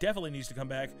one that definitely needs to come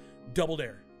back: Double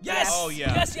Dare. Yes. Oh,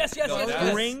 yeah.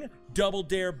 Yes. Bring Double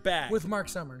Dare back. With Mark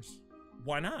Summers.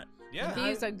 Why not? Yeah.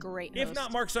 He's a great If host.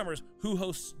 not Mark Summers, who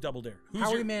hosts Double Dare? Who's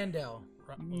Howie your- Mandel.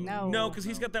 No, because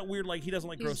he's got that weird he doesn't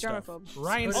like He's gross stuff. germaphobe.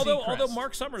 Ryan Although Seacrest.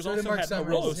 Mark Summers So did also Mark had Summers, a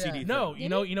real yeah. OCD. No, thing.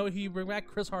 you know he bring back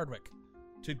Chris Hardwick.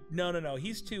 No.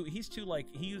 He's too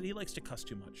like he likes to cuss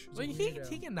too much. So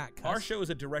he can not cuss. Our show is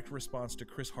a direct response to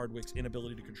Chris Hardwick's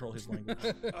inability to control his language.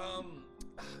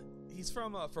 He's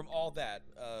from All That,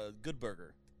 Good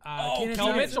Burger. Keenan Kel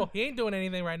Johnson. Mitchell. He ain't doing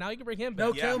anything right now. You can bring him back.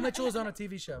 No, Kel Mitchell is on a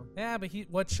TV show. Yeah, but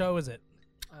what show is it?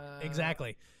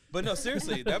 Exactly. But no,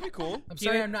 seriously, that'd be cool. I'm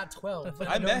sorry, I'm not 12.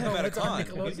 I met him at a It's on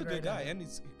con. He's a Nickelodeon good right guy, now. and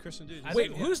he's a Christian dude.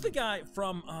 Wait, who's the guy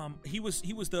from? He was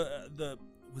the.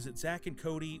 Was it Zach and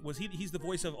Cody? Was he's the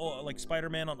voice of like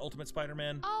Spider-Man on Ultimate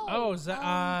Spider-Man?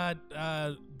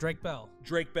 Drake Bell.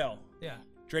 Drake Bell. Yeah.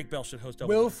 Drake Bell should host Double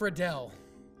Will Dare. Friedle.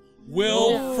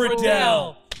 Will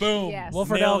Friedle. Boom. Yes. Will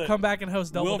Nailed Friedle it. come back and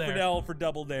host Double Will Dare. Friedle for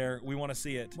Double Dare. We want to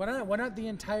see it. Why not the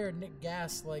entire Nick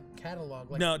Gas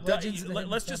catalog? Like No, Legends of the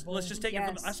let's Hidden just take it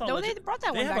Yes. from. I saw. No, Legend- they brought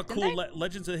that They one have back, a didn't cool they?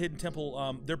 Legends of the Hidden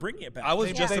Temple. They're bringing it back. I was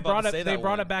They just about brought to it. say They that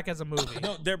brought one. it back as a movie.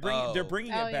 No, they're bringing Oh,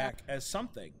 it yeah. back as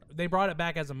something. They brought it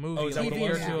back as a movie Oh, is that like what a it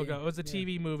year or was? two ago. It was a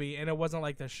TV movie, and it wasn't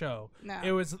like the show. No.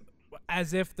 It was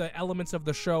as if the elements of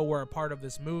the show were a part of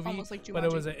this movie. Almost like but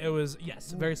it was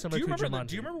yes, very Do similar you to remember? Jumanji.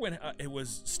 Do you remember when it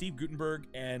was Steve Guttenberg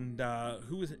and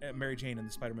who was Mary Jane in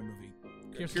the Spider-Man movie?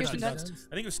 Kirsten Dunst.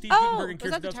 I think it was Steve Oh, Guttenberg and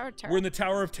was that Kirsten the Tower of Dunst. Terror? We're in the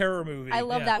Tower of Terror movie. I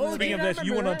love Yeah. that Oh, movie. Speaking of I this, you went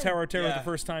remember on that. Tower of Terror Yeah. the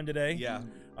first time today. Yeah.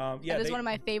 Yeah. That is they- one of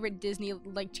my favorite Disney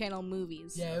Channel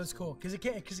movies. Yeah, it was cool because it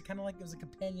kind of like it was a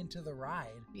companion to the ride.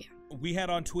 Yeah. we had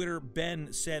on Twitter.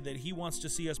 Ben said that he wants to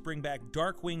see us bring back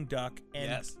Darkwing Duck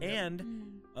and Yes.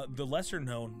 the lesser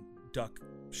known duck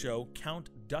show Count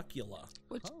Duckula.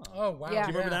 Which, Oh wow! Yeah.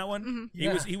 Do you remember that one?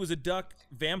 Mhm. He was a duck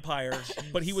vampire,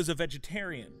 but he was a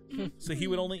vegetarian. So he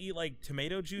would only eat like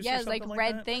tomato juice. yeah, or it's like something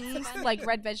red that. things, like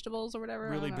red vegetables or whatever. I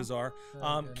Really don't know. bizarre.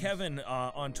 Oh, goodness. Kevin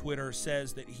on Twitter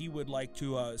says that he would like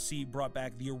to see brought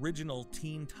back the original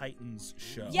Teen Titans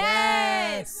show.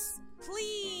 Yes!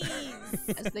 Please!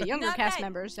 As the younger Not cast that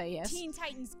members say yes. Teen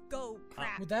Titans Go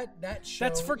crap. Well, that show.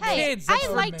 That's for Hey, kids. I That's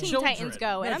for like Teen children. Titans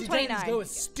Go, and No, I'm Teen Titans 29. Go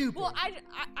is stupid. Well,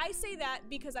 I say that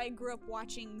because I grew up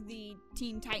watching the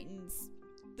Teen Titans,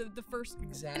 the first.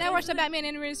 Exactly. And I watched the Batman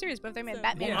animated series, but if they made So-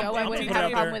 Batman Well, Go, I wouldn't put have it a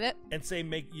out problem there with it. And say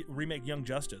remake Young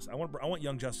Justice. I want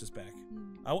Young Justice back.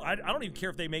 I don't even care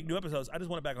if they make new episodes. I just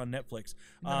want it back on Netflix.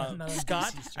 No,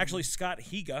 Scott, DC's actually Scott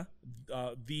Higa,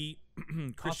 the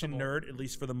Christian Possible. nerd, at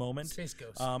least for the moment, Space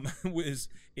Ghost.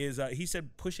 he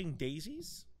said Pushing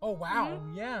Daisies. Oh wow!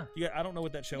 Yeah. Yeah, I don't know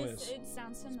what that show This- is. It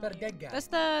sounds It's familiar. about a dead guy. That's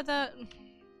the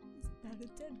About a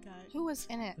dead guy. who was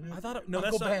in it? I thought no,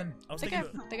 Uncle that's not. Ben. I was The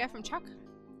thinking. guy, the guy from Chuck.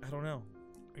 I don't know.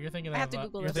 You're thinking I of have to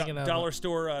Google you're this. thinking of Dollar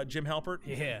Store Jim Halpert.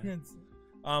 Yeah.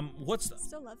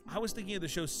 Still love him. I was thinking of the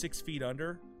show 6 Feet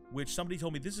Under, which somebody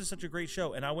told me this is such a great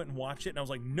show, and I went and watched it, and I was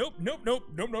like, nope, not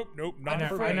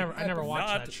for me. I never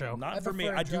watched that show. Not for me.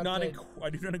 I do not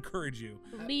encourage you.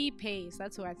 Lee Pace.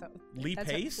 That's who I thought. Lee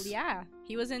Pace? Yeah,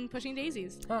 he was in Pushing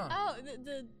Daisies. Oh,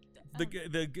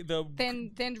 The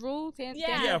Thandrul?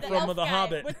 yeah, from elf The guy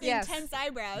Hobbit. with the intense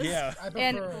eyebrows. Yeah,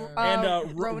 and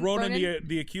Ronan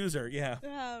the Accuser. Yeah.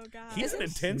 Oh god. He's an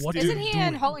intense dude. Isn't he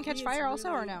in halt and catch fire also,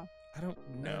 or no? I don't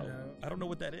know. I don't know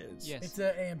what that is. Yes. It's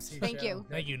an AMC Thank show. you.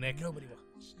 Thank you, Nick. Nobody will.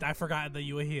 I forgot that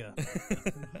you were here.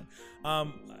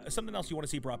 Something else you want to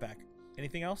see brought back?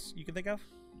 Anything else you can think of?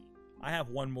 I have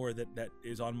one more that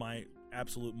is on my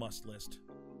absolute must list,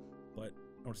 but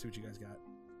I want to see what you guys got.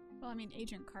 Well, I mean,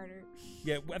 Agent Carter.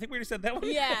 Yeah, I think we already said that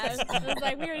one. Yeah, it was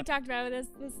like we already talked about it.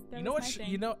 You know what?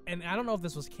 And I don't know if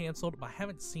this was canceled, but I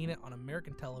haven't seen it on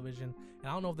American television, and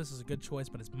I don't know if this is a good choice,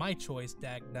 but it's my choice.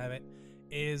 Dagnabbit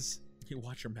is. You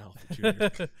watch your mouth,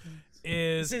 Junior.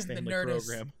 Is this isn't the Nerdist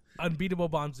program. Unbeatable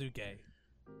Banzuke.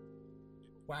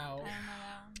 Wow.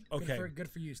 Okay. Good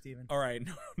for you, Steven. All right.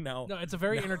 No, it's a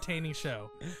very entertaining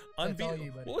show.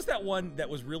 Unbeatable. What was that one that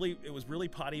was really? It was really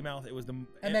potty mouth. It was the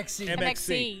MXC.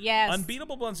 MXC. Yes.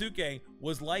 Unbeatable Banzuke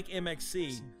was like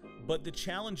MXC, but the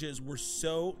challenges were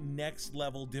so next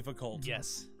level difficult.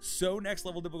 Yes. So next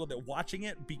level difficult that watching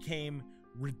it became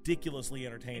ridiculously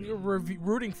entertaining. And you're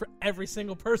rooting for every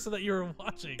single person that you're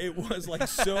watching. It was like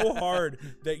so hard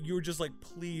that you were just like,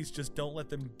 please, just don't let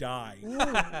them die. Ooh,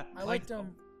 I liked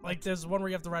them. Like there's one where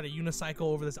you have to ride a unicycle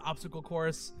over this obstacle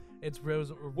course. Well,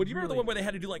 do you remember the one where they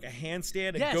had to do like a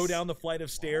handstand and go down the flight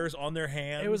of stairs on their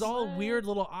hands? It was all weird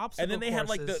little obstacles. And then they had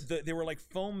like they were like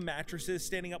foam mattresses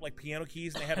standing up like piano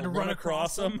keys, and they had to run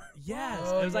across them.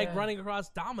 Yes, it was like running across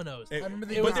dominoes. But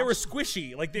they were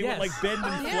squishy, like they would like bend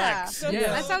and flex.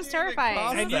 That sounds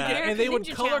terrifying. And they would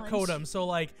color code them, so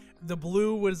like the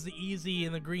blue was the easy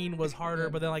and the green was harder.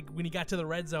 But then like when you got to the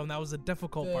red zone, that was the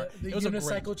difficult part. The it was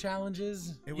unicycle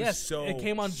challenges. It was it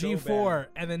came on G4,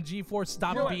 and then G4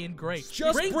 stopped being great.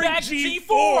 Just bring back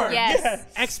G4. Yes.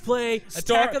 X-Play,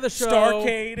 Attack of the Show,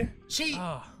 Starcade, Cheat.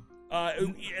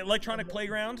 Electronic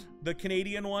Playground, the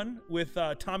Canadian one with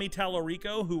Tommy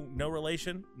Tallarico, who no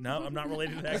relation. No, I'm not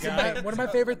related to that guy. One of my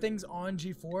favorite things on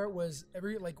G4 was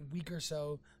every like week or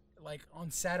so, like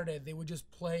on Saturday, they would just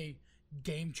play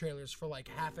game trailers for like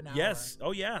half an hour. Yes.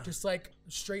 Oh yeah. Just like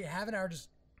straight half an hour, just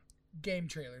game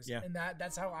trailers. Yeah. And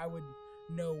that's how I would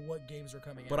know what games were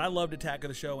coming out. But I loved Attack of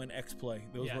the Show and X-Play.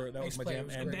 That was my jam.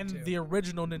 And the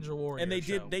original Ninja Warrior. And they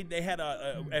show. they had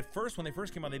at first when they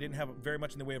first came out, they didn't have very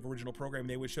much in the way of original programming.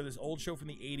 They would show this old show from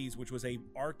the 80s, which was a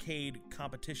arcade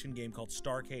competition game called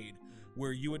Starcade,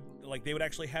 where you would like they would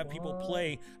actually have people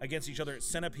play against each other at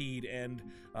Centipede and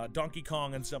Donkey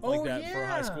Kong and stuff like that for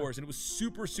high scores, and it was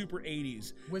super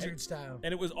 80s wizard style.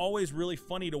 And it was always really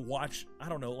funny to watch. I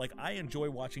don't know, like I enjoy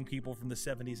watching people from the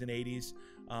 70s and 80s.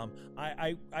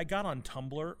 I got on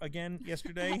Tumblr again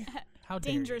yesterday. How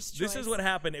dangerous! This is what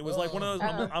happened. It was like one of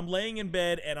those. I'm laying in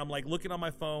bed and I'm like looking on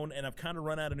my phone, and I've kind of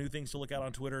run out of new things to look at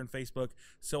on Twitter and Facebook.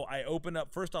 So I opened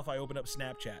up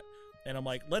Snapchat. And I'm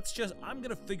like, I'm going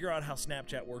to figure out how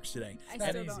Snapchat works today.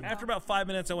 After about 5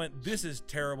 minutes, I went, this is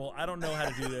terrible. I don't know how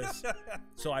to do this.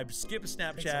 So I skipped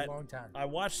Snapchat. Takes a long time. I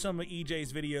watched some of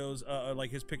EJ's videos, like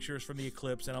his pictures from the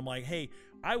eclipse. And I'm like, hey,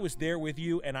 I was there with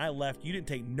you and I left. You didn't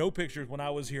take no pictures when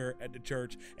I was here at the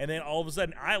church. And then all of a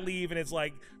sudden I leave and it's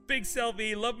like, big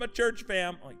selfie, love my church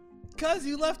fam. I'm like, Cuz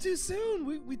you left too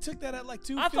soon. We took that at like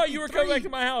 2:53. I thought you were coming back to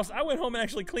my house. I went home and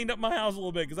actually cleaned up my house a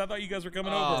little bit because I thought you guys were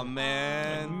coming over. Oh,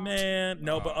 man.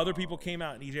 No, but other people came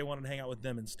out and EJ wanted to hang out with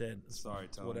them instead. Sorry,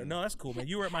 Tony. No, that's cool, man.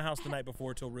 You were at my house the night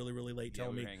before till really, really late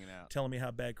telling me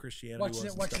how bad Christianity was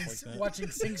and stuff like that. Watching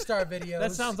SingStar videos.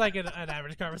 That sounds like an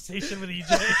average conversation with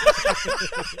EJ.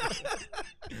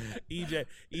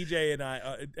 EJ and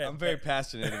I. I'm very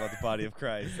passionate about the body of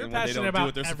Christ and when they passionate don't do about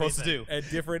what they're supposed to do. At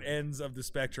different ends of the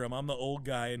spectrum. I'm the old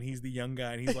guy and he's the young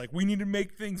guy, and he's like, we need to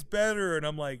make things better, and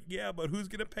I'm like, yeah, but who's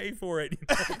gonna pay for it?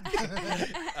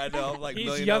 I know. I'm like,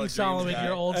 he's young Solomon,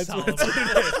 you're old Solomon.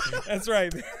 That's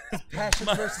right. Passion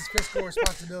versus fiscal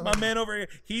responsibility. My man over here,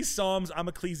 he's Psalms, I'm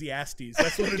Ecclesiastes.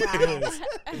 That's what it is.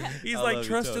 He's like,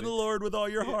 trust in the Lord with all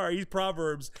your heart. He's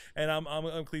Proverbs, and I'm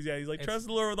Ecclesiastes. He's like, trust in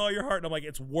the Lord with all your heart, and I'm like,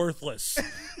 it's worthless.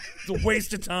 It's a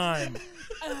waste of time.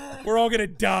 We're all gonna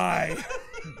die.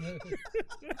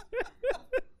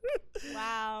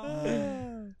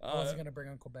 Wow. I wasn't gonna bring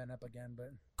Uncle Ben up again,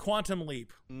 but Quantum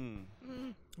Leap. Mm.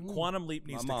 Quantum Leap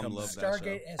needs to My mom come loved back. that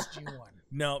Stargate show. SG-1.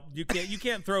 No, you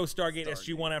can't throw Stargate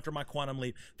SG-1 after my Quantum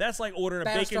Leap. That's like ordering a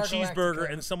bacon Battlestar cheeseburger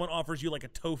Galactica. and someone offers you like a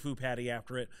tofu patty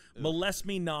after it. Molest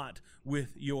me not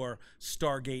with your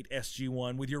Stargate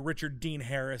SG-1, with your Richard Dean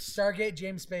Harris. Stargate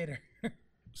James Spader.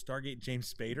 Stargate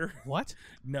James Spader? What?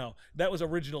 No, that was the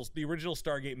original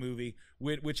Stargate movie,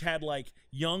 which had like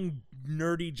young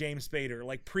nerdy James Spader,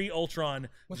 like pre-Ultron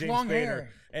With James long Spader,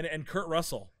 hair. and Kurt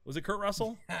Russell. Was it Kurt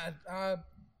Russell?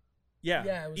 Yeah,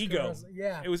 Yeah, it was Kurt Ego. Russell.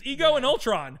 Yeah. It was Ego and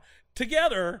Ultron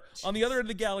together on the other end of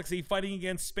the galaxy fighting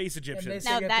against space Egyptians.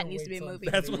 Now that needs to be a movie.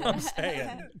 That's what I'm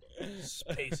saying.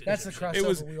 Space That's the Egyptian.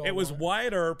 crossover It was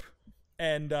Wyatt Earp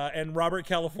and Robert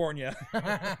California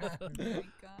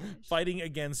fighting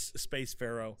against Space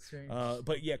Pharaoh.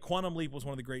 But yeah, Quantum Leap was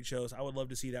one of the great shows. I would love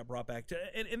to see that brought back.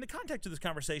 In the context of this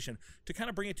conversation, to kind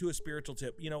of bring it to a spiritual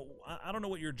tip, I don't know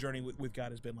what your journey with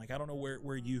God has been like. I don't know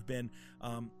where you've been.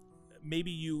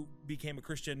 Maybe you became a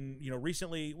Christian,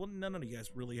 recently. Well, none of you guys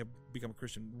really have become a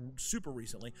Christian super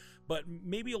recently, but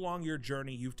maybe along your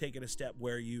journey, you've taken a step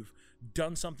where you've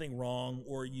done something wrong,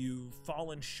 or you've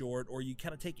fallen short, or you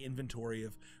kind of take inventory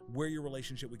of where your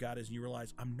relationship with God is, and you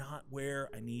realize, I'm not where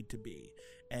I need to be.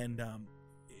 And,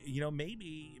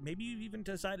 maybe you've even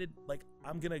decided, like,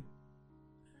 I'm going to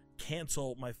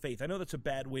cancel my faith. I know that's a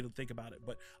bad way to think about it,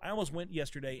 but I almost went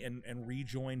yesterday and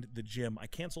rejoined the gym. I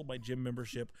canceled my gym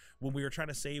membership when we were trying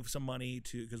to save some money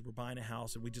because we're buying a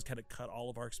house and we just kind of cut all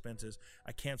of our expenses.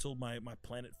 I canceled my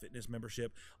Planet Fitness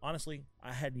membership. Honestly,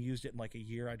 I hadn't used it in like a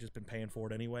year. I'd just been paying for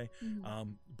it anyway.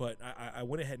 But I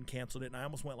went ahead and canceled it, and I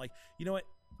almost went like, you know what?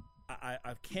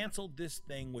 I've canceled this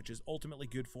thing, which is ultimately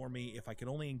good for me if I can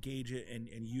only engage it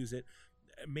and use it.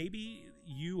 Maybe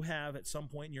you have at some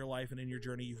point in your life and in your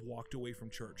journey, you've walked away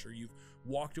from church, or you've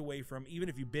walked away from, even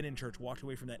if you've been in church, walked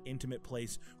away from that intimate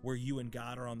place where you and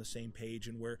God are on the same page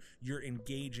and where you're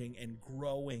engaging and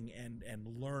growing and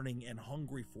learning and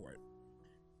hungry for it.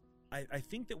 I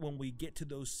think that when we get to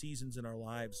those seasons in our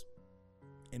lives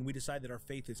and we decide that our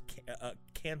faith is a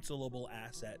cancelable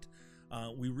asset,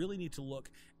 we really need to look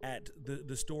at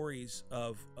the stories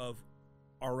of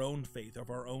our own faith, of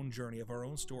our own journey, of our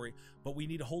own story, but we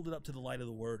need to hold it up to the light of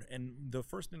the Word. And the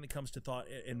first thing that comes to thought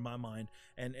in my mind,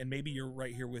 and maybe you're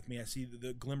right here with me, I see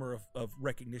the glimmer of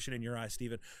recognition in your eyes,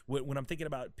 Stephen, when I'm thinking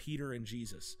about Peter and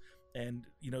Jesus. And,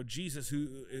 Jesus, who,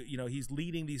 he's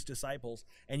leading these disciples,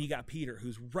 and you got Peter,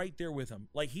 who's right there with him.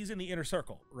 Like, he's in the inner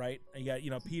circle, right? And you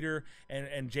got, Peter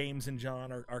and James and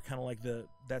John are kind of like the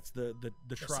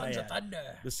triad. Sons of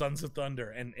Thunder. The Sons of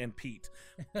Thunder and Pete.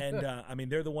 And,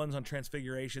 they're the ones on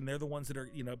Transfiguration. They're the ones that are,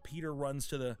 Peter runs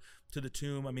to the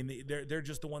tomb. They're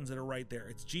just the ones that are right there.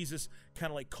 It's Jesus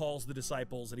kind of like calls the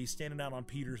disciples, and he's standing out on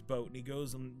Peter's boat, and he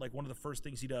goes, and like one of the first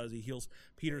things he does, he heals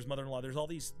Peter's mother-in-law. There's all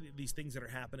these things that are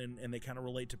happening, and they kind of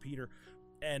relate to Peter.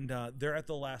 And they're at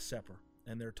the Last Supper,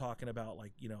 and they're talking about,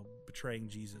 like, betraying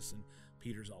Jesus, and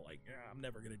Peter's all like, I'm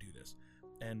never going to do this.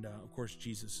 And of course,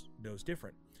 Jesus knows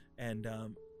different. And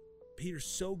Peter's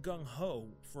so gung-ho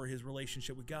for his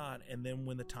relationship with God, and then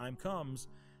when the time comes,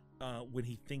 when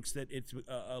he thinks that it's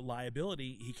a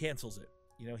liability, he cancels it.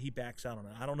 He backs out on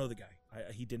it. I don't know the guy.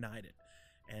 He denied it.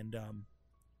 And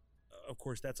of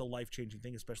course, that's a life-changing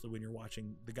thing, especially when you're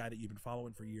watching the guy that you've been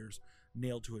following for years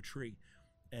nailed to a tree.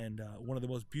 And one of the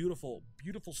most beautiful,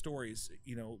 beautiful stories,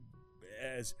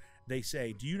 as they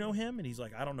say, do you know him? And he's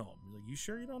like, I don't know him. He's like, you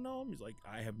sure you don't know him? He's like,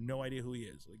 I have no idea who he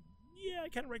is. Like, yeah, I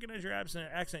kind of recognize your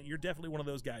accent. You're definitely one of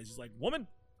those guys. He's like, woman,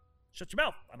 shut your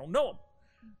mouth. I don't know him.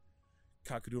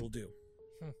 Cock-a-doodle-doo.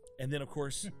 And then, of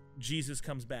course, Jesus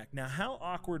comes back. Now, how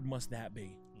awkward must that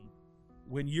be?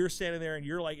 When you're standing there and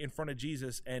you're like in front of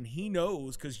Jesus, and he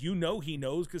knows, because he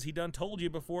knows, because he done told you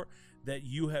before that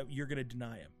you're going to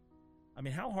deny him.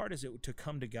 How hard is it to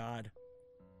come to God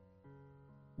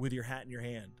with your hat in your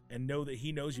hand and know that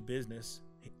he knows your business?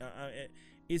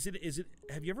 Is it?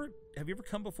 Have you ever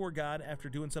come before God after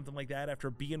doing something like that,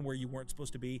 after being where you weren't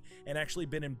supposed to be, and actually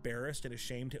been embarrassed and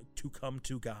ashamed to come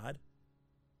to God?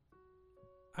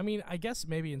 I guess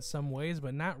maybe in some ways,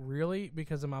 but not really,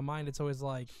 because in my mind it's always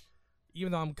like,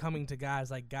 even though I'm coming to God,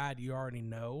 it's like, God, you already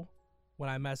know when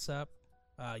I mess up.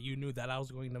 You knew that I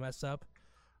was going to mess up,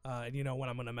 and you know when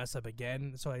I'm going to mess up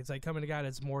again. So it's like coming to God.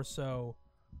 It's more so.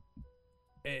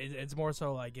 It's more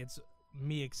so like it's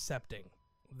me accepting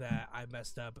that I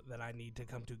messed up, that I need to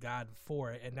come to God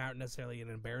for it, and not necessarily in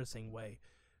an embarrassing way,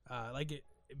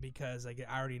 because I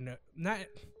already know. Not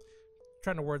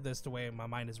trying to word this the way my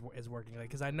mind is working,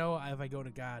 because I know if I go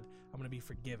to God, I'm going to be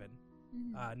forgiven.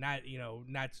 Not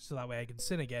so that way I can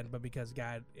sin again, but because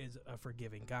God is a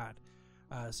forgiving God.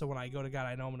 So when I go to God,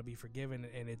 I know I'm going to be forgiven,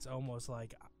 and it's almost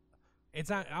like it's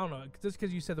not. I don't know. Just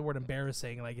because you said the word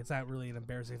embarrassing, like it's not really an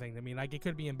embarrassing thing. I mean, like it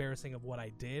could be embarrassing of what I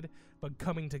did, but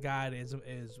coming to God is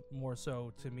more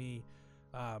so to me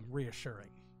reassuring.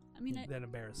 I mean, than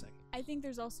embarrassing. I think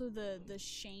there's also the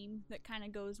shame that kind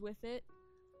of goes with it.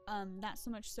 Not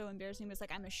so much so embarrassing, but it's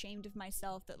like I'm ashamed of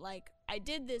myself that like I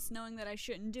did this knowing that I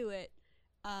shouldn't do it.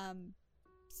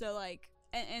 So like,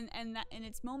 and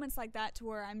it's moments like that to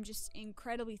where I'm just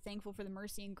incredibly thankful for the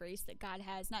mercy and grace that God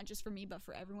has, not just for me but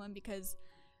for everyone. Because,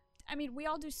 I mean, we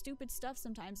all do stupid stuff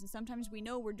sometimes, and sometimes we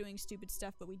know we're doing stupid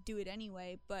stuff, but we do it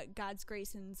anyway. But God's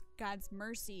grace and God's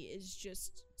mercy is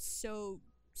just so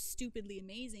stupidly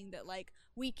amazing that like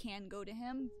we can go to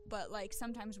him, but like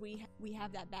sometimes we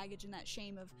have that baggage and that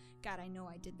shame of, God, I know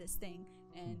I did this thing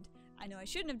and I know I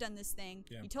shouldn't have done this thing.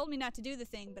 You told me not to do the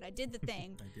thing, but I did the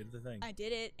thing. I did the thing. I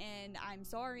did it, and I'm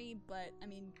sorry, but I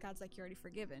mean, God's like, you're already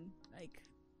forgiven. Like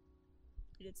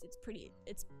it's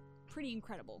pretty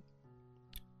incredible.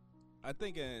 I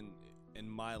think in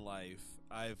my life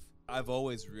I've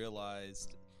always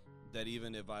realized that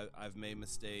even if I've made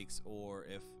mistakes, or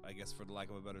if, I guess for the lack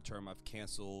of a better term, I've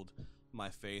canceled my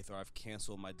faith, or I've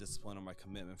canceled my discipline or my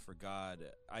commitment for God,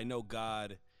 I know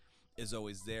God is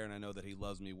always there, and I know that he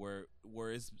loves me.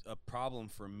 Where is a problem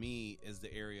for me is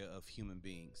the area of human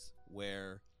beings,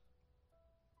 where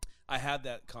I had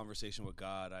that conversation with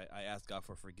God. I asked God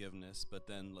for forgiveness, but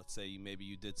then let's say maybe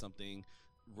you did something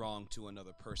wrong to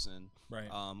another person, right?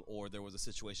 Or there was a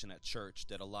situation at church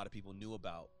that a lot of people knew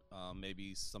about.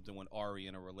 Maybe something went awry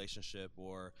in a relationship,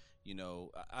 or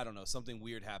I don't know, something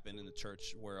weird happened in the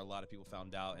church where a lot of people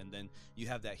found out, and then you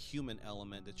have that human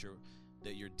element that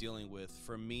you're dealing with.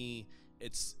 For me,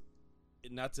 it's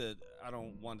not to, I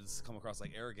don't want to come across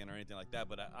like arrogant or anything like that,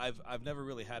 but I've never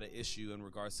really had an issue in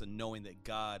regards to knowing that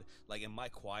God, like in my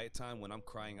quiet time when I'm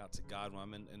crying out to God, when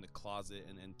I'm in the closet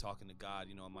and talking to God,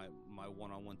 my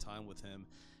one-on-one time with him,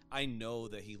 I know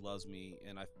that he loves me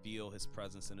and I feel his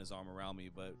presence and his arm around me.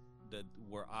 But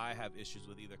where I have issues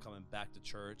with either coming back to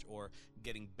church or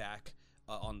getting back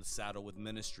on the saddle with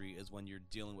ministry is when you're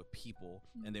dealing with people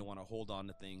and they want to hold on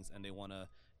to things, and they want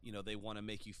to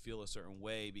make you feel a certain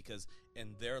way, because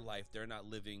in their life they're not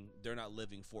living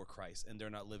for Christ, and they're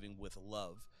not living with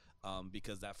love,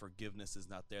 because that forgiveness is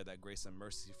not there, that grace and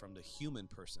mercy from the human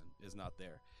person is not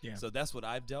there. So that's what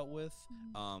I've dealt with.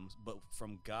 But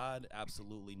from God,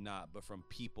 absolutely not. But from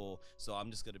people, so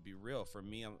I'm just going to be real. For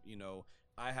me,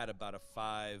 I had about a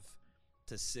 5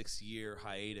 to 6 year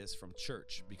hiatus from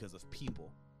church because of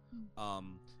people.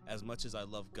 As much as I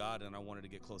love God and I wanted to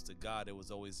get close to God, it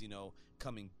was always,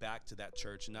 coming back to that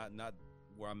church, not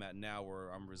where I'm at now, where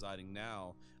I'm residing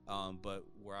now, but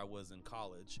where I was in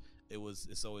college.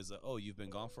 It's always you've been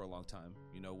gone for a long time.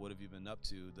 What have you been up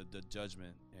to? The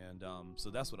judgment. And so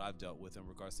that's what I've dealt with in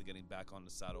regards to getting back on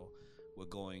the saddle with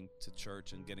going to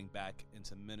church and getting back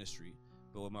into ministry.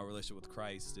 But with my relationship with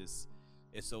Christ,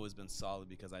 it's always been solid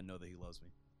because I know that he loves me.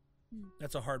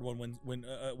 That's a hard one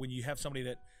when you have somebody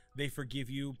that they forgive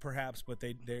you perhaps, but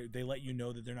they let you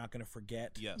know that they're not going to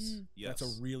forget. Yes. That's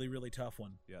a really, really tough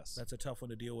one. Yes. That's a tough one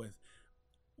to deal with.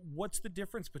 What's the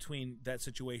difference between that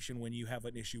situation when you have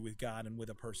an issue with God and with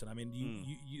a person? I mean,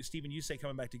 you Stephen, you say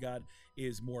coming back to God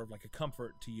is more of like a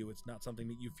comfort to you. It's not something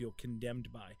that you feel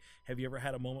condemned by. Have you ever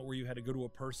had a moment where you had to go to a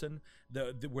person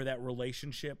where that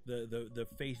relationship, the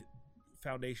faith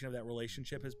foundation of that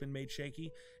relationship has been made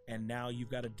shaky, and now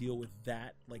you've got to deal with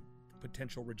that, like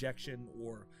potential rejection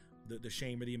or the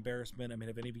shame or the embarrassment? I mean,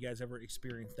 have any of you guys ever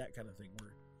experienced that kind of thing?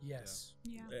 Where yes.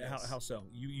 How so?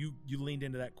 You leaned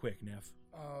into that quick, Neff.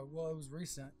 Well, it was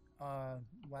recent,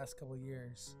 last couple of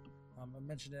years. I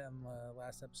mentioned it in the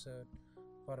last episode,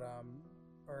 but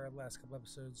or last couple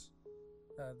episodes.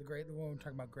 The one we're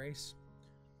talking about, grace,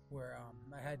 where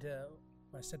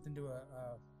I stepped into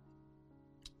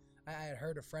I had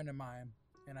hurt a friend of mine,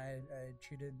 and I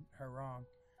treated her wrong,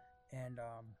 and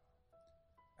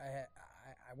I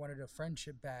wanted a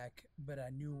friendship back, but I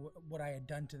knew what I had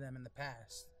done to them in the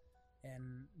past,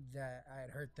 and that I had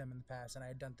hurt them in the past, and I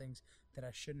had done things that I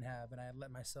shouldn't have, and I had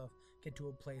let myself get to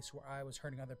a place where I was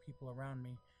hurting other people around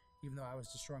me, even though I was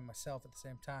destroying myself at the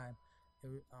same time.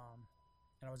 And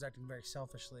I was acting very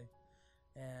selfishly,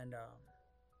 and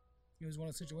it was one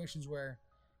of the situations where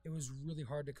it was really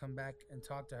hard to come back and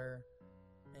talk to her,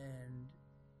 and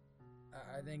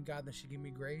I thank God that she gave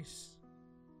me grace,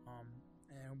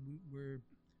 and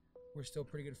we're still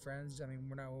pretty good friends. I mean,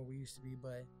 we're not what we used to be,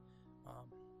 but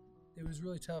it was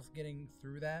really tough getting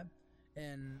through that,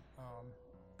 and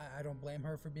I don't blame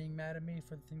her for being mad at me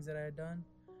for the things that I had done,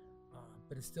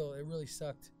 but it really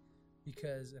sucked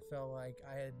because it felt like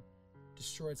I had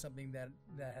destroyed something that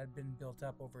had been built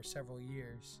up over several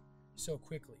years so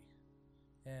quickly,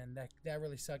 and that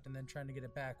really sucked. And then trying to get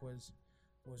it back was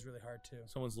really hard too.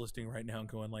 Someone's listening right now and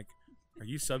going like, "Are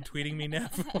you subtweeting me now?"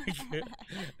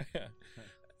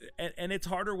 And it's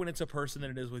harder when it's a person than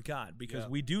it is with God, because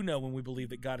we do know when we believe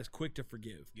that God is quick to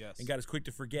forgive, and God is quick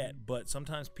to forget. But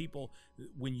sometimes people,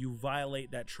 when you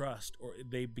violate that trust, or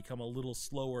they become a little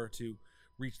slower to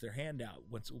reach their hand out.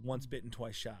 Once bitten,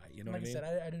 twice shy. You know like what I mean?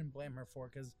 Said, I didn't blame her for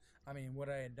it, because I mean, what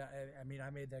I had done, I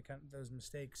made those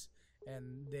mistakes,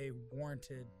 and they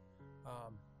warranted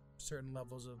certain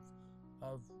levels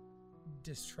of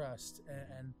distrust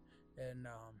and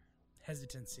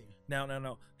hesitancy.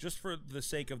 No. Just for the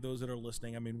sake of those that are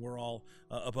listening, I mean, we're all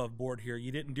above board here.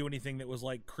 You didn't do anything that was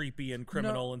like creepy and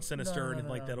criminal and sinister or anything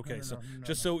like that. Okay,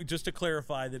 just to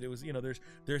clarify that it was,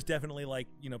 there's definitely like,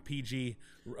 PG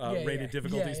rated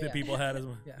difficulties that people had as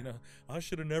I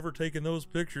should have never taken those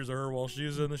pictures of her while she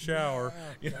was in the shower.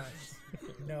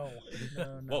 No.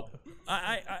 Well,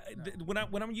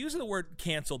 when I'm using the word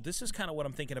canceled, this is kind of what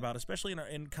I'm thinking about, especially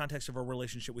in context of our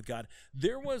relationship with God.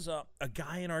 There was a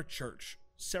guy in our church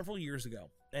several years ago,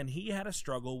 and he had a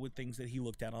struggle with things that he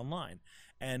looked at online,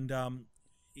 and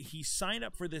he signed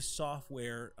up for this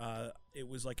software. It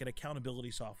was like an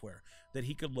accountability software that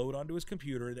he could load onto his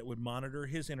computer that would monitor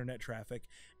his internet traffic.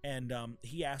 And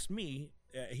he asked me,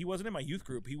 he wasn't in my youth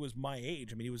group, he was my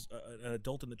age. I mean, he was an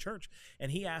adult in the church.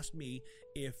 And he asked me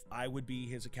if I would be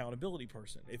his accountability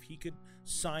person, if he could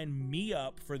sign me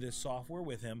up for this software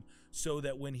with him, so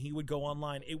that when he would go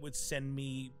online, it would send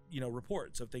me,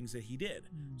 reports of things that he did.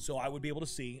 So I would be able to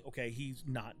see, okay, he's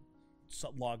not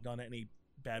logged on to any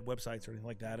bad websites or anything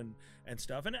like that and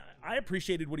stuff. And I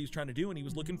appreciated what he was trying to do, and he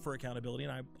was looking for accountability,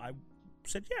 and I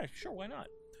said, yeah, sure, why not?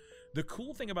 The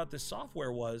cool thing about this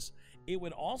software was it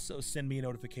would also send me a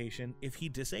notification if he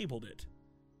disabled it.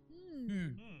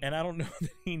 And I don't know that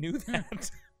he knew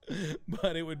that,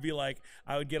 but it would be like,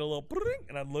 I would get a little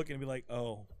and I'd look and be like,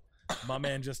 oh, my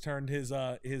man just turned his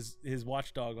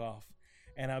watchdog off.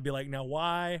 And I'd be like, now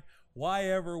why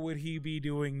ever would he be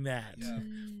doing that?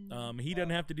 He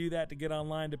doesn't have to do that to get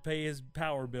online to pay his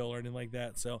power bill or anything like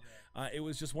that. So it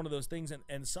was just one of those things.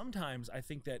 And sometimes I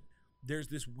think that there's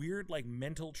this weird like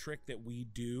mental trick that we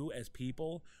do as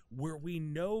people, where we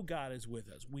know God is with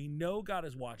us. We know God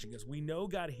is watching us. We know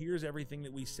God hears everything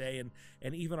that we say,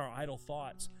 and even our idle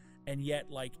thoughts. And yet,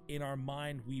 like, in our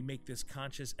mind, we make this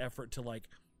conscious effort to like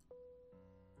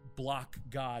block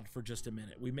God for just a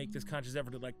minute. We make this conscious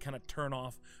effort to like kind of turn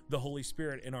off the Holy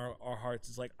Spirit in our hearts.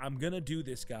 It's like, I'm gonna do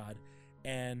this, God,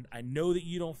 and I know that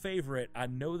you don't favor it. I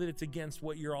know that it's against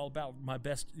what you're all about, my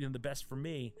best, the best for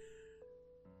me.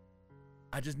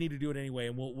 I just need to do it anyway,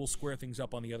 and we'll square things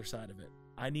up on the other side of it.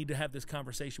 I need to have this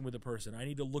conversation with a person. I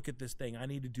need to look at this thing. I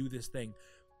need to do this thing.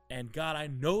 And God, I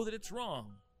know that it's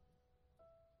wrong,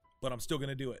 but I'm still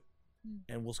going to do it,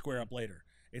 and we'll square up later.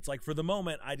 It's like, for the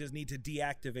moment, I just need to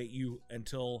deactivate you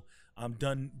until I'm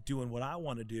done doing what I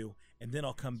want to do, and then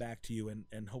I'll come back to you,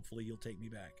 and hopefully you'll take me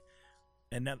back.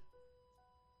 And now,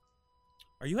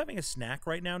 are you having a snack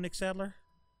right now, Nick Sadler?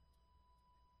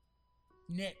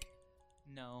 Nick.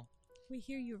 No. We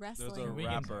hear you wrestling. There's a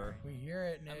rapper. We hear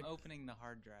it, Nick. I'm opening the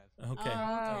hard drive. Okay.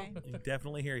 Oh, okay. We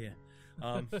definitely hear you.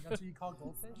 That's what you call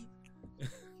goldfish?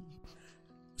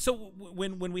 So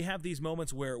when we have these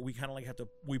moments where we kind of like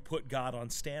we put God on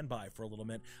standby for a little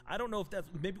bit. I don't know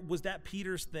if was that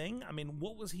Peter's thing? I mean,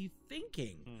 what was he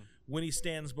thinking when he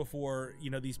stands before,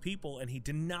 these people, and he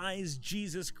denies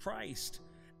Jesus Christ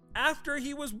after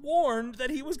he was warned that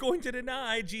he was going to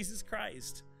deny Jesus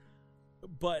Christ?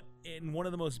 But in one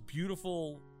of the most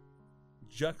beautiful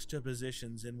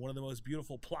juxtapositions, in one of the most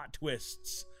beautiful plot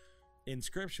twists in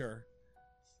Scripture,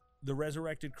 the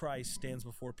resurrected Christ stands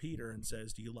before Peter and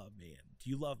says, do you love me? And do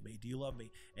you love me? Do you love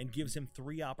me? And gives him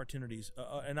 3 opportunities,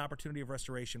 an opportunity of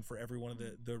restoration for every one of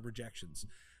the rejections.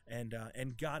 And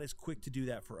God is quick to do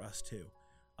that for us too.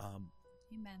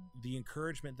 Amen. The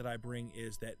encouragement that I bring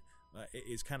is that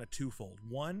is kind of twofold.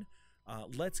 One,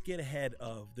 let's get ahead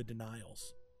of the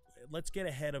denials. Let's get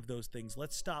ahead of those things.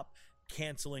 Let's stop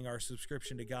canceling our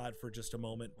subscription to God for just a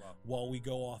moment while we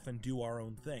go off and do our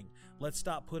own thing. Let's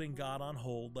stop putting God on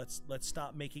hold. Let's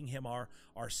stop making him our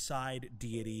side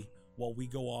deity while we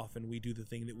go off and we do the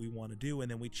thing that we want to do, and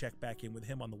then we check back in with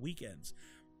him on the weekends.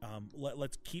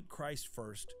 Let's keep Christ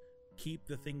first. Keep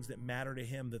the things that matter to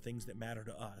him, the things that matter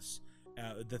to us,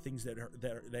 the things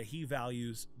that he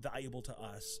values valuable to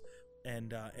us,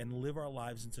 and live our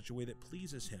lives in such a way that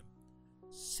pleases him.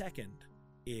 Second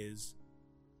is,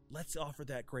 let's offer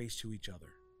that grace to each other.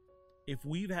 If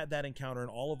we've had that encounter, and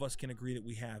all of us can agree that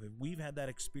we have, if we've had that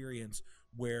experience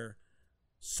where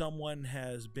someone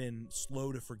has been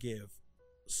slow to forgive,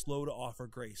 slow to offer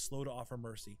grace, slow to offer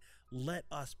mercy. Let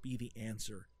us be the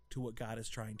answer to what God is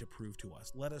trying to prove to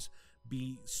us. Let us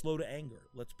be slow to anger.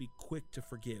 Let's be quick to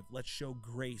forgive. Let's show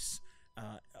grace,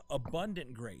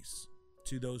 abundant grace,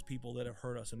 to those people that have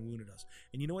hurt us and wounded us.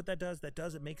 And you know what that does?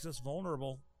 It makes us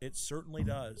vulnerable. It certainly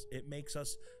does. It makes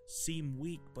us seem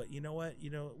weak. But you know what?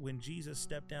 When Jesus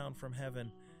stepped down from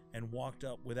heaven and walked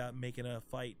up without making a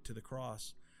fight to the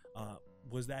cross,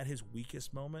 was that his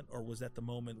weakest moment, or was that the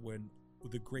moment when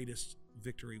the greatest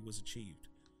victory was achieved?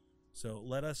 So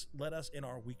let us in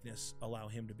our weakness allow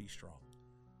him to be strong.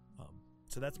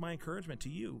 So that's my encouragement to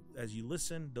you as you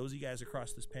listen. Those of you guys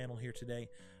across this panel here today,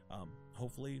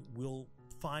 hopefully we'll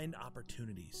find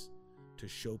opportunities to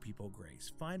show people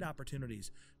grace, find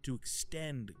opportunities to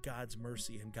extend God's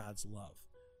mercy and God's love,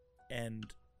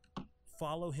 and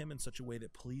follow him in such a way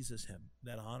that pleases him,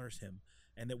 that honors him,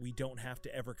 and that we don't have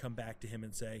to ever come back to him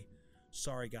and say,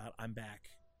 sorry, God, I'm back.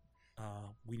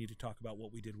 We need to talk about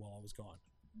what we did while I was gone.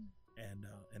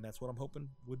 And that's what I'm hoping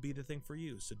would be the thing for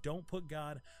you. So don't put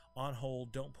God on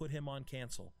hold. Don't put him on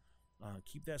cancel.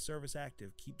 Keep that service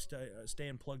active. Keep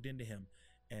staying plugged into him,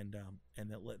 and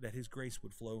that his grace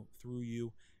would flow through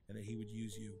you, and that he would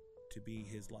use you to be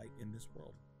his light in this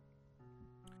world.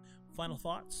 Final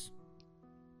thoughts?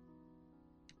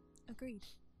 Agreed.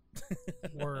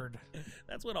 Word.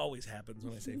 That's what always happens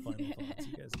when I say final thoughts.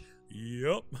 You guys,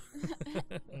 yep.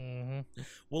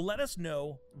 Well, let us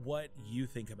know what you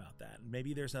think about that.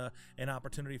 Maybe there's an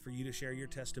opportunity for you to share your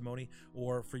testimony,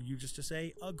 or for you just to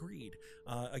say agreed.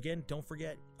 Again, don't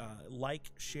forget,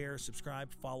 like, share,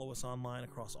 subscribe, follow us online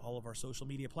across all of our social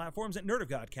media platforms at Nerd of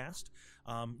Godcast.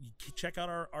 Check out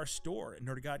our store at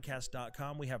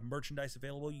nerdofgodcast.com. We have merchandise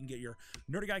available. You can get your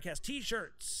Nerd of Godcast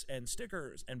t-shirts and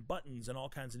stickers and buttons and all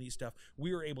kinds of neat stuff.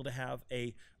 We were able to have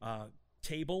a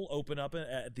table open up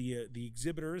at the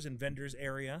exhibitors and vendors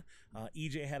area.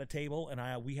 EJ had a table,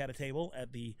 and we had a table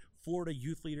at the Florida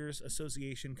Youth Leaders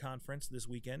Association conference this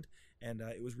weekend, and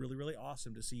it was really, really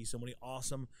awesome to see so many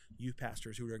awesome youth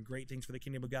pastors who are doing great things for the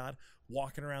kingdom of God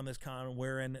walking around this con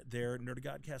wearing their Nerd of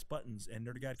Godcast buttons and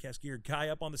Nerd of Godcast gear. Guy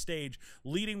up on the stage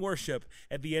leading worship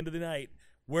at the end of the night,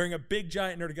 wearing a big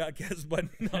giant Nerd of Godcast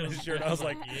button on his shirt. I was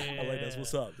like, yeah. That's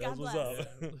what's up. That's what's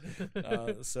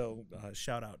up. So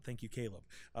shout out. Thank you, Caleb.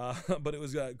 But it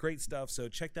was great stuff. So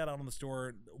check that out on the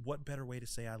store. What better way to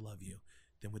say I love you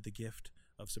than with the gift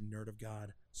of some Nerd of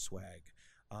God swag?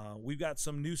 We've got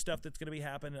some new stuff that's going to be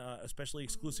happening, especially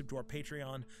exclusive to our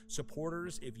Patreon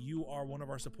supporters. If you are one of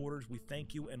our supporters, we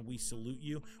thank you and we salute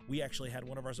you. We actually had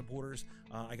one of our supporters.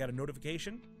 I got a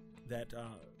notification that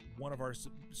one of our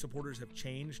supporters have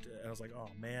changed. I was like, oh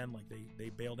man, like they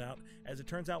bailed out. As it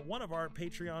turns out, one of our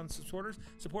Patreon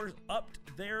supporters upped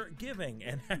their giving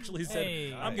and actually said,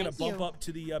 hey, I'm going to bump up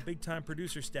to the big time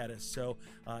producer status. So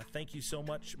thank you so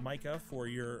much, Micah, for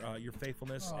your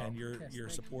faithfulness and your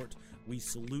support. We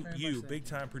salute you, big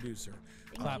time producer.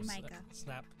 Clap,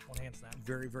 snap, one hand snap.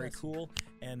 Very, very cool.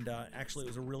 And actually, it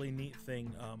was a really neat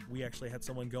thing. We actually had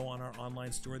someone go on our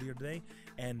online store the other day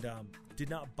and did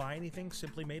not buy anything,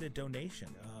 simply made a donation,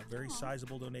 a very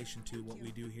sizable donation to what we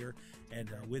do here.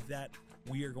 And with that,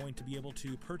 we are going to be able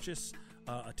to purchase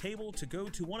a table to go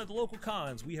to one of the local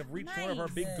cons. We have reached one of our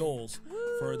big goals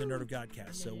for the Nerd of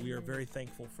Godcast. So we are very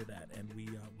thankful for that. And we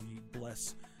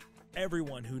bless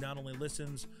everyone who not only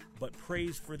listens but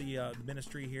prays for the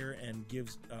ministry here and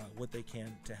gives what they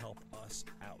can to help us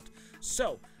out.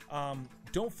 So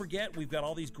don't forget, we've got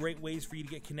all these great ways for you to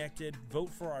get connected. Vote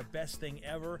for our best thing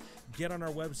ever. Get on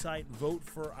our website, vote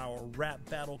for our rap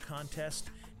battle contest,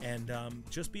 and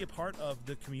just be a part of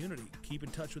the community. Keep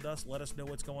in touch with us. Let us know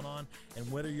what's going on. And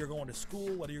whether you're going to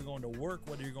school, whether you're going to work,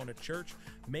 whether you're going to church,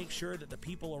 make sure that the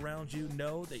people around you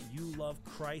know that you love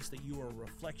Christ, that you are a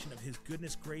reflection of his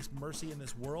goodness, grace, mercy in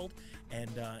this world, and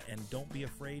don't be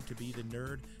afraid to be the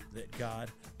nerd that God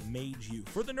made you.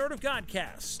 For the Nerd of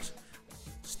Godcast,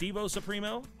 Steve-O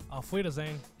Supremo, Alfredo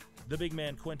Zane, the big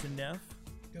man Quentin Neff,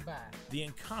 goodbye, the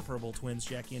incomparable twins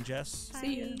Jackie and Jess,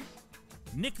 see you,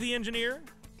 Nick the engineer,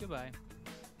 goodbye,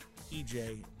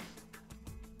 EJ.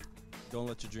 Don't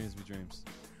let your dreams be dreams.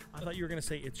 I thought you were gonna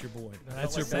say it's your boy.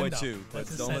 That's your boy too, but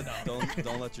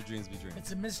don't let your dreams be dreams.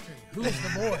 It's a mystery. Who is the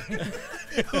boy?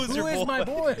 Who's your boy? Who is my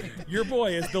boy? Your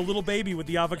boy is the little baby with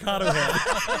the avocado head.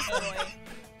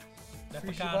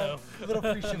 Nefficado. Little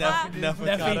free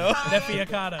Neffiacado.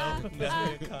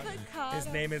 His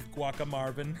name is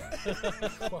Guacamarvin.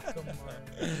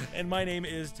 And my name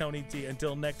is Tony T.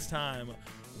 Until next time,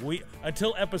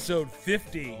 until episode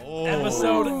 50.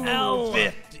 Episode L.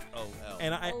 50. Oh, L.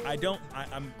 And I don't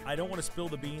want to spill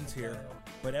the beans here,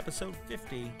 but episode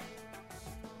 50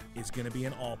 is going to be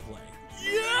an all play.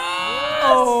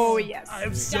 Oh yes.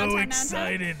 I'm so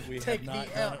excited. We Take have not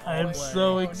the done L. an all I'm play.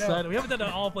 so no. excited. We haven't done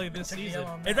an all play this Take the season. L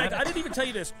on In that. fact, I didn't even tell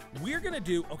you this. We're gonna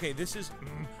do. Okay, this is.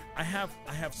 I have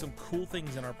some cool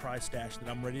things in our prize stash that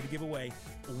I'm ready to give away.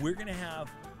 We're gonna have.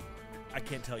 I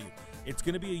can't tell you. It's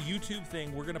gonna be a YouTube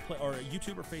thing. We're gonna play, or a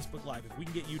YouTube or Facebook Live. If we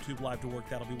can get YouTube Live to work,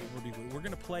 that'll be what we'll do. We're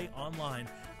gonna play online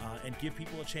and give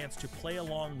people a chance to play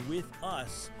along with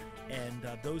us. And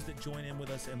those that join in with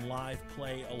us and live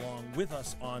play along with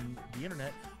us on the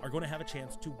internet are going to have a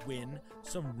chance to win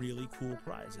some really cool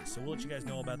prizes. So we'll let you guys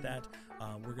know about that.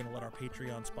 We're going to let our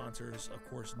Patreon sponsors, of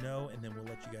course, know, and then we'll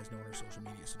let you guys know on our social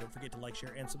media. So don't forget to like,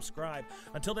 share, and subscribe.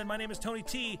 Until then, my name is Tony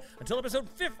T. Until episode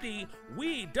 50,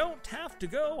 we don't have to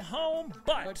go home,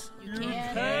 but You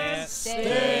can't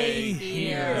stay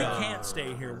here. You can't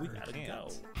stay here. We got to go.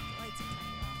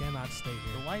 Cannot stay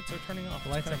here. The lights are turning off. The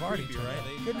lights have already turned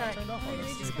off. Good night. Turned off on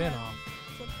us. They've been off.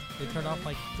 They turned off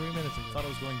like 3 minutes ago. Thought I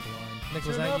was going blind. Nick,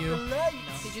 was Turn that off you? the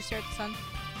lights. Did you stare at the sun?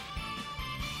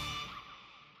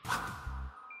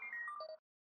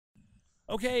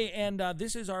 Okay, and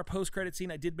this is our post-credit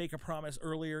scene. I did make a promise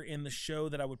earlier in the show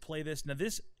that I would play this. Now,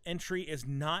 this entry is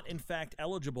not, in fact,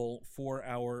 eligible for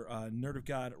our Nerd of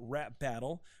God rap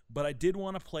battle, but I did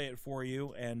want to play it for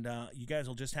you, and you guys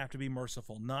will just have to be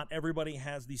merciful. Not everybody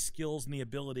has the skills and the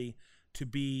ability to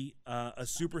be a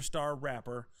superstar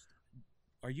rapper.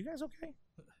 Are you guys okay?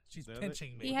 She's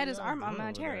pinching me. He had his arm on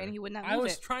my chair and he would not move I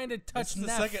was it. trying to touch This is the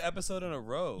Neff. second episode in a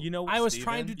row. You know, I was Steven.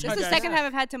 trying to This touch is the second time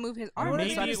I've had to move his arm.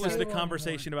 Maybe so I it just was the like-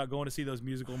 conversation about going to see those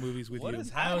musical movies with What you. is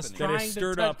I was happening? That trying has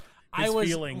stirred to touch, up I his was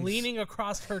feelings. leaning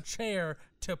across her chair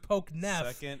to poke Neff,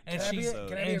 Second and Can I she be a- can I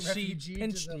be a and she refugee to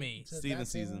pinched the- me. to Steven that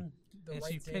season. table? The And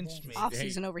white she table? pinched me. Off Hey.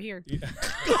 season over here.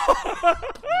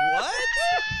 What?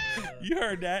 You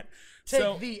heard that. Take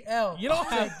So, the L. You don't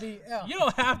Take have the L. You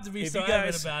don't have to be If so you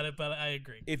guys- adamant about it, but I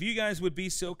agree. if you guys would be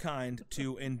so kind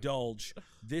to indulge,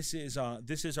 this is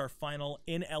our final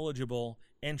ineligible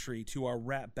entry to our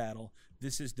rap battle.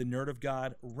 This is the Nerd of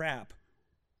God rap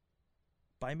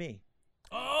by me.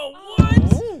 Oh,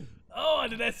 what? Oh, I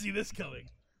did not see this coming.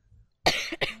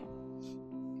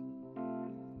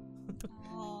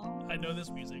 I know this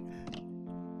music.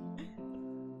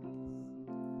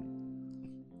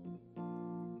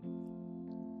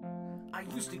 I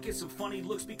used to get some funny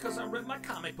looks because I read my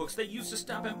comic books. They used to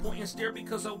stop and point and stare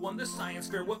because I won the science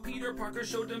fair. What Peter Parker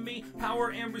showed to me,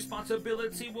 power and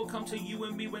responsibility will come to you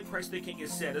and me when Christ the King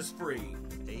is set us free.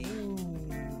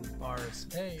 Bars.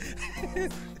 Hey.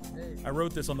 I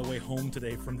wrote this on the way home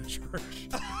today from the church.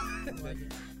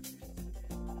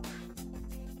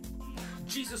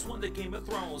 Jesus won the Game of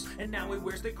Thrones, and now he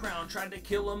wears the crown. Tried to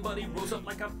kill him, but he rose up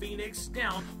like a phoenix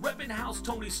down. Reppin' house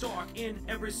Tony Stark in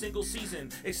every single season,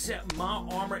 except my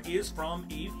armor is from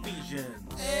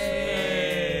Ephesians.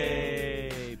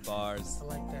 Hey, bars. I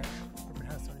like that. Urban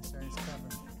House Tony Stark's cover.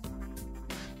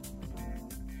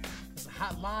 It's a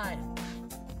hot line.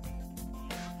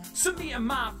 So me and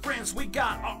my friends, we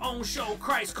got our own show,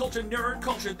 Christ Culture, Nerd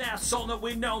Culture, that's all that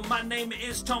we know. My name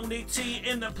is Tony T,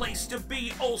 in the place to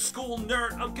be, old school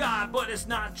nerd of God, but it's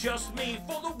not just me.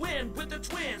 For the win with the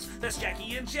twins, that's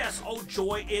Jackie and Jess. Oh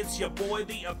joy, it's your boy,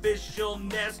 the official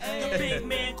Nest. The big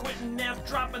man Quentin Neff,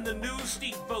 dropping the news,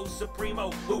 Steve-O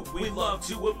Supremo, who we love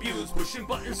to abuse. Pushing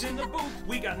buttons in the booth,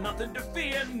 we got nothing to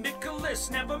fear. Nicholas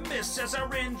never miss as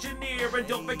our engineer. And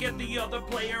don't forget the other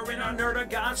player in our Nerd of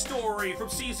God story from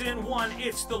season 1,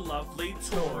 it's the lovely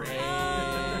Tori.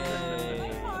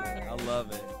 I love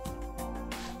it.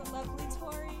 The lovely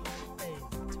Tori.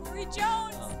 Tori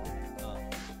Jones.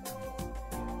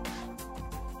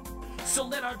 So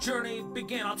let our journey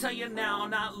begin. I'll tell you now,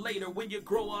 not later. When you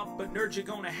grow up a nerd, you're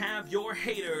gonna have your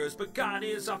haters. But God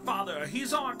is our Father,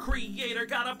 He's our Creator.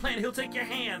 Got a plan, He'll take your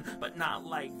hand, but not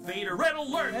like Vader. Red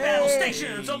alert, battle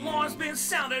stations. Alarm's been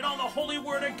sounded on the holy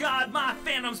word of God. My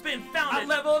phantom's been founded. I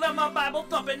leveled up my Bible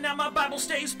thumping, now my Bible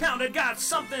stays pounded. Got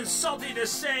something salty to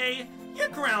say. You're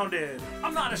grounded.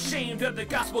 I'm not ashamed of the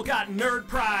gospel, got nerd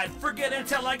pride. Forget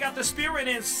until I got the spirit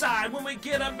inside. When we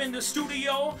get up in the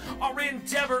studio, our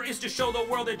endeavor is to show the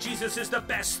world that Jesus is the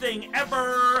best thing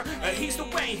ever. He's the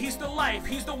way, He's the life,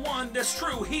 He's the one that's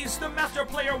true. He's the master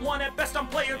player one, at best I'm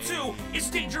player two. It's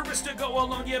dangerous to go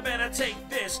alone, you better take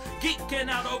this. Geeking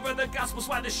out over the gospel's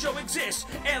why the show exists.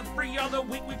 Every other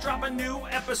week we drop a new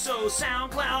episode.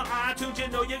 SoundCloud, iTunes, you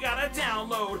know you gotta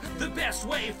download. The best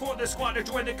way for the squad to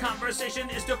join the conversation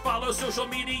is to follow social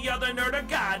media, the Nerd of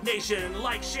God Nation.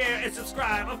 Like, share, and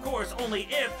subscribe, of course, only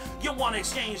if you want to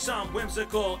exchange some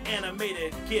whimsical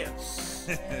animated gifts.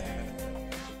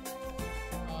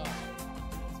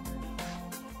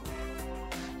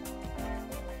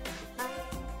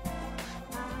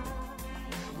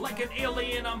 Like an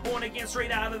alien, I'm born again straight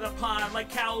out of the pod. Like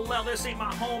Kal-El, this ain't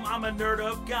my home, I'm a nerd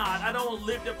of God. I don't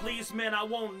live to please men, I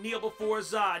won't kneel before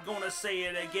Zod. Gonna say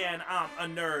it again, I'm a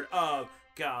nerd of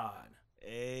God.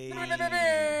 Hey.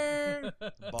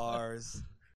 Bars.